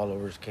the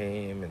followers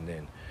came, and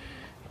then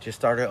it just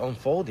started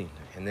unfolding.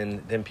 And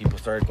then people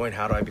started going,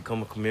 how do I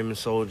become a Commitment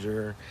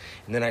Soldier?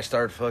 And then I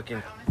started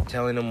fucking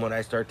telling them what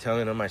I started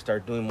telling them. I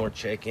started doing more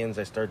check-ins.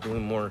 I started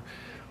doing more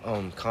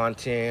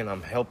content.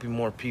 I'm helping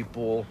more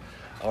people.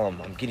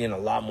 I'm getting a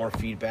lot more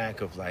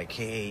feedback of like,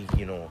 hey,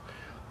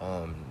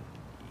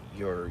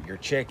 your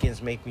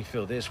check-ins make me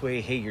feel this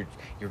way. Hey, your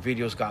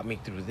videos got me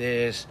through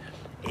this.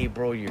 Hey,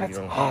 bro, That's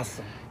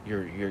awesome.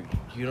 You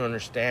don't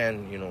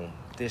understand,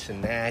 this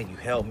and that. You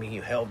help me,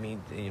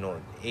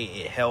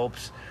 it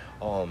helps.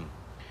 A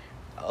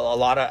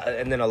lot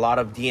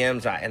of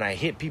DMs, and I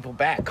hit people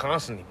back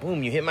constantly.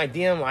 Boom, you hit my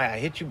DM, I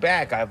hit you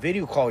back. I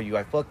video call you,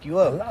 I fuck you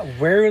up.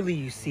 Rarely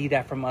you see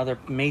that from other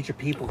major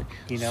people,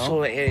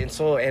 So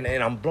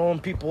I'm blowing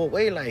people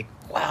away. Like,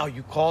 wow,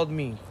 you called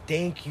me,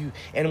 thank you.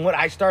 And when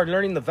I started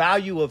learning the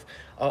value of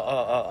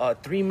a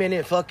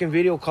 3-minute fucking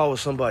video call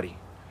with somebody.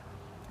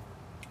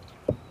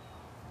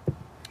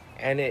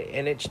 and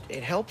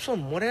it helps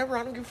them. Whatever,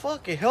 I don't give a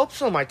fuck. It helps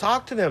them. I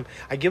talk to them.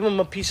 I give them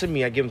a piece of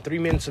me. I give them 3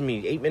 minutes of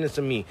me, 8 minutes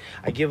of me.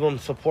 I give them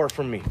support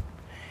from me.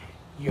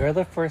 You're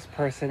the first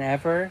person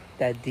ever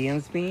that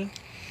DMs me,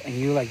 and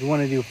you want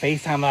to do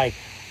FaceTime. Like,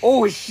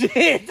 oh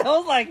shit! I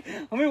was like,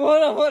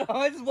 hold on.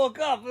 I just woke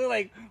up. We're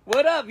like,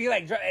 what up? You're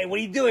like, hey, what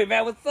are you doing,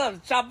 man? What's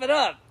up? Chop it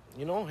up.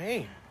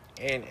 Hey,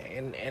 and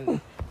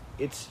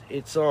it's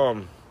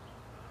and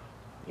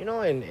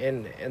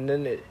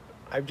then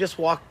I've just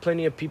walked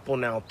plenty of people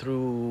now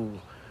through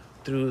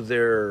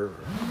their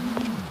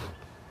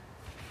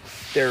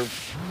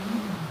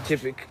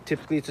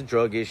typically it's a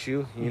drug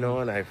issue,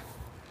 and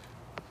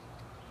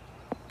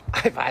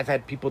I've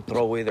had people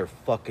throw away their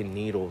fucking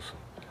needles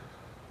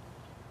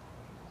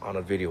on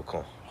a video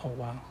call. Oh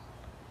wow.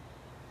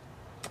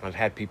 I've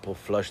had people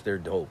flush their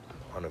dope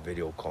on a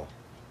video call.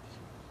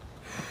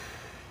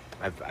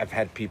 I've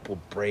had people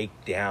break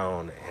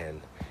down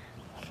and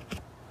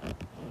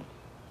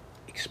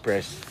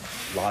express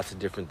lots of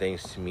different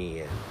things to me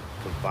and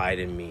confide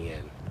in me,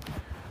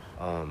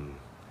 and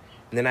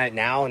then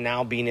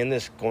now being in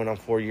this going on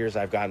 4 years,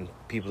 I've gotten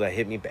people that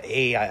hit me back.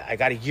 Hey, I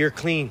got a year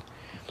clean.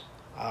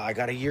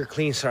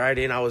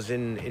 Sorry, I was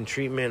in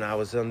treatment. I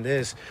was on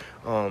this.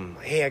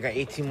 Hey, I got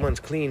 18 months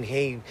clean.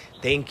 Hey,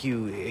 thank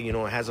you. It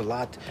has a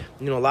lot.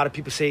 A lot of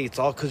people say it's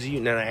all because of you.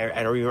 And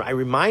I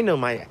remind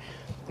them.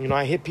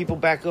 I hit people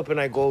back up and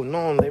I go,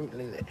 no,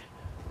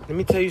 let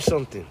me tell you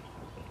something.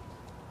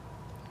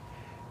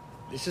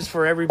 This is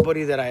for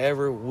everybody that I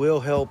ever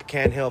will help,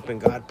 can help, and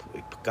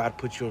God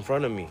put you in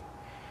front of me.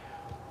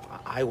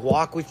 I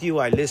walk with you.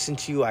 I listen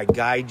to you. I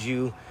guide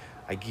you.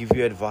 I give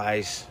you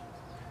advice.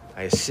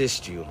 I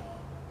assist you.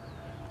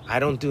 I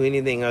don't do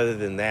anything other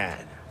than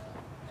that.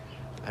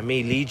 I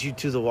may lead you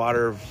to the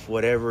water of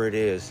whatever it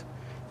is.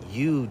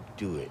 You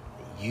do it.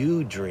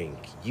 You drink.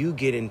 You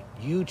get in.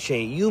 You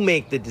change. You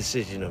make the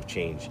decision of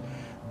change.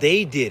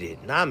 They did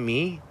it, not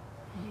me.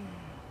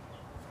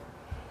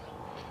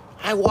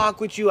 I walk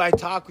with you. I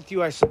talk with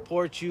you. I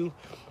support you.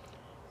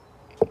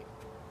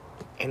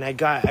 And I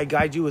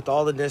guide you with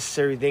all the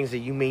necessary things that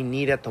you may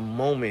need at the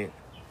moment.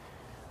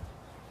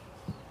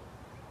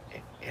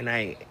 And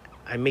I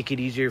make it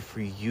easier for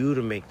you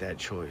to make that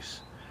choice.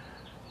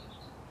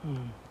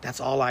 That's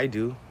all I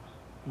do.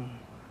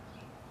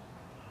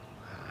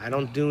 I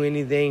don't do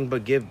anything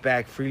but give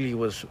back freely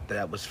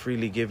that was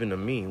freely given to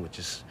me, which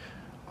is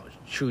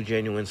true,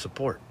 genuine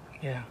support.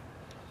 Yeah.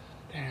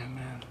 Damn,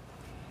 man.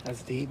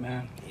 That's deep,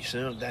 man.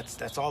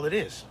 That's all it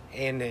is.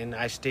 And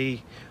I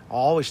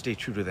always stay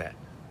true to that.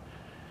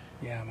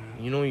 Yeah, man.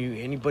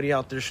 Anybody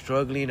out there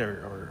struggling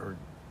or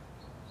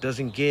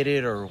doesn't get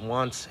it or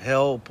wants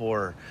help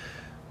or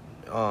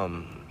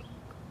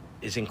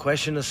is in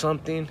question of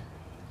something,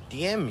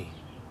 DM me.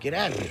 Get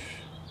at me.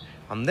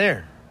 I'm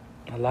there.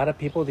 A lot of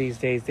people these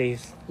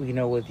days,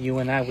 with you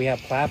and I, we have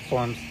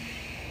platforms.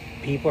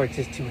 People are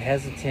just too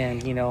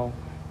hesitant,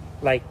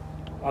 Like,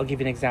 I'll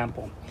give you an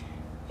example.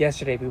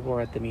 Yesterday, we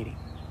were at the meeting.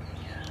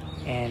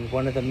 And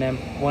one of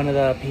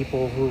the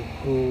people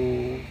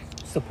who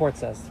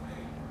supports us,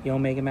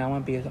 Omega man,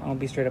 I'm gonna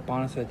be straight up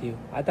honest with you.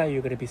 I thought you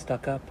were gonna be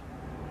stuck up.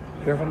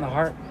 You're from the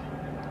heart.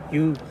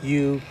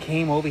 You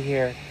came over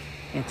here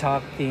and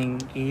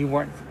talking, and you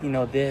weren't,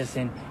 this,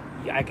 and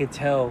I could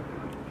tell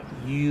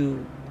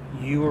you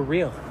were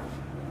real.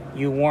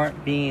 You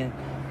weren't being,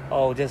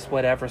 just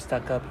whatever,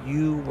 stuck up.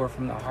 You were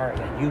from the heart.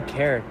 Like, you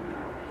cared,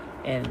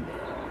 and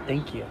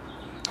thank you.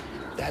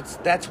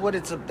 That's what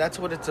it's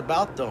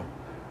about, though.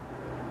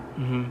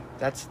 Mm-hmm.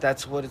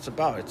 That's what it's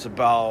about. It's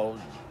about,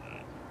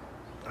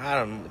 I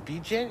don't know,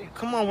 BJ.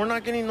 Come on, we're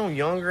not getting no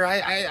younger.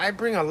 I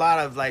bring a lot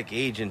of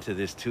age into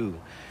this too.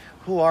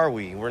 Who are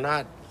we? We're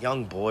not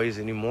young boys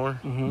anymore.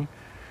 Mm-hmm.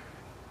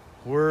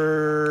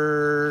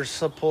 We're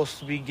supposed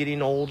to be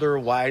getting older,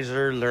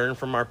 wiser, learn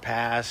from our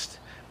past,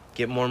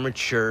 get more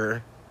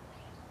mature,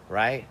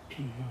 right?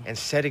 Mm-hmm. And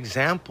set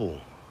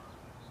example.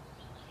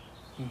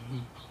 Mm-hmm.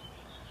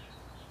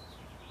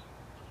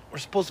 We're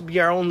supposed to be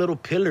our own little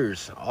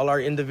pillars, all our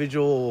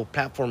individual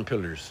platform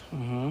pillars.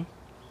 Mm-hmm.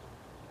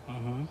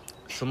 Mm-hmm.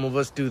 Some of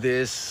us do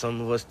this,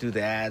 some of us do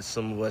that,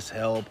 some of us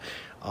help.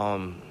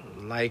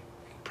 Like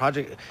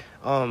Project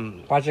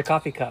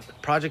Coffee Cup.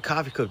 Project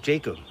Coffee Cup,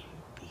 Jacob.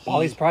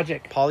 Polly's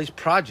Project.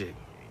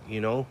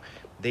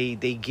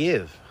 They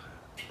give.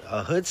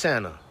 Hood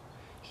Santa,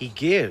 he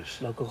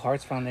gives. Local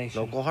Hearts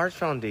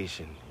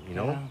Foundation.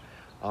 Yeah.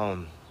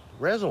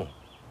 Rezel.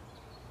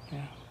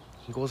 Yeah.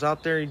 He goes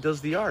out there, he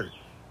does the art.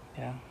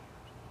 Yeah.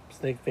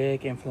 Slick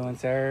Vic,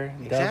 Influencer,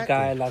 Exactly. Dove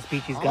Guy, Las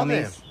Peaches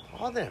Gummies.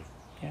 All them.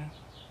 Yeah.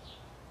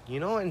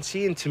 And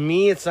to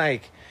me, it's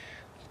like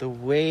the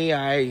way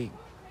I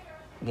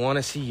want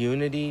to see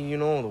unity,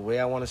 the way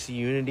I want to see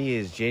unity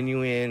is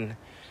genuine,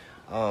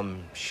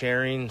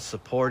 sharing,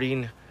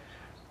 supporting,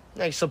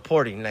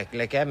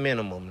 like at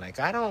minimum. Like,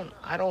 I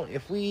don't,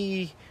 if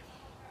we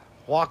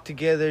walk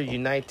together,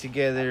 unite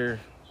together,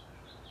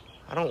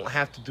 I don't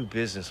have to do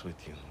business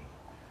with you.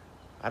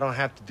 I don't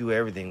have to do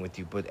everything with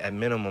you, but at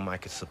minimum, I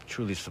could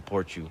truly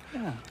support you.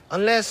 Yeah.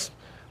 Unless,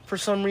 for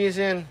some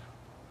reason,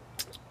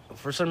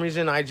 for some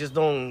reason, I just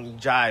don't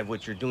jive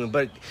what you're doing.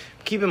 But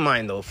keep in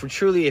mind, though, for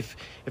truly, if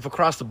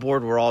across the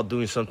board we're all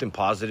doing something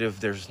positive,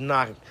 there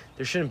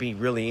shouldn't be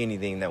really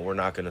anything that we're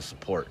not going to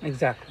support.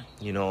 Exactly.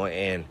 You know,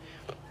 and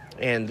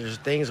there's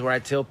things where I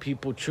tell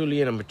people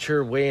truly in a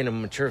mature way, in a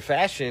mature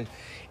fashion,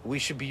 we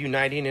should be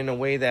uniting in a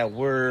way that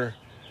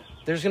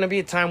there's going to be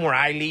a time where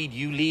I lead,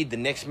 you lead, the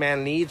next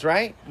man leads,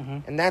 right? Mm-hmm.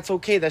 And that's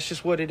okay. That's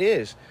just what it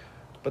is.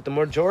 But the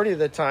majority of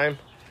the time,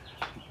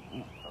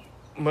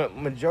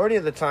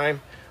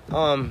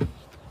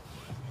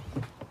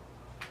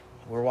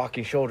 we're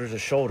walking shoulder to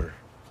shoulder,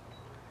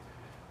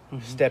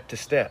 mm-hmm. step to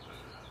step.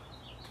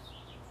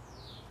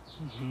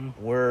 Mm-hmm.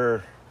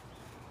 We're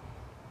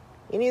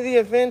any of the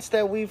events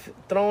that we've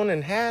thrown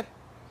and had.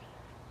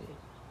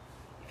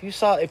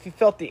 If you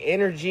felt the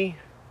energy,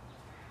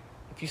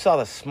 if you saw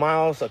the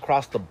smiles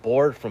across the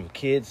board from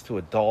kids to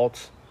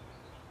adults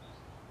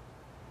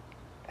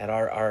at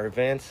our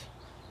events,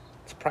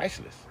 it's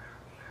priceless.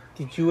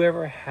 Did you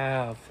ever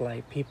have,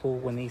 like, people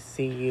when they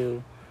see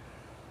you,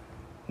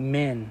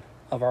 men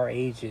of our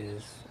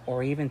ages,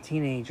 or even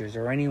teenagers,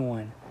 or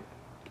anyone,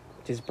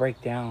 just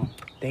break down?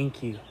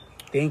 Thank you,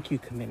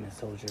 commitment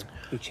soldier.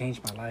 You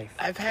changed my life.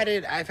 I've had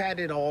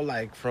it all,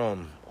 like,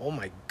 from, oh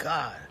my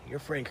God, you're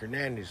Frank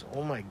Hernandez.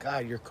 Oh my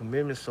God, you're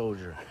commitment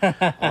soldier.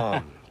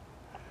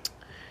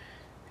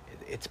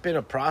 It's been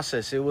a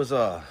process. It was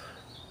I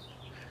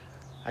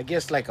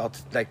guess like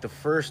the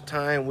first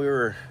time we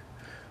were.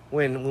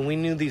 When we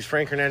knew these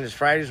Frank Hernandez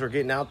Fridays were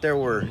getting out there,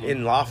 we're mm-hmm.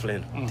 in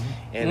Laughlin. Mm-hmm.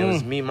 And it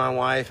was me, my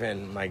wife,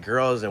 and my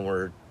girls, and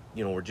we're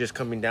just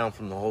coming down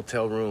from the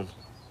hotel room.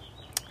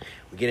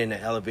 We get in the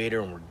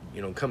elevator, and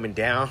we're, coming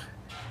down.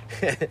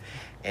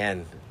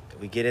 And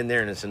we get in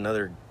there, and it's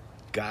another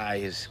guy,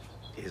 his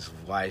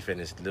wife, and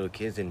his little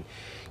kids, and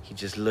he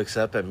just looks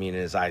up at me, and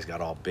his eyes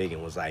got all big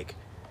and was like,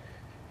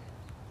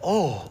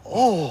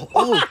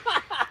 oh,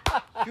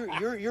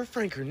 you're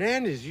Frank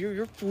Hernandez.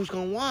 You're Fools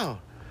Gone Wild.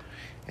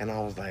 And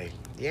I was like,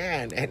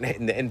 yeah,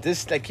 and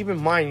this, like, keep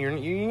in mind,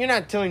 you're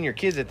not telling your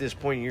kids at this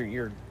point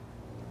you're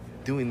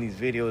doing these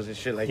videos and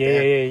shit like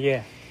that.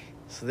 Yeah.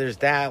 So there's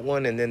that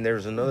one, and then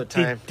there's another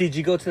time. Did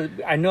you go to?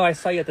 I know I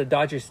saw you at the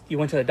Dodgers. You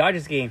went to the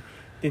Dodgers game.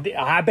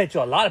 I bet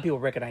you a lot of people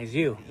recognize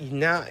you.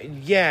 Now,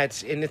 yeah,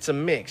 it's a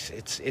mix.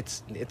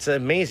 It's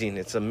amazing.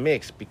 It's a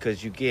mix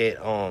because you get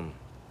I'm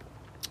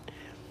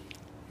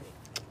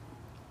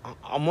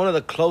one of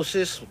the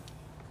closest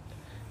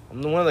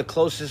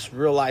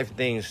real life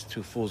things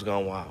to Fools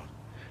Gone Wild.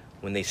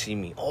 When they see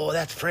me, oh,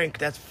 that's Frank.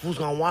 That's Fools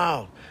Gone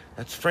Wild.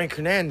 That's Frank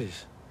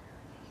Hernandez.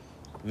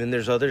 And then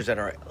there's others that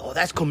are, oh,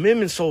 that's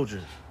Commitment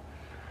Soldier.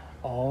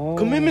 Oh.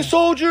 Commitment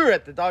Soldier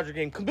at the Dodger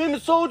game.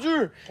 Commitment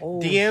Soldier. Oh,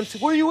 DMs,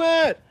 where you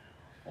at?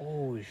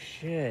 Oh,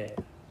 shit.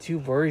 2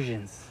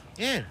 versions.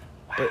 Yeah.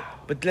 Wow.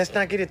 But let's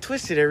not get it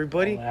twisted,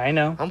 everybody. Oh, I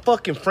know. I'm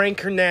fucking Frank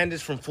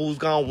Hernandez from Fools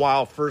Gone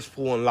Wild, First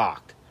Fool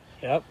Unlocked.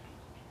 Yep.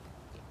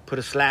 Put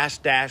a slash,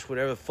 dash,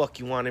 whatever the fuck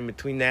you want in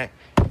between that.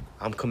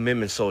 I'm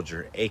Commitment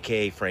Soldier,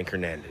 a.k.a. Frank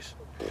Hernandez.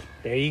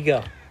 There you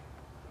go.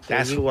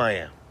 That's who I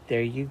am.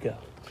 There you go.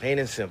 Plain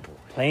and simple.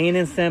 Plain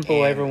and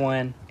simple,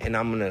 everyone. And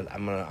I'm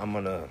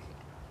gonna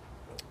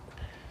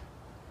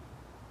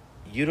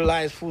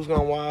utilize Fools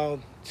Gone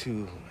Wild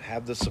to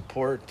have the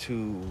support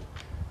to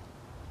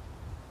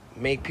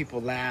make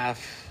people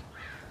laugh.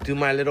 Do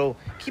my little.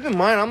 Keep in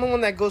mind, I'm the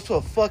one that goes to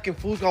a fucking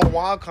Fools Gone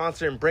Wild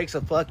concert and breaks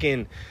a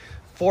fucking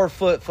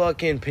 4-foot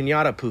fucking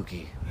piñata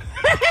pookie.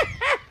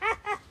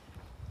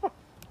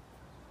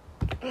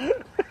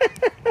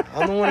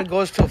 I'm the one that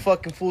goes to a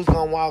fucking Fools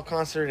Gone Wild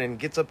concert and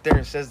gets up there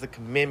and says the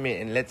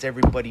commitment and lets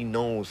everybody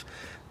knows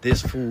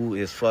this fool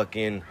is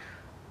fucking,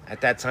 at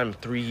that time,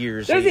 3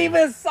 years. There's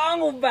even a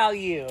song about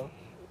you.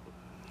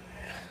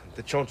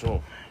 The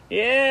Choncho.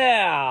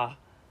 Yeah.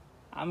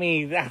 I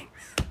mean,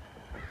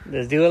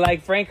 let's do it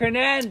like Frank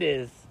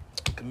Hernandez.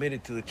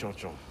 Committed to the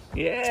Choncho.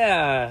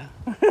 Yeah.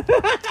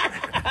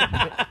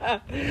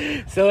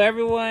 So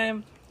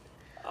everyone,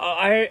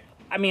 I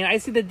mean, I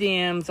see the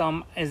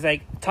DMs. It's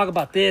like, talk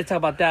about this, talk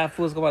about that.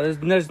 Fools Gone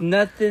Wild. There's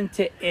nothing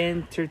to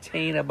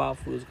entertain about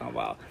Fools Gone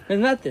Wild. There's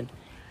nothing.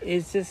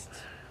 It's just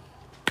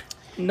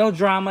no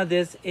drama.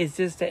 This is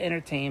just the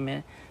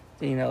entertainment.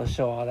 To,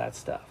 show all that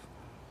stuff.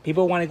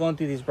 People want to go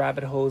through these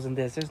rabbit holes and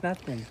this. There's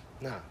nothing.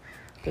 Nah.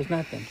 There's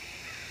nothing.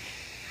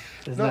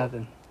 There's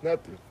nothing.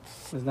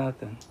 There's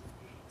nothing.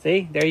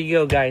 See? There you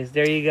go, guys.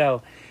 There you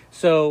go.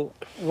 So,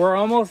 we're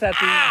almost at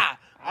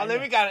the...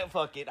 Let me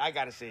fuck it. I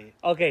gotta say it.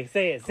 Okay,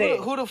 say it.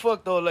 Who the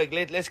fuck, though? Like,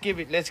 let's give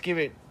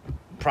it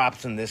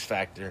props in this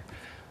factor.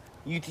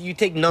 You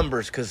take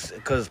numbers,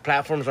 because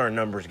platforms are a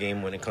numbers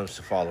game when it comes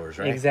to followers,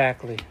 right?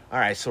 Exactly. All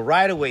right, so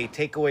right away,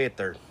 take away a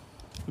third.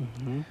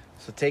 Mm-hmm.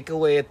 So take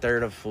away a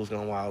third of Fools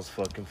Gone Wild's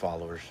fucking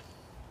followers.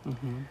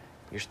 Mm-hmm.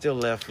 You're still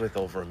left with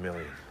over 1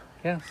 million.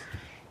 Yes.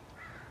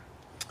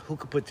 Who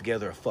could put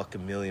together a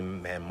fucking 1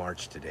 million man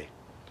march today?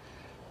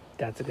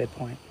 That's a good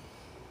point.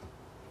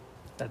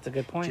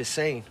 Just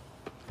saying.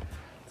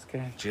 That's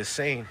good. Just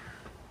saying.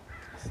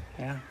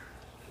 Yeah.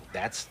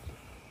 That's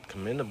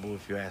commendable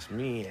if you ask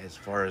me, as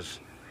far as...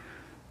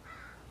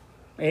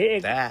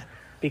 That.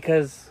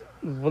 Because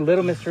with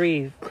Little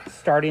Mystery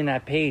starting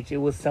that page, it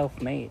was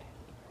self-made.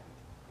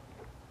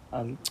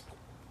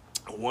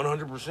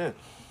 100%.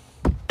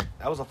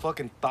 That was a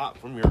fucking thought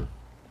from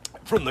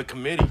the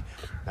committee.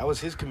 That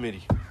was his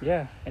committee.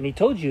 Yeah, and he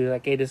told you,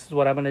 like, hey, this is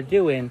what I'm gonna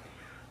do, and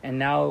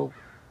now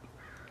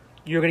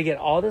you're gonna get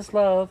all this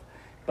love,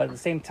 but at the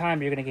same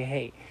time, you're gonna get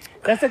hate.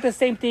 That's like the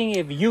same thing.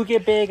 If you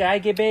get big, I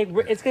get big,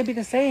 it's gonna be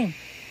the same.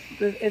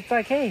 It's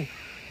like, hey,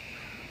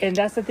 and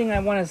that's the thing I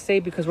want to say,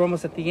 because we're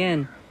almost at the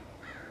end.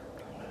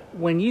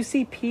 When you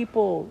see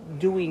people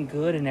doing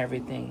good and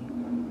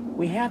everything,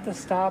 we have to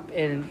stop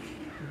in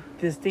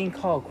this thing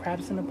called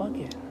crabs in a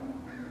bucket.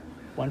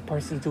 One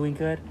person's doing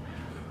good,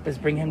 let's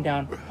bring him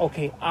down.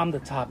 Okay, I'm the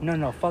top.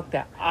 No, fuck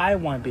that. I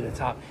want to be the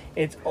top.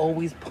 It's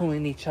always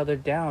pulling each other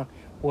down.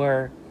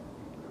 Where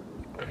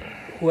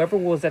whoever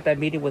was at that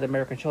meeting with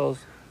American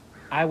Chose,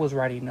 I was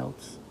writing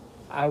notes.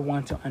 I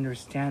want to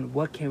understand,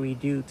 what can we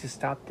do to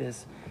stop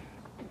this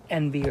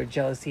envy or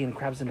jealousy and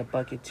crabs in the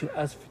bucket, to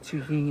us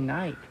to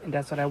unite. And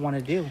that's what I want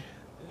to do.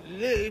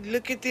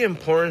 Look at the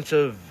importance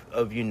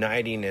of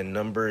uniting in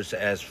numbers,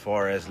 as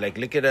far as, like,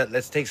 look at it.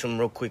 Let's take some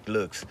real quick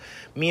looks.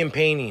 Me and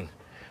painting.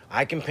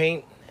 I can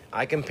paint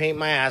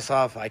my ass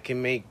off. I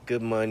can make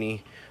good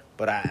money,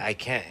 but I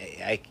can't.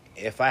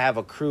 If I have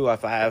a crew,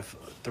 if I have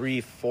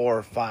 3,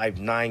 4, 5,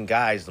 9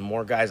 guys, the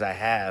more guys I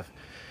have,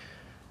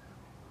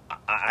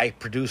 I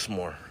produce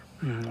more.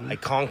 I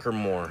conquer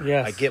more.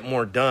 Yes. I get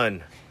more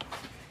done.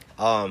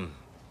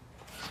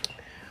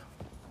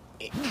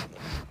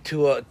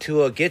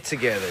 To a get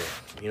together,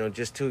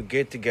 just to a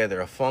get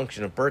together, a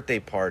function, a birthday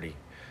party.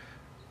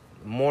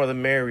 The more the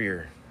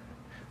merrier.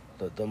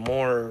 The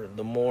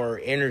more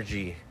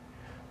energy.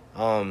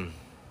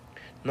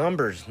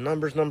 Numbers.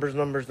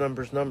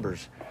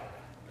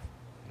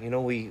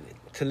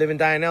 To live and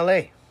die in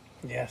LA.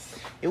 Yes.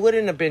 It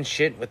wouldn't have been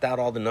shit without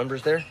all the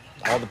numbers there,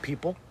 all the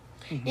people.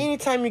 Mm-hmm.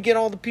 Anytime you get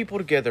all the people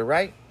together,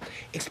 right?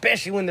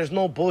 Especially when there's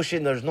no bullshit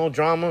and there's no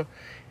drama,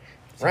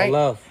 it's right? All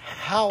love.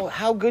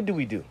 How good do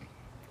we do?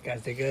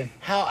 Guys did good.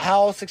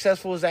 How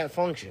successful is that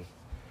function?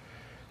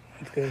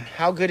 It's good.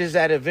 How good is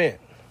that event?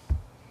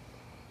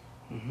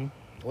 Mm-hmm.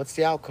 What's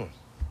the outcome?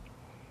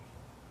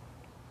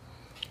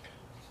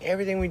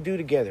 Everything we do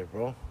together,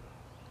 bro.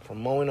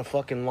 From mowing a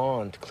fucking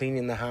lawn to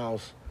cleaning the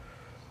house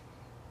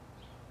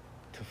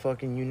to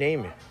fucking you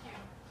name it.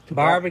 To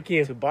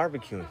barbecue. To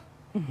barbecuing.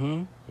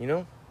 Mm-hmm.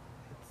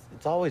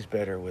 It's always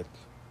better with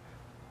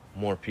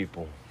more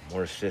people,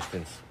 more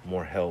assistance,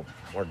 more help,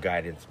 more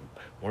guidance,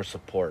 more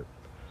support,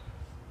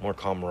 more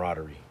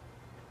camaraderie.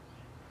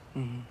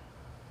 Mm-hmm.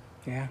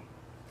 Yeah.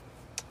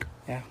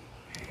 Yeah.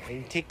 And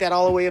you take that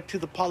all the way up to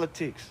the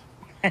politics.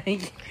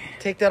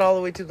 Take that all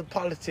the way to the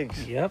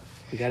politics. Yep.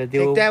 You gotta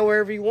do Take that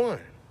wherever you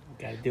want.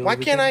 Gotta do why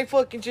everything. can't I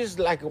fucking just,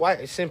 like,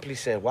 why, simply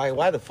said,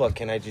 why the fuck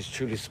can't I just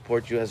truly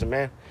support you as a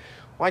man?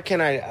 Why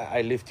can't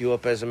I lift you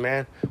up as a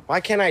man?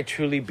 Why can't I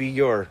truly be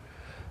your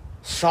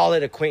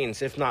solid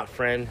acquaintance, if not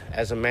friend,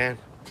 as a man?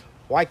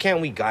 Why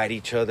can't we guide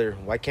each other?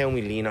 Why can't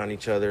we lean on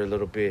each other a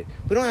little bit?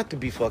 We don't have to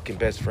be fucking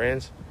best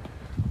friends,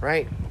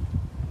 right?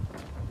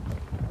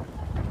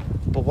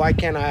 But why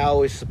can't I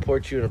always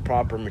support you in a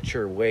proper,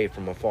 mature way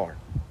from afar?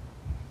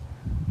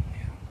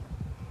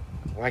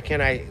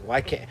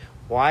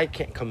 Why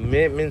can't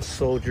Commitment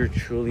Soldier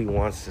truly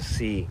wants to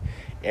see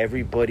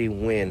everybody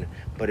win,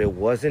 but it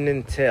wasn't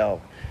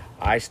until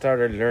I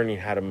started learning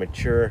how to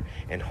mature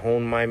and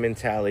hone my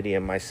mentality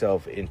and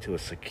myself into a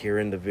secure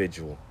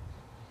individual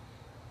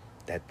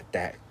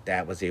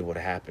that was able to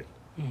happen.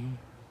 Mm-hmm.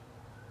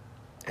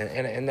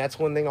 And that's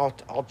one thing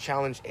I'll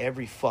challenge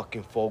every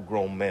fucking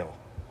full-grown male.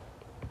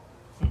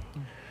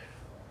 Mm-hmm.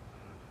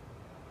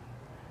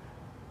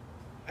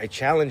 I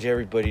challenge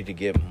everybody to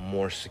get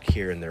more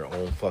secure in their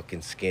own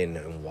fucking skin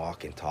and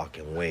walk and talk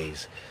in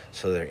ways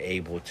so they're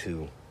able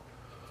to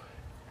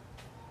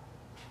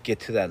get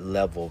to that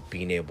level of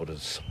being able to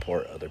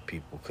support other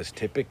people. Because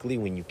typically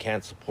when you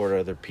can't support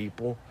other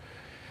people,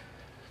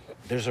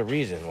 there's a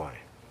reason why.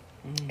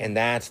 And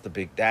that's the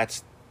big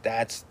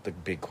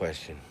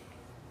question.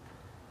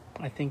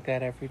 I think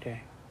that every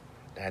day.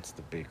 That's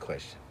the big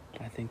question.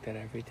 I think that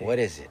every day. What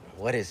is it?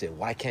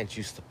 Why can't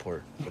you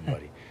support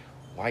somebody?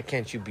 Why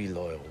can't you be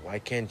loyal? Why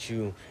can't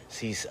you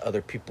see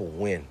other people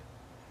win?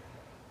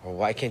 Or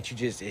why can't you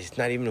just, it's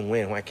not even a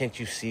win, why can't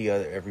you see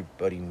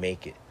everybody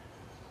make it?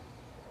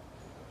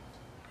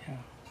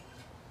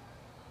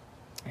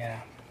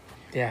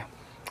 Yeah.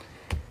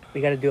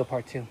 We got to do a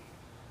part 2.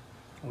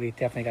 We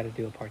definitely got to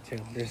do a part 2.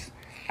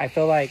 I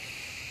feel like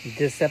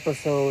this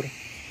episode,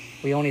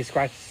 we only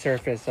scratched the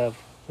surface of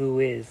who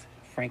is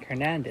Frank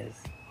Hernandez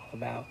all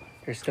about.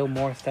 There's still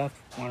more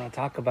stuff I want to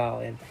talk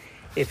about, and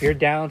if you're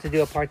down to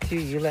do a part 2,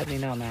 you let me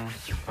know, man.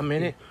 I'm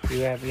in it.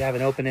 You have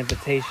an open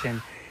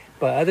invitation.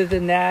 But other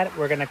than that,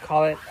 we're going to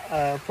call it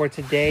for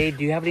today.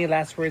 Do you have any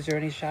last words or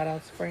any shout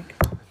outs, Frank?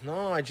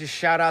 No, I just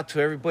shout out to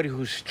everybody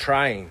who's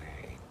trying.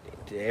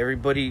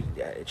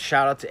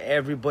 Shout out to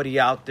everybody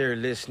out there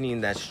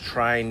listening that's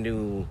trying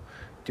to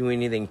do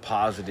anything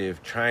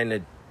positive, trying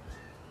to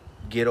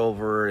get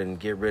over and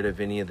get rid of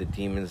any of the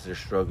demons they're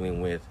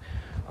struggling with.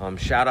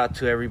 Shout out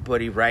to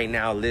everybody right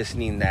now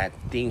listening that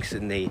thinks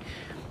and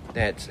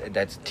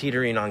that's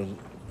teetering on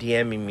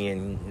DMing me,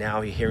 and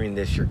now hearing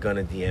this, you're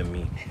gonna DM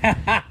me.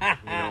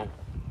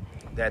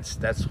 That's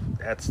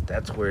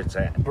where it's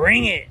at.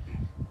 Bring it.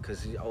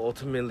 Because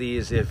ultimately,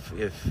 is if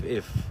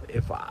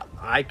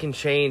I can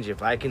change,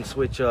 if I can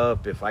switch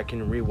up, if I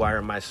can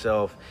rewire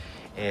myself,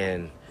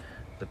 and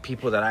the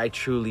people that I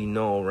truly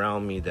know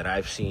around me that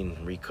I've seen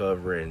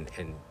recover and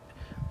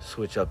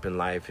switch up in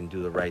life and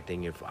do the right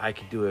thing, if I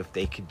could do it, if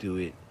they could do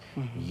it,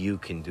 you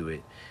can do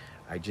it.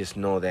 I just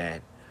know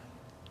that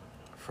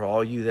for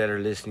all you that are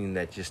listening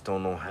that just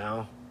don't know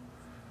how,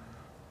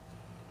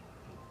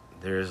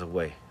 there is a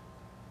way.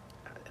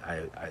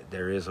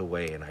 There is a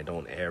way, and I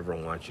don't ever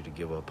want you to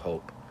give up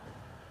hope.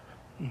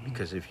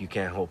 Because if you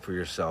can't hope for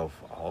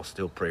yourself, I'll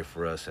still pray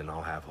for us, and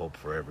I'll have hope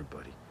for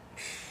everybody.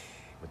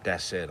 With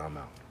that said, I'm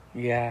out.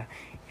 Yeah,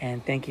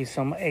 and thank you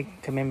so much,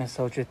 Commitment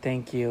Soldier.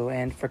 Thank you,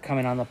 and for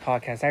coming on the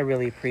podcast. I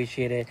really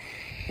appreciate it.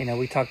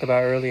 We talked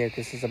about earlier,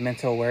 this is a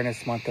mental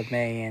awareness month of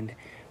May, and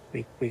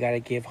we got to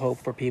give hope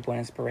for people and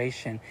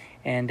inspiration.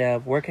 And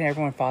where can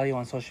everyone follow you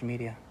on social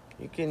media?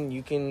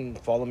 You can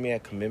follow me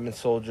at Commitment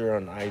Soldier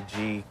on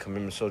IG,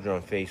 Commitment Soldier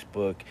on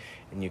Facebook,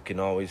 and you can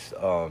always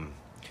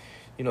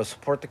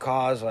support the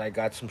cause. I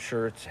got some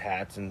shirts,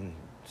 hats, and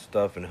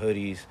stuff, and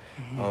hoodies.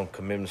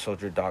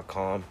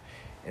 CommitmentSoldier.com.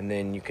 And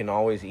then you can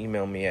always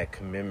email me at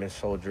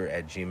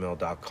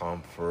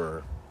commitmentsoldier@gmail.com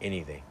for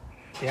anything.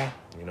 Yeah.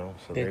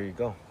 So there you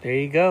go. There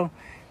you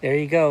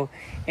go.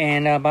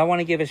 And I want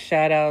to give a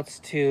shout outs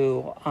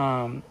to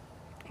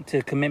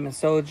Commitment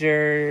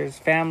Soldier's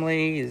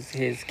family,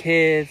 his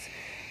kids,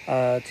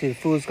 to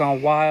Foods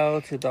Gone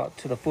Wild, to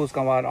the Foods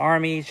Gone Wild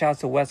Army.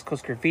 Shouts to West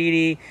Coast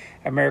Graffiti,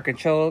 American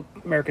Cholo,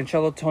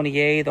 Tony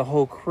A, the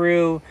whole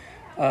crew.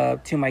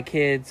 To my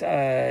kids,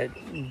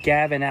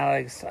 Gavin,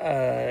 Alex,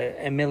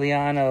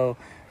 Emiliano,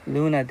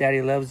 Luna,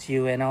 Daddy loves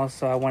you. And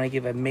also I want to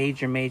give a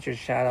major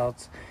shout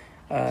outs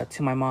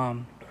to my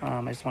mom.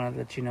 I just want to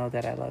let you know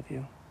that I love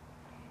you.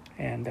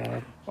 And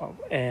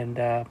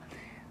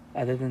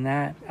other than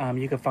that,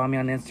 you can follow me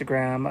on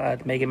Instagram,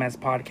 the Mega Man's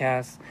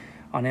Podcast,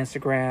 on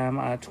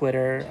Instagram,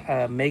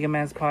 Twitter, Mega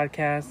Man's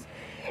Podcast.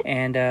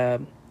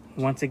 And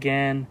once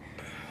again,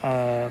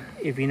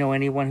 if you know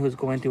anyone who's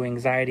going through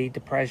anxiety,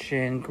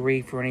 depression,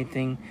 grief, or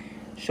anything,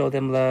 show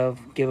them love,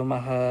 give them a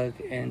hug,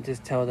 and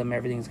just tell them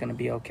everything's going to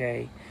be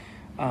okay.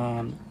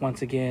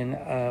 Once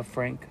again,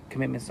 Frank,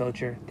 Commitment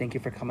Soldier, thank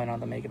you for coming on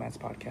the Mega Man's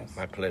Podcast.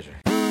 My pleasure.